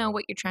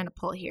what you're trying to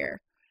pull here,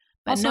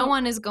 but Also- no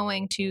one is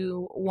going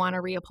to want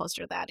to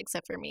reupholster that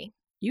except for me.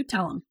 You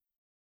tell him.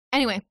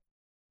 Anyway,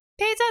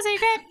 pizza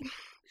secret.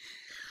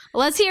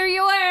 Let's hear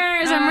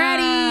yours. I'm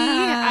ready.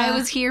 I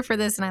was here for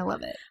this and I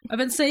love it. I've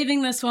been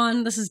saving this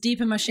one. This is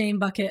deep in my shame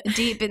bucket.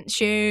 Deep in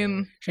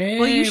shame. Shame.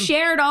 Well, you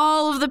shared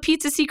all of the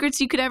pizza secrets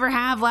you could ever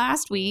have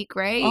last week,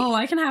 right? Oh,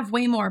 I can have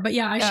way more. But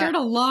yeah, I Yeah. shared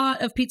a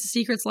lot of pizza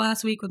secrets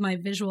last week with my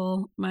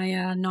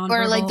nonverbal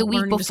or like the week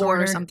learning before or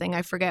disorder. something.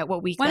 I forget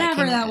what week Whatever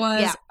came that out.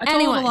 was. Yeah. I told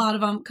Anyway, a lot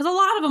of them because a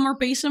lot of them are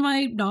based on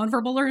my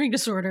nonverbal learning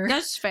disorder.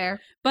 that's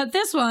fair. But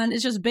this one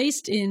is just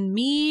based in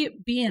me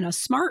being a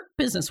smart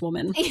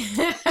businesswoman.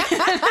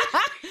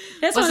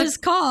 This Was one it- is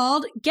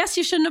called Guess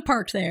You Shouldn't Have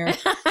Parked There.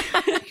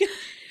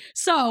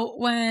 So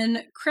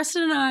when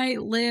Kristen and I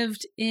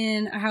lived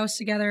in a house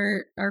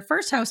together, our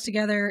first house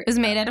together, It was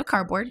made out of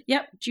cardboard.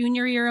 yep,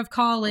 junior year of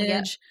college.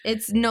 Yep.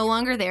 It's no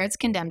longer there. It's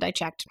condemned. I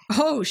checked.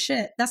 Oh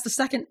shit, that's the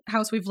second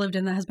house we've lived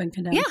in that has been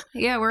condemned.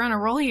 Yeah, we're on a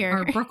roll here.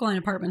 Our Brookline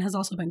apartment has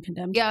also been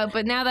condemned. Yeah,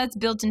 but now that's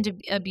built into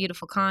a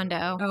beautiful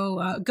condo.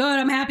 Oh, good.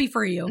 I'm happy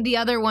for you. The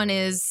other one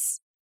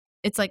is,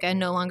 it's like a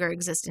no longer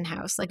existent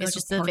house. Like, Like it's a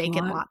just a parking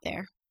vacant lot. lot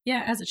there.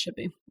 Yeah, as it should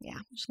be. Yeah.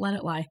 Just let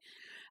it lie.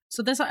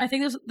 So I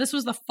think this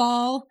was the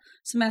fall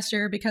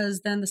semester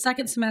because then the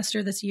second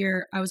semester this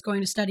year I was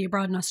going to study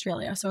abroad in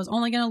Australia. So I was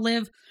only going to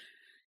live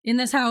in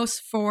this house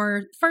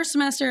for first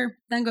semester,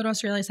 then go to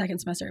Australia second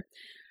semester.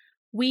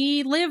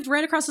 We lived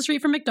right across the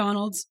street from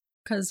McDonald's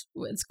because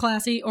it's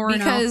classy. Or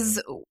Because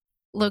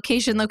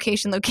location.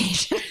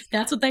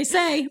 that's what they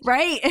say.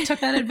 Right? Took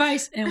that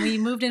advice and we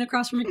moved in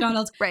across from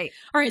McDonald's. Right.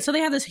 All right, so they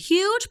have this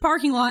huge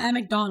parking lot at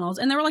McDonald's,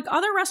 and there were like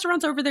other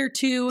restaurants over there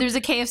too. There's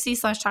a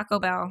KFC/Taco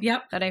Bell.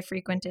 Yep. That I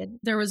frequented.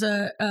 There was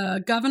a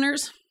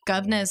Governor's,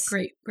 Governors.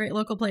 great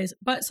local place.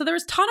 But so there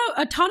was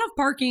a ton of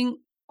parking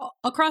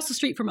across the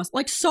street from us,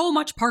 like so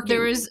much parking.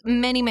 There was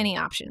many, many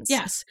options.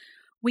 Yes.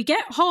 We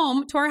get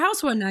home to our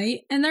house one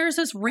night, and there's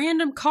this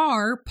random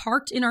car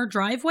parked in our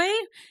driveway.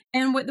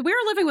 And we were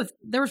living with,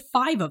 there were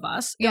 5 of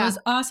us. It Yeah. was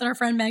us and our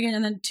friend Megan,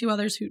 and then 2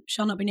 others who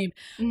shall not be named.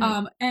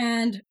 Mhm.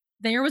 And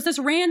there was this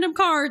random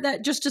car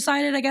that just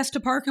decided, I guess, to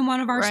park in one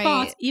of our Right.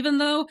 spots, even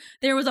though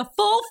there was a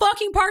full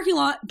fucking parking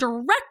lot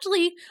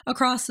directly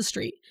across the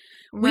street.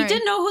 We Right.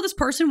 didn't know who this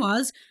person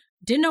was,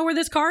 didn't know where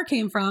this car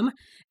came from,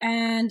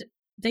 and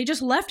they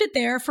just left it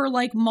there for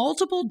like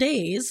multiple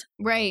days.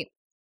 Right.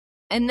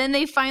 And then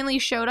they finally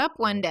showed up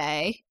one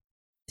day.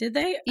 Did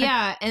they?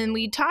 Yeah. And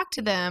we talked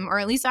to them, or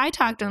at least I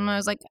talked to them. I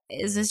was like,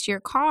 is this your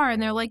car?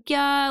 And they're like,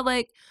 yeah,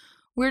 like,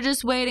 we're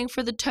just waiting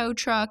for the tow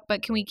truck,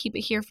 but can we keep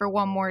it here for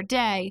one more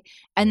day?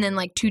 And then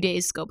like 2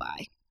 days go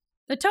by.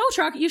 The tow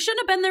truck, you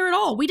shouldn't have been there at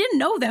all. We didn't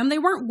know them. They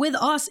weren't with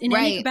us in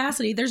any Right.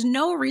 capacity. There's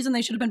no reason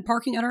they should have been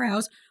parking at our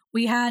house.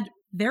 We had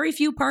very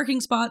few parking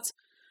spots.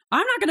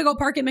 I'm not going to go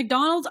park at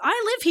McDonald's. I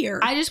live here.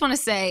 I just want to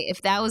say,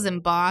 if that was in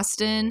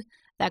Boston,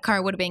 that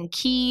car would have been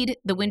keyed,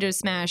 the windows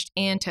smashed,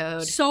 and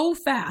towed. so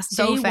fast.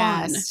 So day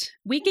fast. one.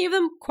 We gave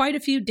them quite a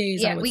few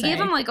days, I Yeah, would we say. gave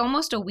them like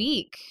almost a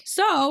week.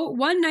 So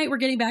one night we're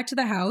getting back to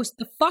the house.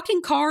 The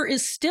fucking car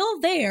is still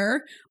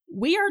there.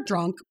 We are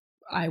drunk,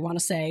 I want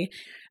to say.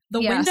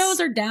 The Yes. windows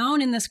are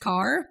down in this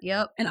car.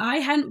 Yep. And I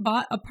hadn't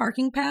bought a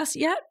parking pass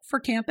yet for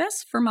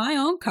campus for my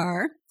own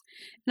car.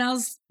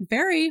 And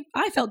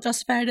I felt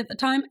justified at the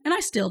time, and I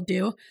still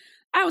do.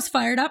 I was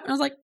fired up, and I was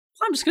like,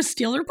 I'm just going to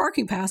steal their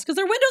parking pass because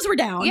their windows were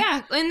down.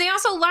 Yeah, and they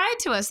also lied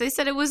to us. They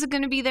said it wasn't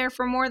going to be there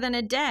for more than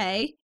a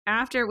day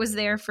after it was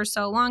there for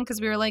so long,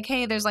 because we were like,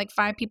 hey, there's like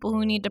 5 people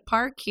who need to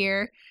park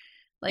here.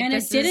 Like, and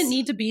it didn't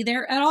need to be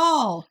there at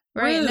all.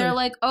 Right. And they're Rude.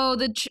 like, oh,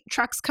 the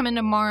truck's coming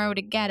tomorrow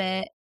to get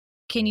it.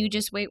 Can you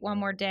just wait one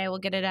more day? We'll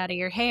get it out of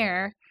your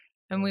hair.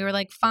 And we were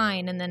like,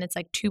 fine. And then it's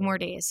like 2 more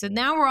days. So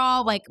now we're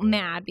all like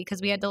mad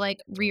because we had to like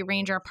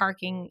rearrange our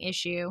parking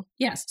issue.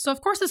 Yes. So, of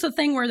course, it's a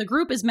thing where the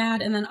group is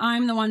mad, and then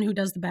I'm the one who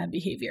does the bad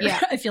behavior. Yeah.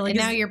 I feel like And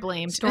now it's you're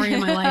blamed. story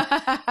of my life.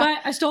 But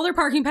I stole their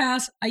parking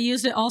pass. I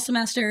used it all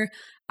semester.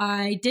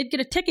 I did get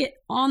a ticket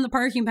on the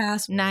parking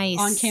pass Nice.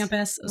 on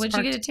campus. I was What'd you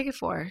parked- get a ticket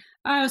for?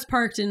 I was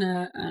parked in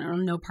a, I don't know,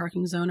 no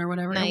parking zone or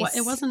whatever. Nice.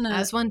 It wasn't a,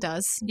 As one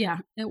does. yeah,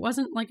 it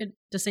wasn't like a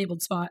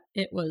disabled spot.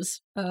 It was,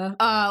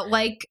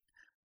 Like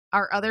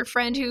our other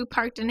friend who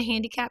parked in a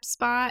handicapped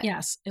spot.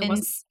 yes, it and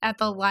was at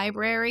the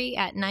library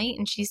at night,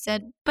 and she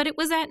said, but it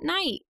was at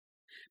night.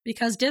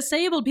 because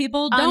disabled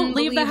people don't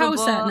leave the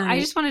house at Unbelievable. night. I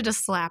just wanted to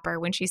slap her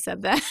when she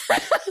said that.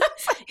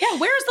 Yeah,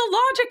 where's the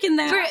logic in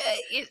that?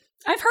 For-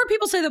 I've heard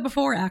people say that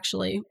before,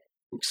 actually.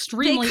 They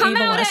Extremely come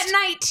out ableist. at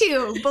night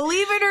too,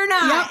 believe it or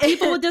Yeah, not.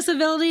 people with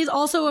disabilities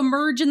also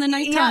emerge in the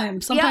nighttime. Yeah,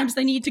 Sometimes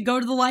they need to go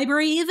to the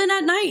library even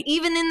at night.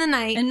 Even in the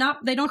night. And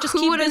they don't just Who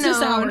keep would've business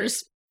known?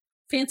 hours.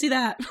 Fancy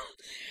that.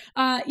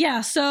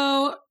 Yeah,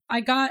 so I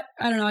got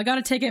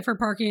a ticket for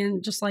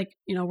parking just like,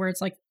 where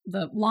it's like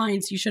the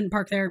lines, you shouldn't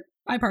park there.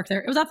 I parked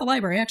there. It was at the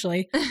library,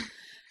 actually.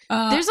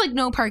 There's like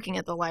no parking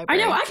at the I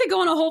library. know, I could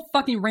go on a whole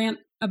fucking rant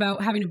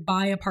about having to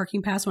buy a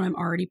parking pass when I'm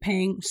already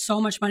paying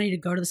so much money to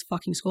go to this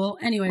fucking school.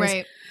 Anyways,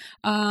 Right.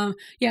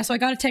 yeah, so I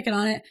got a ticket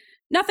on it.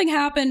 Nothing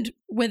happened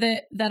with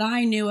it that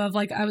I knew of.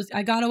 Like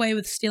I got away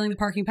with stealing the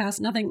parking pass.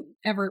 Nothing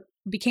ever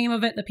became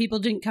of it. The people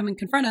didn't come and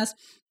confront us.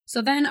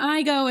 So then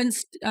I go and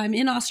I'm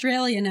in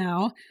Australia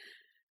now.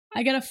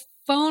 I get a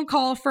phone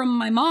call from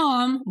my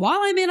mom while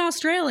I'm in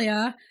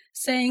Australia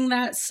saying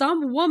that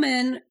some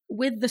woman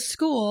with the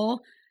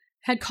school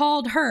had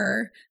called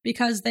her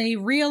because they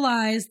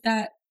realized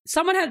that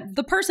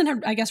the person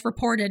had, I guess,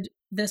 reported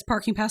this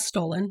parking pass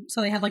stolen.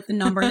 So they had like the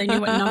number. They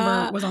knew what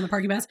number was on the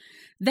parking pass.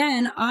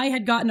 Then I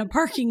had gotten a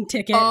parking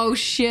ticket Oh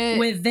shit.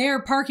 with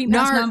their parking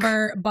pass Narc.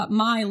 number, but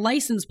my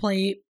license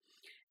plate.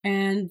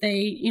 And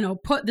they,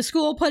 the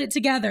school put it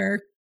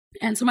together.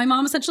 And so my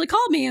mom essentially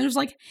called me and was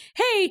like,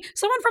 hey,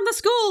 someone from the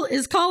school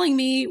is calling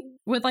me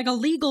with like a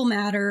legal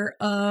matter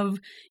of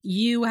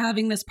you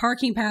having this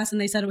parking pass. And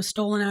they said it was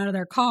stolen out of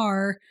their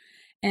car.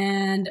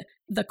 And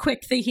the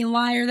quick thinking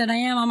liar that I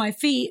am on my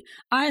feet,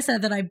 I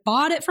said that I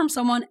bought it from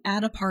someone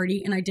at a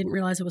party and I didn't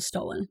realize it was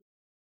stolen.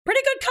 Pretty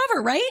good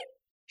cover, right?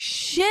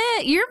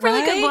 Shit, you're a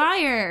really good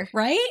liar.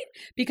 Right?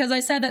 Because I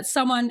said that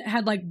someone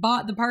had like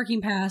bought the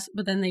parking pass,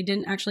 but then they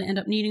didn't actually end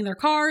up needing their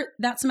car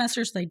that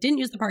semester, so they didn't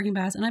use the parking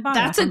pass, and I bought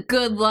That's it. a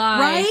good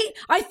lie. Right?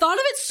 I thought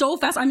of it so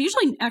fast. I'm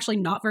usually actually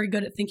not very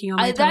good at thinking on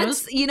my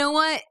toes. You know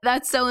what?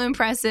 That's so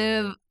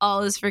impressive.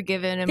 All is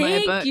forgiven in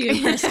my book. Thank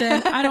you,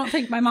 Kristen. I don't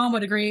think my mom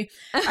would agree.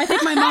 I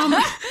think my mom,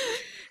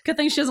 good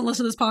thing she doesn't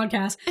listen to this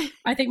podcast.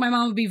 I think my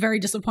mom would be very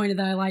disappointed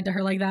that I lied to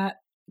her like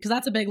that, because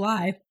that's a big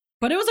lie.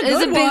 But it was a good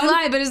It's a one. big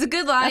lie, but it's a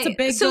good lie. That's a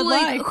big, so, good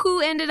like, lie.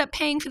 who ended up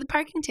paying for the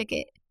parking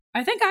ticket?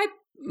 I think I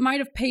might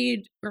have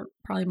paid, or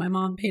probably my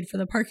mom paid for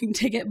the parking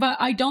ticket, but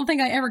I don't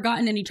think I ever got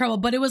in any trouble.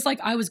 But it was like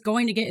I was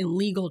going to get in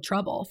legal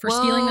trouble for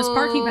stealing this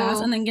parking pass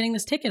Whoa. and then getting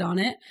this ticket on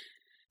it.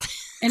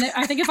 And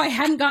I think if I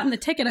hadn't gotten the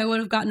ticket, I would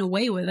have gotten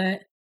away with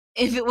it.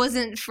 If it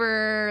wasn't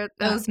for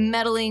those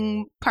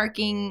meddling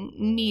parking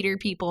meter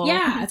people.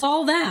 Yeah, it's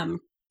all them.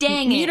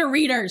 Dang meter it.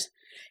 readers.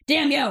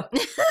 Damn you.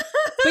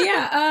 But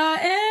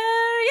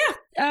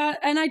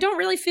and I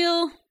don't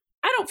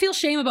feel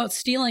shame about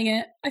stealing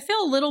it. I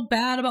feel a little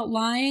bad about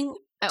lying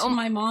to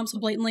my mom so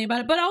blatantly about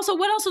it. But also,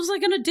 what else was I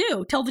going to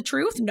do? Tell the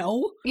truth?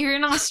 No. You're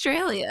in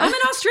Australia. I'm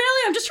in Australia.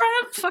 I'm just trying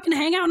to fucking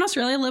hang out in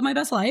Australia, live my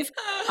best life.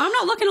 I'm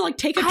not looking to like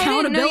take I didn't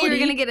accountability. know you were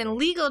going to get in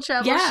legal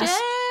trouble. Yes.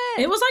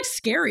 Shit. It was like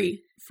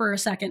scary for a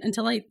second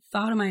until I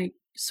thought of my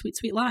sweet,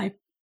 sweet lie.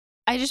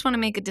 I just want to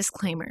make a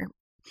disclaimer.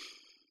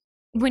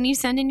 When you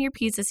send in your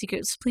pizza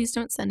secrets, please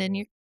don't send in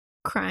your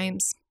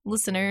crimes,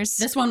 listeners.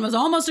 This one was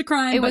almost a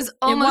crime. It but was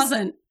almost- It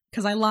wasn't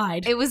because I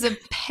lied. It was a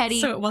petty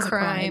So it was a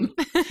crime.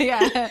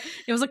 Yeah.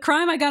 It was a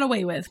crime I got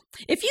away with.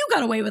 If you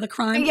got away with a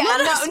crime, Yeah,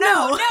 let us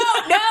know.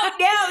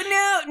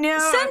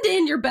 No. Send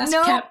in your best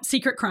No. kept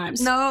secret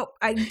crimes. No,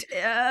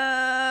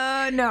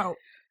 no.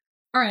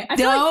 All right. I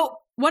feel like,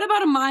 what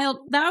about a mild?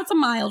 That's a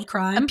mild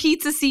crime. A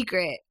pizza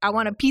secret. I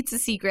want a pizza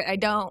secret. I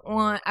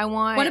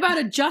want. What about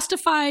a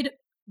justified,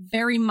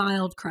 very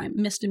mild crime,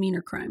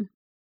 misdemeanor crime?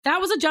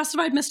 That was a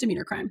justified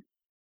misdemeanor crime.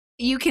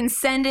 You can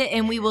send it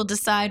and we will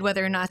decide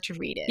whether or not to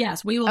read it.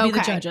 Yes, we will be the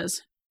Okay.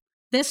 judges.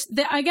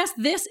 I guess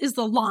this is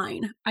the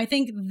line. I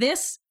think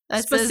this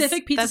That's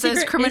specific pizza that's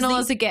secret as criminal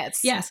is as it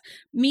gets. Yes.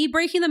 Me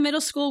breaking the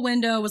middle school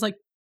window was like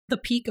the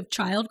peak of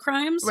child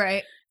crimes.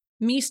 Right.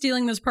 Me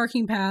stealing this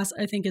parking pass,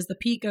 I think, is the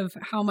peak of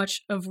how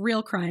much of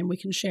real crime we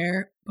can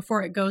share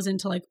before it goes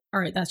into like, all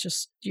right, that's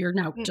just, you're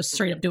now just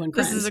straight up doing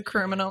crimes. This is a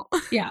criminal.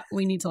 Yeah,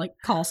 we need to like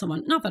call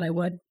someone. Not that I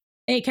would.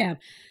 ACAB.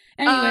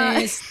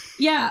 Anyways,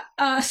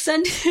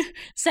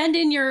 send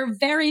in your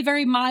very,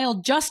 very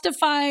mild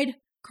justified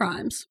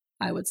crimes,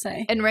 I would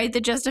say. And write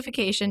the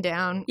justification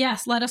down.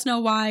 Yes, let us know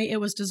why it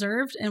was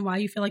deserved and why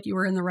you feel like you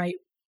were in the right.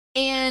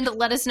 And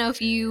let us know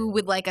if you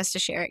would like us to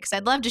share it, because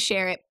I'd love to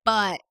share it.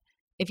 But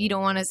if you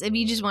don't want us, if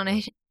you just want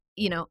to,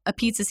 a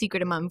pizza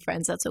secret among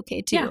friends, that's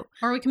okay too. Yeah,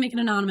 or we can make it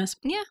anonymous.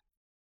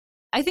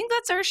 I think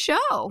that's our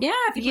show. Yeah,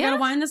 I think we got to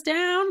wind this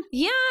down.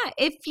 Yeah.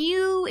 If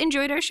you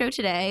enjoyed our show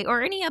today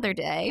or any other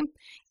day,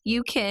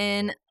 you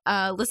can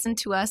listen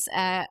to us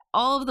at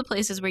all of the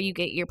places where you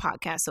get your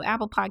podcast. So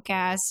Apple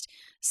Podcast,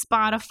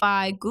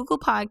 Spotify, Google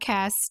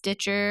Podcast,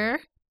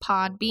 Stitcher,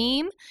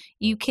 Podbeam.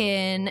 You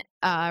can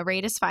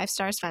rate us 5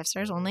 stars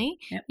only.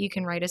 Yep. You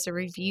can write us a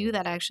review.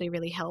 That actually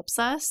really helps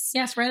us.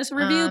 Yes, write us a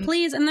review,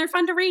 please. And they're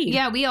fun to read.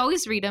 Yeah, we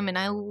always read them, and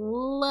I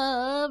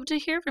love to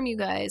hear from you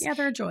guys. Yeah,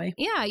 they're a joy.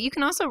 Yeah, you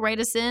can also write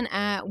us in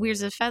at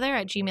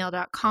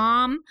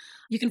weirdsofafeather@gmail.com.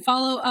 You can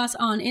follow us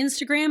on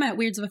Instagram at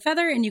Weirds of a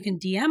Feather, and you can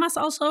DM us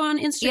also on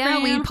Instagram.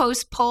 Yeah, we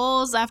post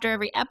polls after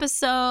every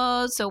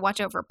episode, so watch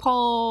out for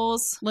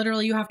polls.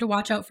 Literally, you have to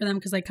watch out for them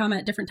because they come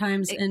at different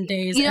times and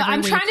days. every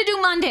I'm week. trying to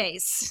do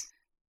Mondays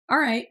All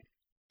right.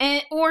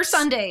 or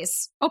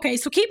Sundays. Okay,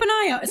 so keep an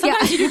eye out.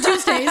 Sometimes you do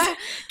Tuesdays.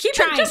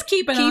 Just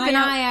keep an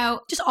eye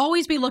out. Just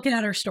always be looking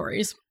at our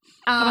stories.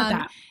 How about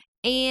that?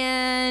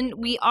 And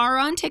we are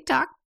on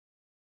TikTok.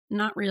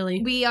 Not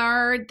really. We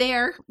are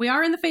there. We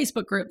are in the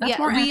Facebook group. That's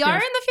more active. we are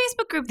in the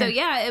Facebook group though.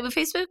 Yeah, the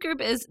Facebook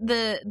group is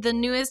the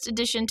newest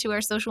addition to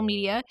our social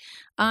media,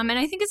 and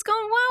I think it's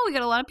going well. We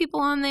got a lot of people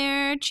on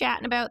there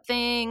chatting about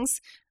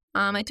things.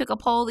 I took a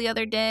poll the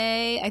other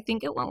day. I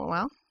think it went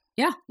well.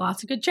 Yeah,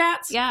 lots of good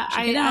chats. Yeah,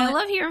 Should get on I it.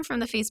 love hearing from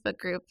the Facebook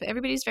group.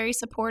 Everybody's very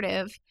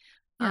supportive.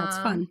 Yeah, it's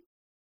fun.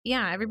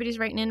 Yeah, everybody's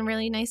writing in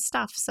really nice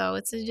stuff. So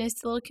it's a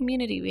nice little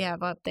community we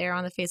have up there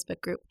on the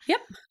Facebook group. Yep.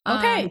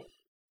 Okay.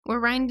 We're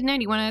winding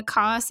in. You want to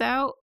call us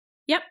out?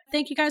 Yep.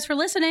 Thank you guys for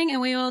listening, and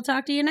we will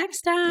talk to you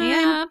next time.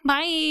 Yeah.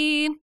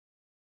 Bye.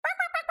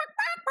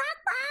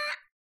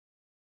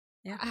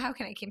 Yeah. How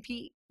can I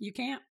compete? You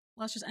can't.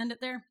 Let's just end it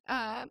there.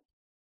 I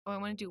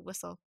want to do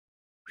whistle.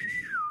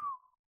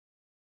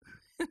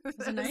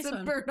 That's a nice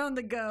one. Bird on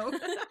the go.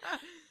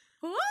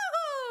 Woo-hoo!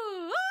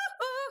 Woo-hoo!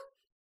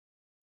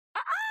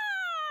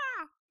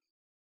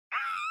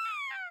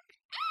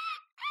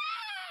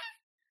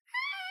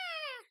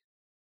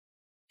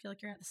 Feel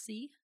like you're at the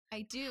sea?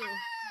 I do.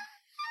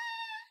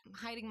 I'm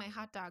hiding my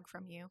hot dog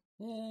from you.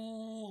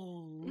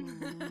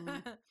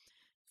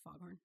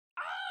 Foghorn.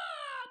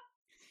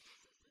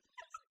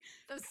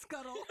 The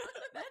scuttle.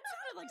 That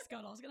sounded like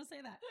Scuttle. I was going to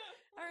say that.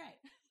 All right.